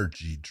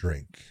energy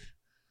drink.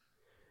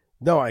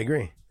 No, I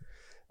agree.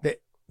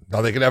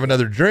 Now they can have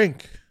another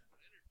drink,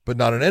 but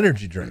not an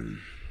energy drink.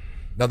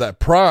 Now that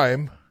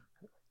Prime,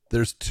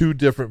 there's two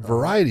different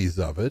varieties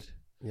of it.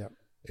 Yep.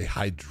 A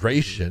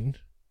hydration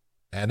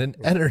and an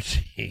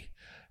energy.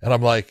 And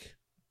I'm like,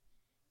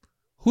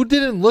 who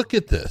didn't look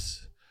at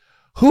this?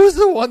 Who's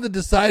the one that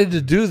decided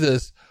to do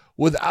this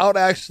without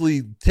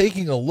actually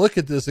taking a look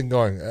at this and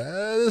going,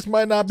 this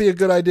might not be a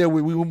good idea.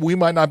 We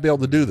might not be able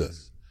to do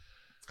this.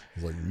 I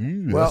was like,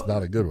 that's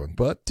not a good one.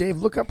 But Dave,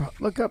 look up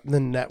the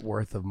net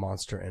worth of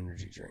Monster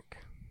Energy drink.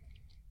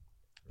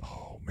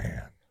 oh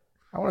man,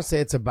 I want to say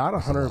it's about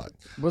That's a 100. lot.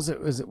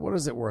 What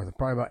is it worth?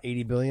 Probably about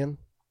 80 billion.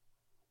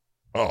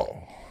 oh,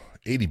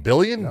 80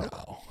 billion? No.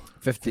 No.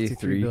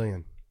 53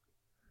 billion.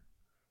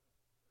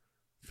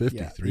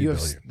 53 Yeah,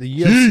 billion.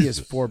 the UFC is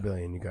Jesus. 4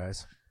 billion, you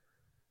guys.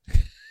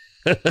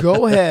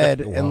 Go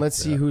ahead Go and up, let's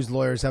see yeah. whose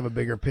lawyers have a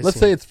bigger pissing. Let's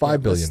say it's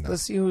 5 billion now.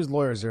 Let's see whose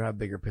lawyers have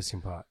bigger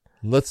pissing pot.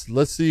 Let's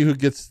see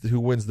who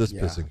wins this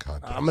Yeah. pissing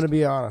contest. I'm gonna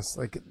be honest.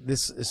 Like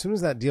this, as soon as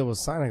that deal was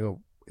signed, I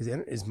go,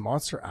 "Is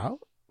Monster out?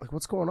 Like,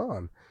 what's going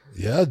on?"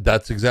 Yeah,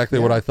 that's exactly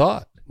what I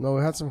thought. No,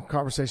 we had some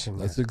conversation.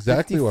 That's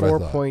exactly what I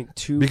thought.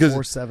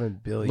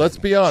 54.247 billion. Let's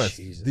be honest.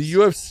 Jesus. The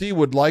UFC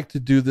would like to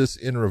do this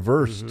in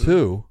reverse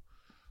too,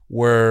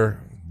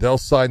 where they'll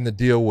sign the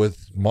deal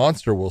with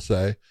Monster, we'll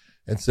say,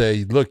 and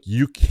say, look,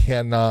 you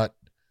cannot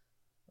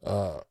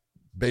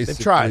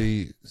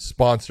basically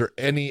sponsor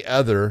any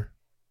other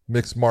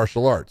mixed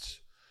martial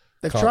arts.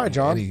 They've tried,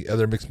 John. Any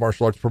other mixed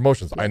martial arts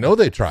promotions. I know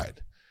they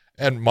tried.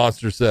 And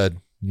Monster said,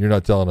 you're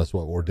not telling us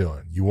what we're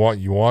doing. You want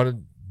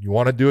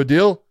to do a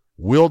deal?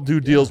 We'll do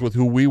deals with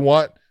who we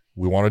want.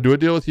 We want to do a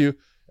deal with you.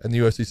 And the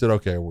UFC said,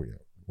 okay, we're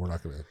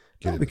not going to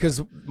get into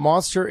because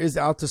Monster is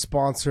out to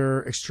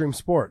sponsor extreme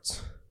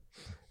sports.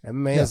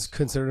 MMA is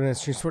considered an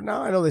extreme sport.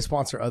 Now, I know they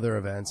sponsor other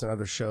events and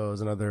other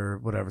shows and other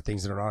whatever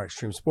things that are not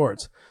extreme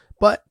sports,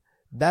 but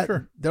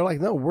they're like,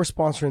 no, we're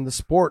sponsoring the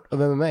sport of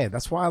MMA.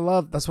 That's why I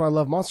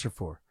love Monster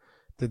for.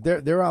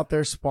 That they're out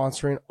there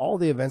sponsoring all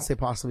the events they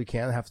possibly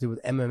can that have to do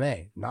with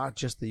MMA, not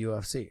just the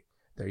UFC.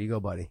 There you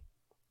go, buddy.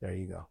 There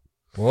you go.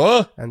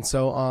 What? And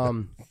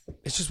so,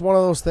 it's just one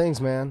of those things,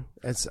 man.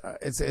 It's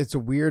a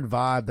weird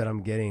vibe that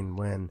I'm getting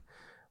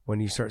when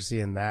you start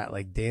seeing that.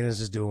 Like, Dana's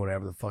just doing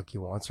whatever the fuck he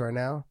wants right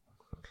now.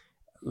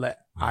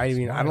 I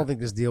don't think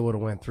this deal would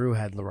have went through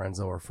had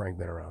Lorenzo or Frank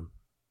been around.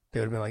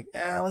 They would have been like,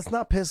 let's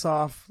not piss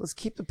off. Let's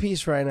keep the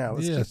peace right now.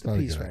 Let's keep the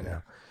peace right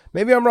now.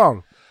 Maybe I'm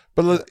wrong.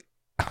 But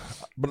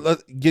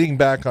getting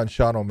back on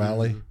Sean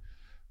O'Malley,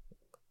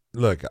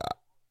 look,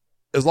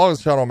 as long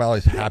as Sean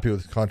O'Malley's happy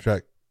with his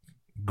contract,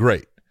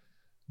 great.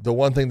 The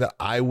one thing that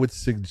I would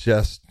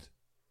suggest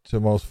to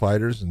most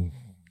fighters, and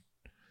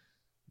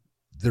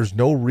there's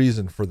no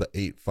reason for the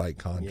 8-fight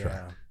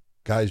contract. Yeah.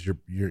 Guys,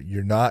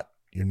 you're not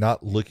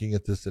looking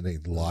at this in a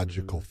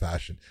logical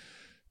fashion,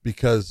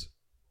 because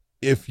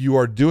if you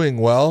are doing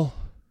well,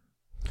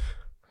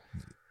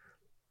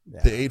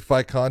 the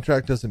 8-fight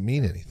contract doesn't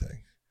mean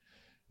anything.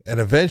 And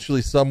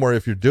eventually somewhere,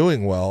 if you're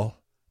doing well,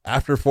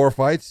 after 4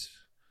 fights,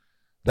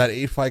 that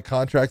 8-fight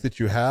contract that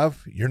you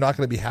have, you're not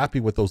going to be happy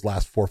with those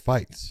last 4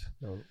 fights.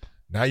 No.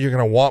 Now you're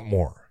going to want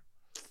more.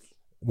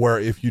 Where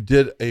if you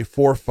did a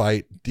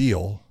 4-fight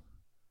deal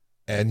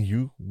and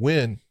you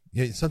win,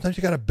 sometimes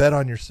you got to bet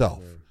on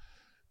yourself.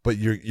 But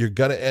you're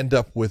going to end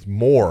up with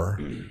more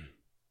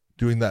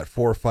doing that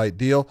 4-fight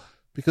deal,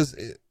 because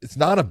it's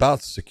not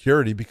about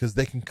security, because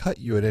they can cut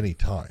you at any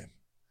time.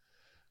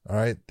 All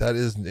right,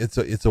 it's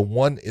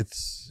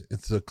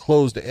a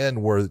closed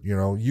end where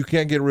you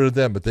can't get rid of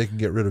them, but they can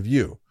get rid of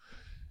you.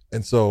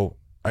 And so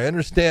I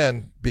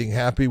understand being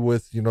happy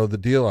with the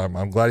deal.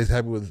 I'm glad he's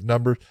happy with his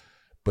numbers.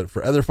 But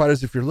for other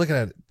fighters, if you're looking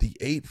at the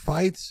 8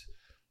 fights,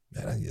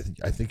 man,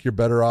 I think you're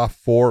better off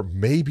 4,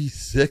 maybe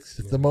 6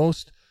 at the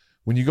most.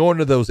 When you go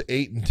into those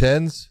 8 and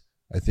 10s,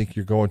 I think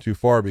you're going too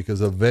far,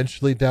 because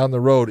eventually down the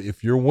road,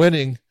 if you're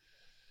winning,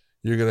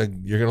 you're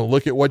gonna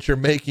look at what you're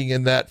making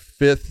in that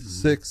 5th,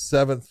 6th,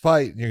 7th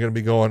fight, and you're gonna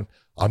be going,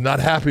 I'm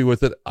not happy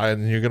with it,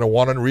 and you're gonna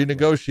want to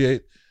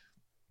renegotiate.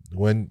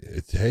 When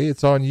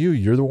it's on you.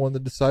 You're the one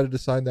that decided to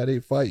sign that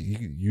 8-fight.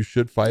 You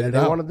should fight it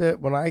out.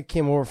 When I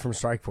came over from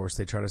Strikeforce,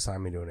 they tried to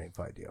sign me to an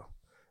 8-fight deal.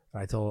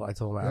 I told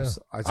them,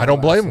 I don't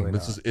blame them.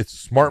 It's a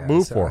smart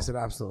move for them. I said,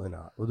 absolutely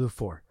not. We'll do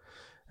 4.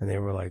 And they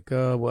were like,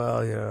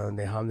 and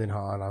they hummed and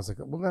hawed. And I was like,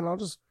 well, then I'll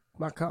just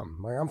not come.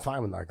 Like, I'm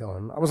fine with not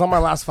going. I was on my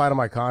last fight of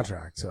my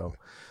contract, so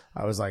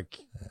I was like,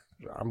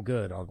 I'm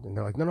good. And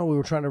they're like, no, we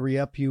were trying to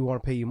re-up you.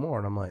 Want to pay you more?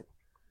 And I'm like,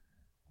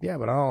 yeah,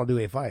 but I don't want to do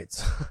 8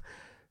 fights.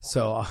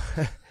 So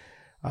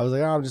I was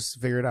like, I'm just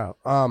figure it out.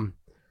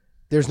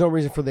 There's no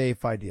reason for the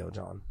 8-fight deal,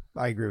 John.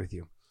 I agree with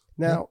you.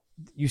 Now,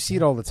 you see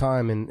it all the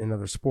time in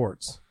other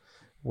sports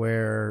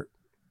where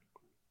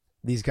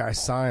these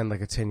guys sign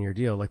like a 10-year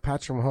deal. Like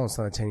Patrick Mahomes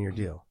signed a 10-year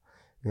deal.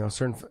 You know,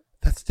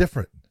 That's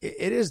different.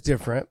 It is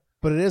different,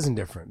 but it isn't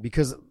different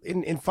because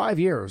in 5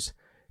 years,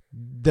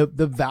 the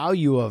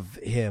value of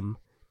him,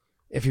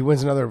 if he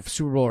wins another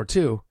Super Bowl or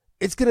two,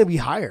 it's going to be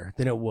higher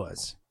than it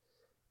was.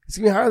 It's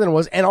going to be higher than it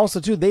was. And also,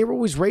 too, they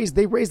raise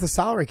the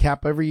salary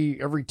cap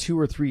every 2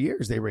 or 3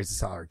 years. They raise the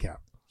salary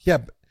cap. Yeah,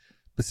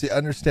 but see,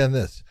 understand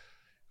this.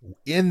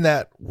 In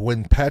that,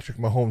 when Patrick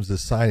Mahomes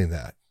is signing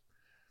that,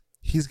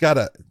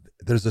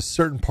 there's a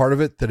certain part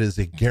of it that is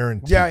a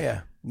guarantee.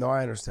 Yeah. No,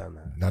 I understand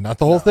that. Now, not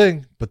the whole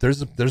thing, but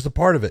there's a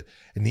part of it.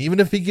 And even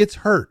if he gets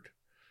hurt,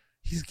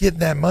 he's getting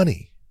that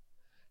money.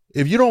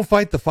 If you don't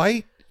fight the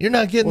fight, you're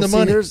not getting the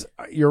money.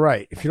 You're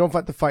right. If you don't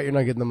fight the fight, you're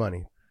not getting the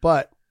money.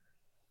 But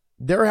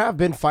there have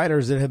been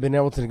fighters that have been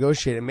able to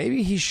negotiate it.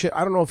 Maybe he should,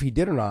 I don't know if he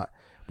did or not,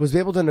 was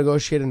able to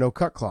negotiate a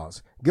no-cut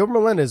clause. Gilbert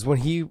Melendez, when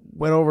he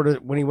went over to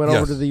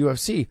the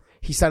UFC,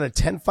 he signed a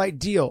 10-fight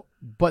deal,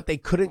 but they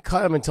couldn't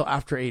cut him until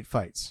after 8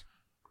 fights.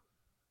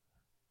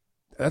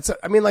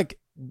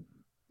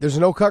 There's a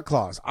no-cut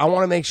clause. I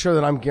want to make sure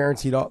that I'm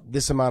guaranteed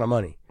this amount of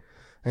money.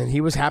 And he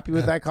was happy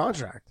with that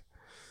contract.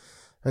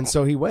 And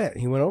so he went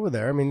over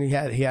there. I mean, he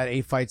had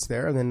 8 fights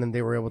there, and then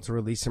they were able to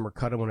release him or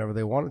cut him whenever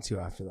they wanted to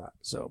after that.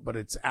 So, but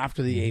it's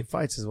after the 8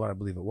 fights is what I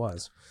believe it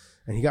was.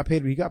 And he got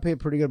paid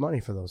pretty good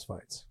money for those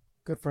fights.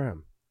 Good for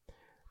him.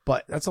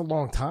 But that's a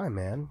long time,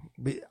 man.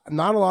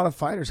 Not a lot of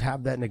fighters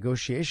have that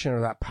negotiation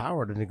or that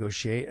power to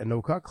negotiate a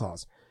no-cut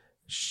clause.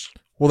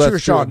 Well,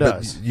 that's Sean true,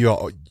 does.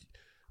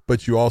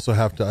 But you also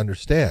have to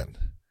understand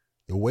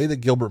the way that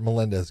Gilbert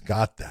Melendez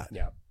got that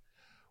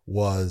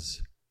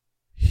was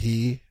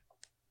he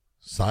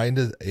signed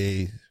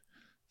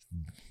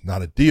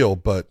not a deal,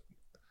 but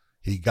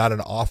he got an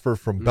offer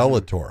from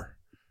Bellator,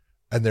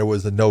 and there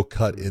was a no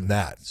cut in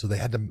that. So they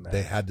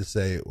had to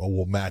say, well,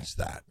 we'll match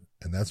that,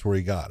 and that's where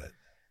he got it.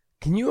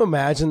 Can you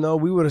imagine though?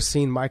 We would have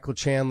seen Michael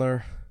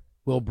Chandler,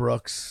 Will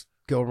Brooks,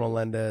 Gilbert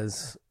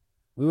Melendez.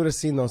 We would have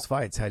seen those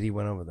fights had he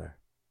went over there.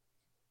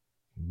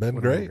 Been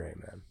great,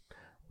 man.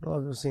 Would have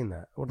loved to have seen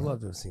that. Would have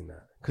loved to have seen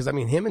that. Because I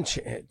mean, him and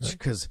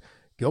because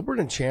Gilbert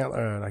and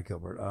Chandler, not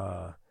Gilbert.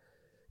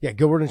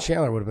 Gilbert and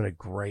Chandler would have been a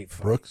great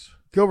fight. Brooks,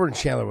 Gilbert and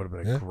Chandler would have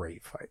been a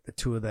great fight. The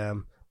two of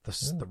them,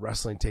 the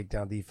wrestling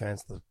takedown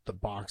defense, the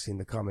boxing,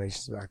 the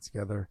combinations back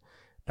together.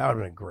 That would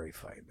have been a great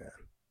fight, man.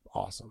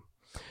 Awesome.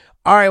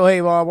 All right,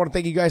 well, I want to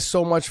thank you guys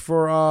so much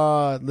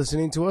for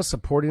listening to us,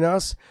 supporting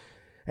us.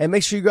 And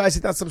make sure you guys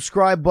hit that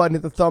subscribe button,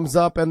 hit the thumbs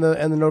up and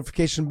the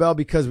notification bell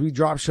because we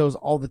drop shows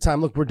all the time.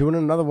 Look, we're doing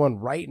another one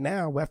right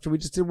now after we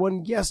just did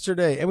one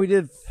yesterday. And we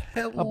did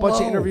a bunch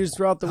of interviews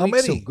throughout the week.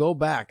 Many? So go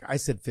back. I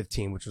said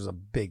 15, which was a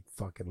big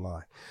fucking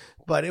lie.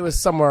 But it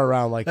was somewhere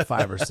around like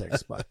 5 or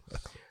 6. But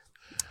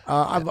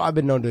I've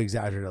been known to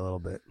exaggerate a little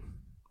bit.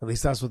 At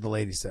least that's what the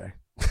ladies say.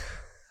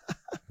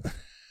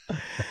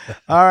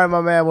 All right,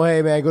 my man. Well,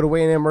 hey, man, go to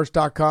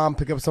weighingInMerch.com.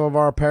 Pick up some of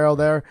our apparel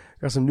there.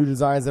 Got some new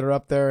designs that are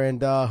up there and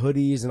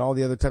hoodies and all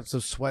the other types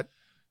of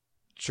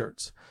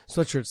sweatshirts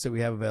that we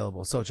have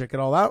available. So check it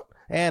all out.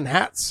 And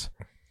hats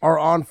are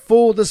on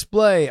full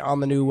display on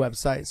the new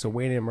website. So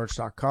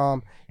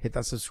weighingInMerch.com. Hit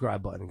that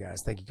subscribe button,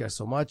 guys. Thank you guys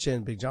so much.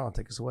 And Big John,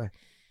 take us away.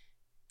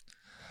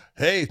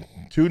 Hey,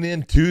 tune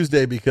in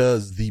Tuesday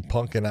because the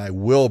Punk and I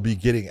will be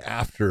getting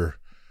after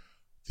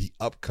the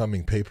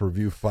upcoming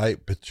pay-per-view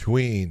fight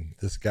between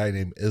this guy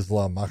named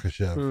Islam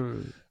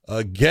Makhachev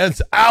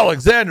against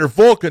Alexander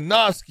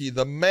Volkanovski,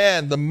 the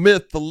man, the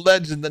myth, the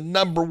legend, the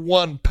number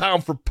 1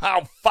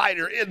 pound-for-pound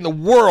fighter in the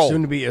world.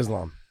 Soon to be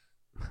Islam.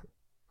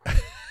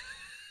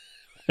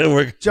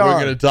 We're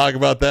going to talk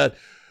about that.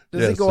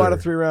 Does it go out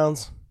of 3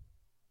 rounds?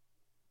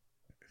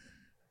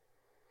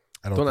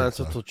 I don't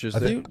answer till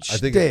Tuesday.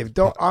 Dave,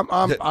 don't.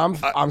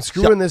 I'm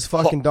screwing this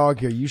fucking dog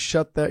here. You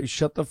shut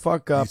the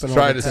fuck up. He's and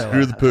trying to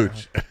screw the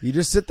pooch. You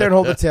just sit there and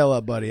hold the tail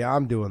up, buddy.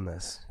 I'm doing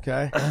this.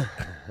 Okay.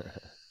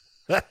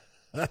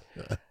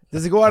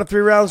 Does it go out of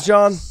 3 rounds,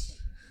 John?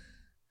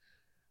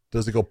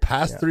 Does it go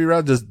past 3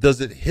 rounds?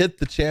 Does it hit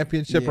the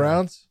championship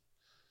rounds?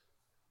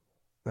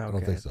 Okay. I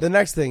don't think so. The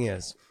next thing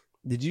is,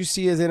 did you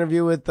see his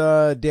interview with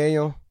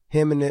Daniel?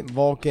 Him and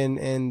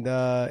Volkan and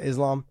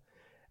Islam.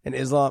 And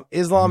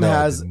Islam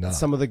has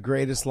some of the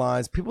greatest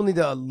lines. People need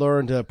to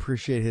learn to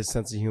appreciate his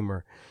sense of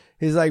humor.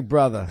 He's like,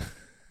 brother,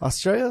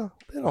 Australia,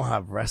 they don't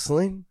have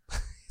wrestling.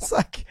 It's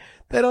like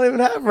they don't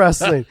even have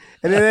wrestling.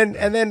 And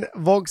then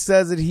Volk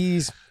says that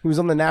he was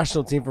on the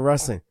national team for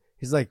wrestling.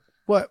 He's like,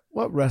 what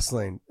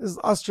wrestling? This is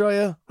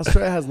Australia.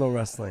 Australia has no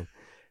wrestling.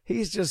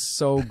 He's just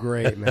so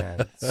great,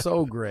 man.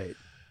 So great.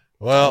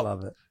 Well, I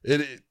love it.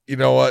 You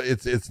know what?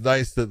 It's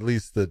nice that at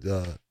least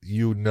that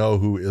you know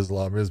who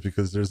Islam is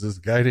because there's this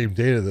guy named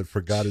Dana that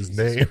forgot his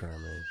name.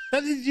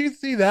 Did you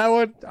see that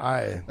one?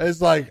 It's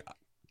like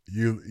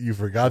you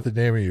forgot the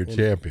name of your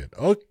champion.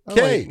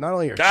 Okay, not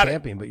only your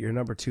champion, but your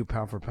number 2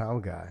 pound for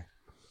pound guy.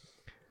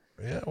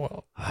 Yeah,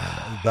 well,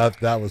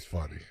 that was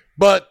funny.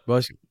 But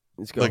Well,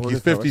 he's got a like whole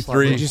he's new power slap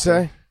 53. What'd you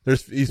say?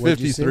 He's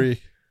What'd you say?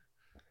 53.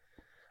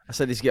 I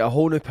said he's got a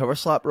whole new power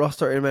slap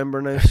roster to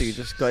remember now, so you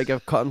just got to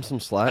cut him some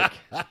slack.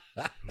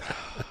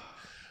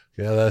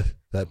 Yeah,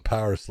 that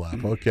power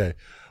slap. Okay.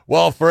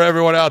 Well, for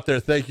everyone out there,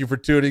 thank you for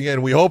tuning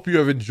in. We hope you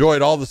have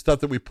enjoyed all the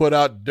stuff that we put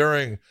out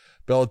during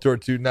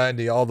Bellator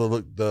 290, all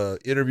the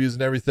interviews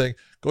and everything.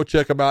 Go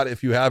check them out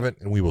if you haven't,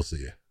 and we will see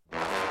you.